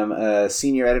 I am a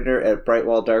senior editor at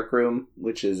Brightwall Darkroom,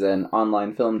 which is an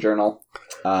online film journal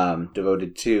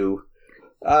devoted to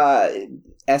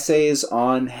essays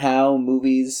on how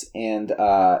movies and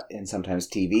sometimes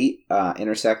TV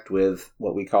intersect with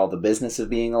what we call the business of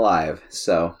being alive.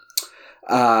 So,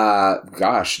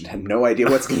 gosh, no idea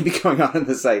what's going to be going on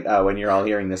the site when you're all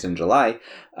hearing this in July.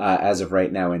 As of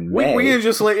right now in May, we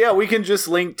can just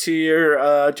link to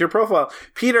your profile,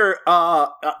 Peter.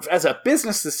 As a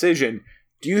business decision,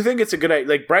 do you think it's a good idea?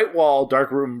 Like Brightwall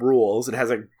Darkroom rules, it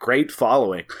has a great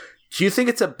following. Do you think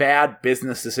it's a bad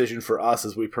business decision for us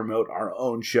as we promote our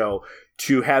own show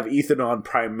to have Ethan on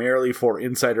primarily for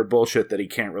insider bullshit that he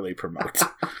can't really promote?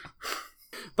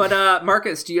 But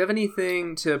Marcus, do you have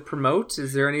anything to promote?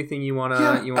 Is there anything you want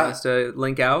us to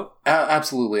link out?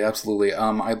 Absolutely.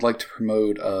 I'd like to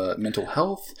promote mental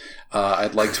health.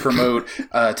 I'd like to promote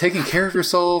taking care of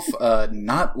yourself,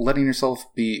 not letting yourself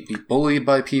be bullied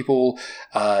by people.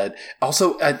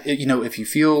 Also, if you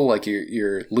feel like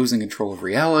you're losing control of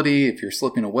reality, if you're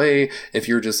slipping away, if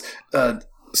you're just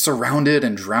surrounded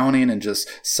and drowning in just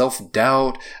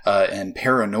self-doubt and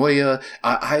paranoia,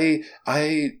 I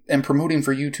am promoting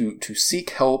for you to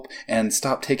seek help and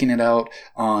stop taking it out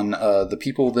on the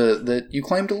people that you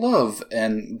claim to love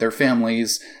and their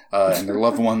families and their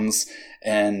loved ones,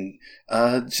 and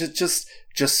just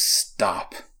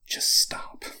stop. Just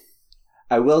stop.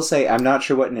 I will say I'm not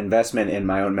sure what an investment in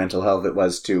my own mental health it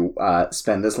was to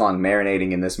spend this long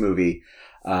marinating in this movie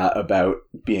about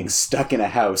being stuck in a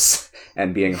house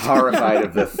and being horrified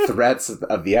of the threats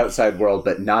of the outside world,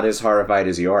 but not as horrified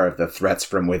as you are of the threats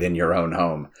from within your own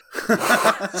home.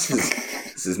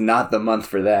 This is not the month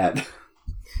for that.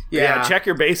 Yeah, check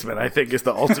your basement, I think, is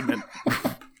the ultimate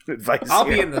advice. I'll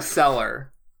be in the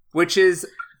cellar, which is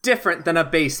different than a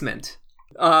basement.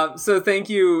 So thank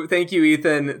you,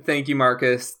 Ethan. Thank you,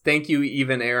 Marcus. Thank you,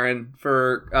 even Aaron,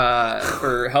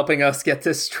 for helping us get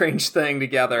this strange thing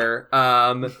together.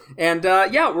 We're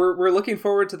looking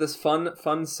forward to this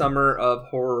fun summer of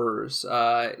horrors.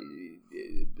 Aaron,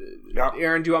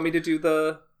 do you want me to do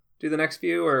the next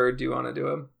few, or do you want to do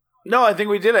them? No, I think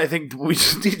we did. I think we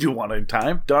just need to do one at a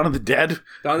time. Dawn of the Dead.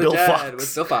 With Bill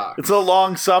Fox. It's a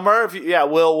long summer.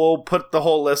 We'll put the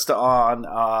whole list on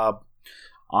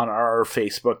our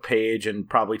Facebook page and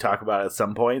probably talk about it at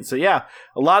some point. So yeah,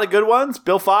 a lot of good ones.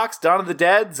 Bill Fox, Dawn of the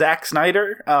Dead, Zack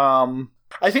Snyder.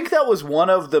 I think that was one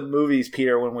of the movies,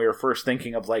 Peter, when we were first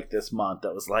thinking of like this month,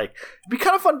 that was like, it'd be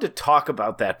kind of fun to talk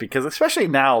about that, because especially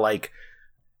now, like,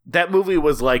 that movie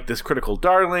was like this critical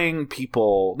darling,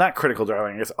 not critical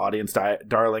darling, I guess audience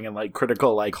darling, and like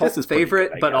critical, like, cult this is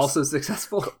favorite, good, but also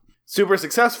successful. Super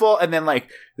successful. And then like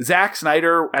Zack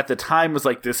Snyder at the time was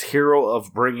like this hero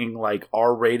of bringing like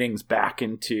R ratings back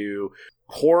into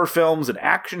horror films and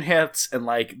action hits, and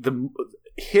like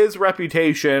his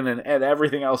reputation and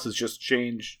everything else has just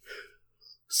changed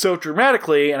so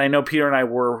dramatically. And I know Peter and I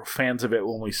were fans of it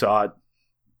when we saw it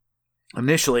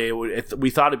initially. We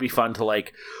thought it'd be fun to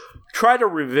like try to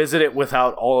revisit it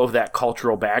without all of that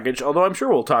cultural baggage, although I'm sure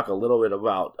we'll talk a little bit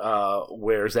about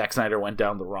where Zack Snyder went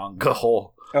down the wrong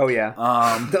hole. Oh yeah,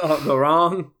 the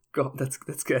wrong go. That's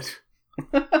good.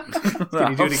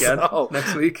 Can you do it again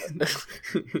next week?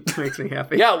 Makes me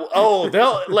happy. Yeah. Oh,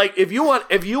 they'll like if you want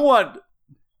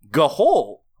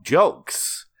Gahole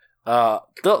jokes,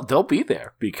 they'll be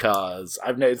there, because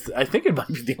I think it might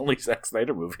be the only Zack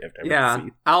Snyder movie I've ever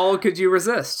seen. How could you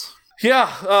resist?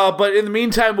 Yeah, but in the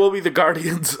meantime, we'll be the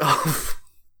guardians of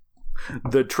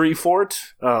the Tree Fort,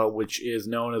 which is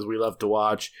known as We Love to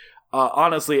Watch.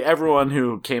 Honestly, everyone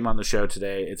who came on the show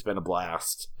today, it's been a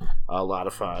blast. A lot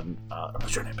of fun.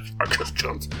 Your name is Marcus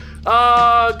Jones.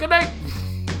 Good night.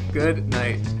 Good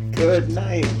night. Good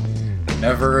night.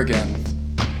 Never again.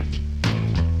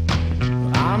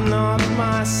 I'm not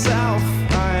myself,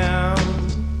 I am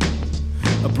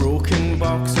a broken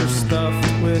boxer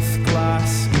stuffed with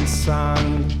glass and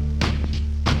sand.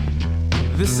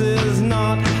 This is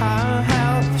not how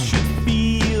health should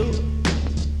feel.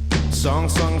 Song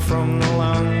sung from the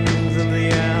lungs of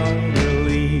the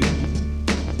elderly.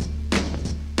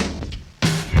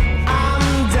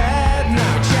 I'm dead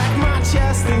now, check my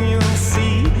chest and you'll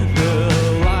see the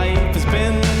life has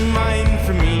been mine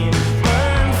for me.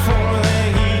 Burn for the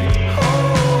heat.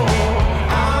 Oh,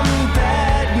 I'm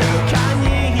dead now, can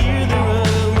you hear the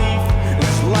relief?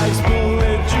 This life's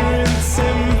belligerent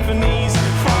symphonies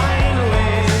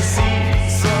finally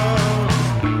cease.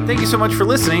 Thank you so much for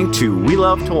listening to We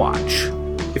Love to Watch.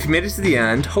 If you made it to the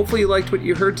end, hopefully you liked what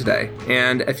you heard today.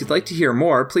 And if you'd like to hear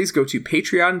more, please go to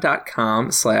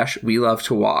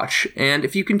patreon.com/WeLoveToWatch. And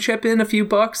if you can chip in a few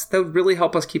bucks, that would really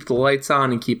help us keep the lights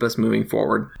on and keep us moving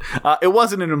forward. It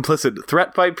wasn't an implicit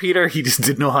threat by Peter. He just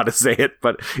didn't know how to say it.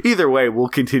 But either way, we'll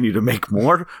continue to make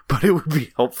more. But it would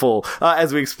be helpful,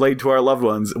 as we explain to our loved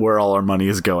ones, where all our money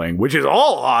is going, which is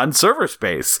all on server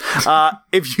space.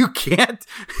 If you can't,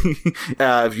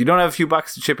 if you don't have a few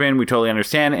bucks to chip in, we totally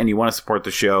understand, and you want to support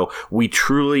the show, we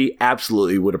truly,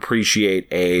 absolutely would appreciate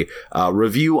a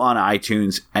review on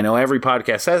iTunes. I know every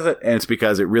podcast says it, and it's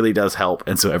because it really does help,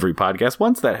 and so every podcast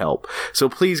wants that help. So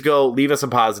please go leave us a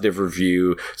positive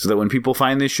review so that when people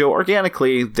find this show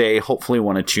organically, they hopefully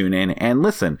want to tune in and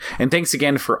listen. And thanks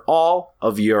again for all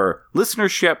of your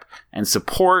listenership and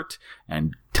support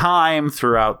and time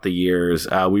throughout the years.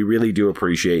 We really do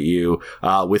appreciate you.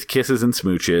 With kisses and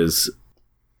smooches.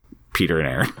 Peter and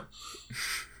Aaron.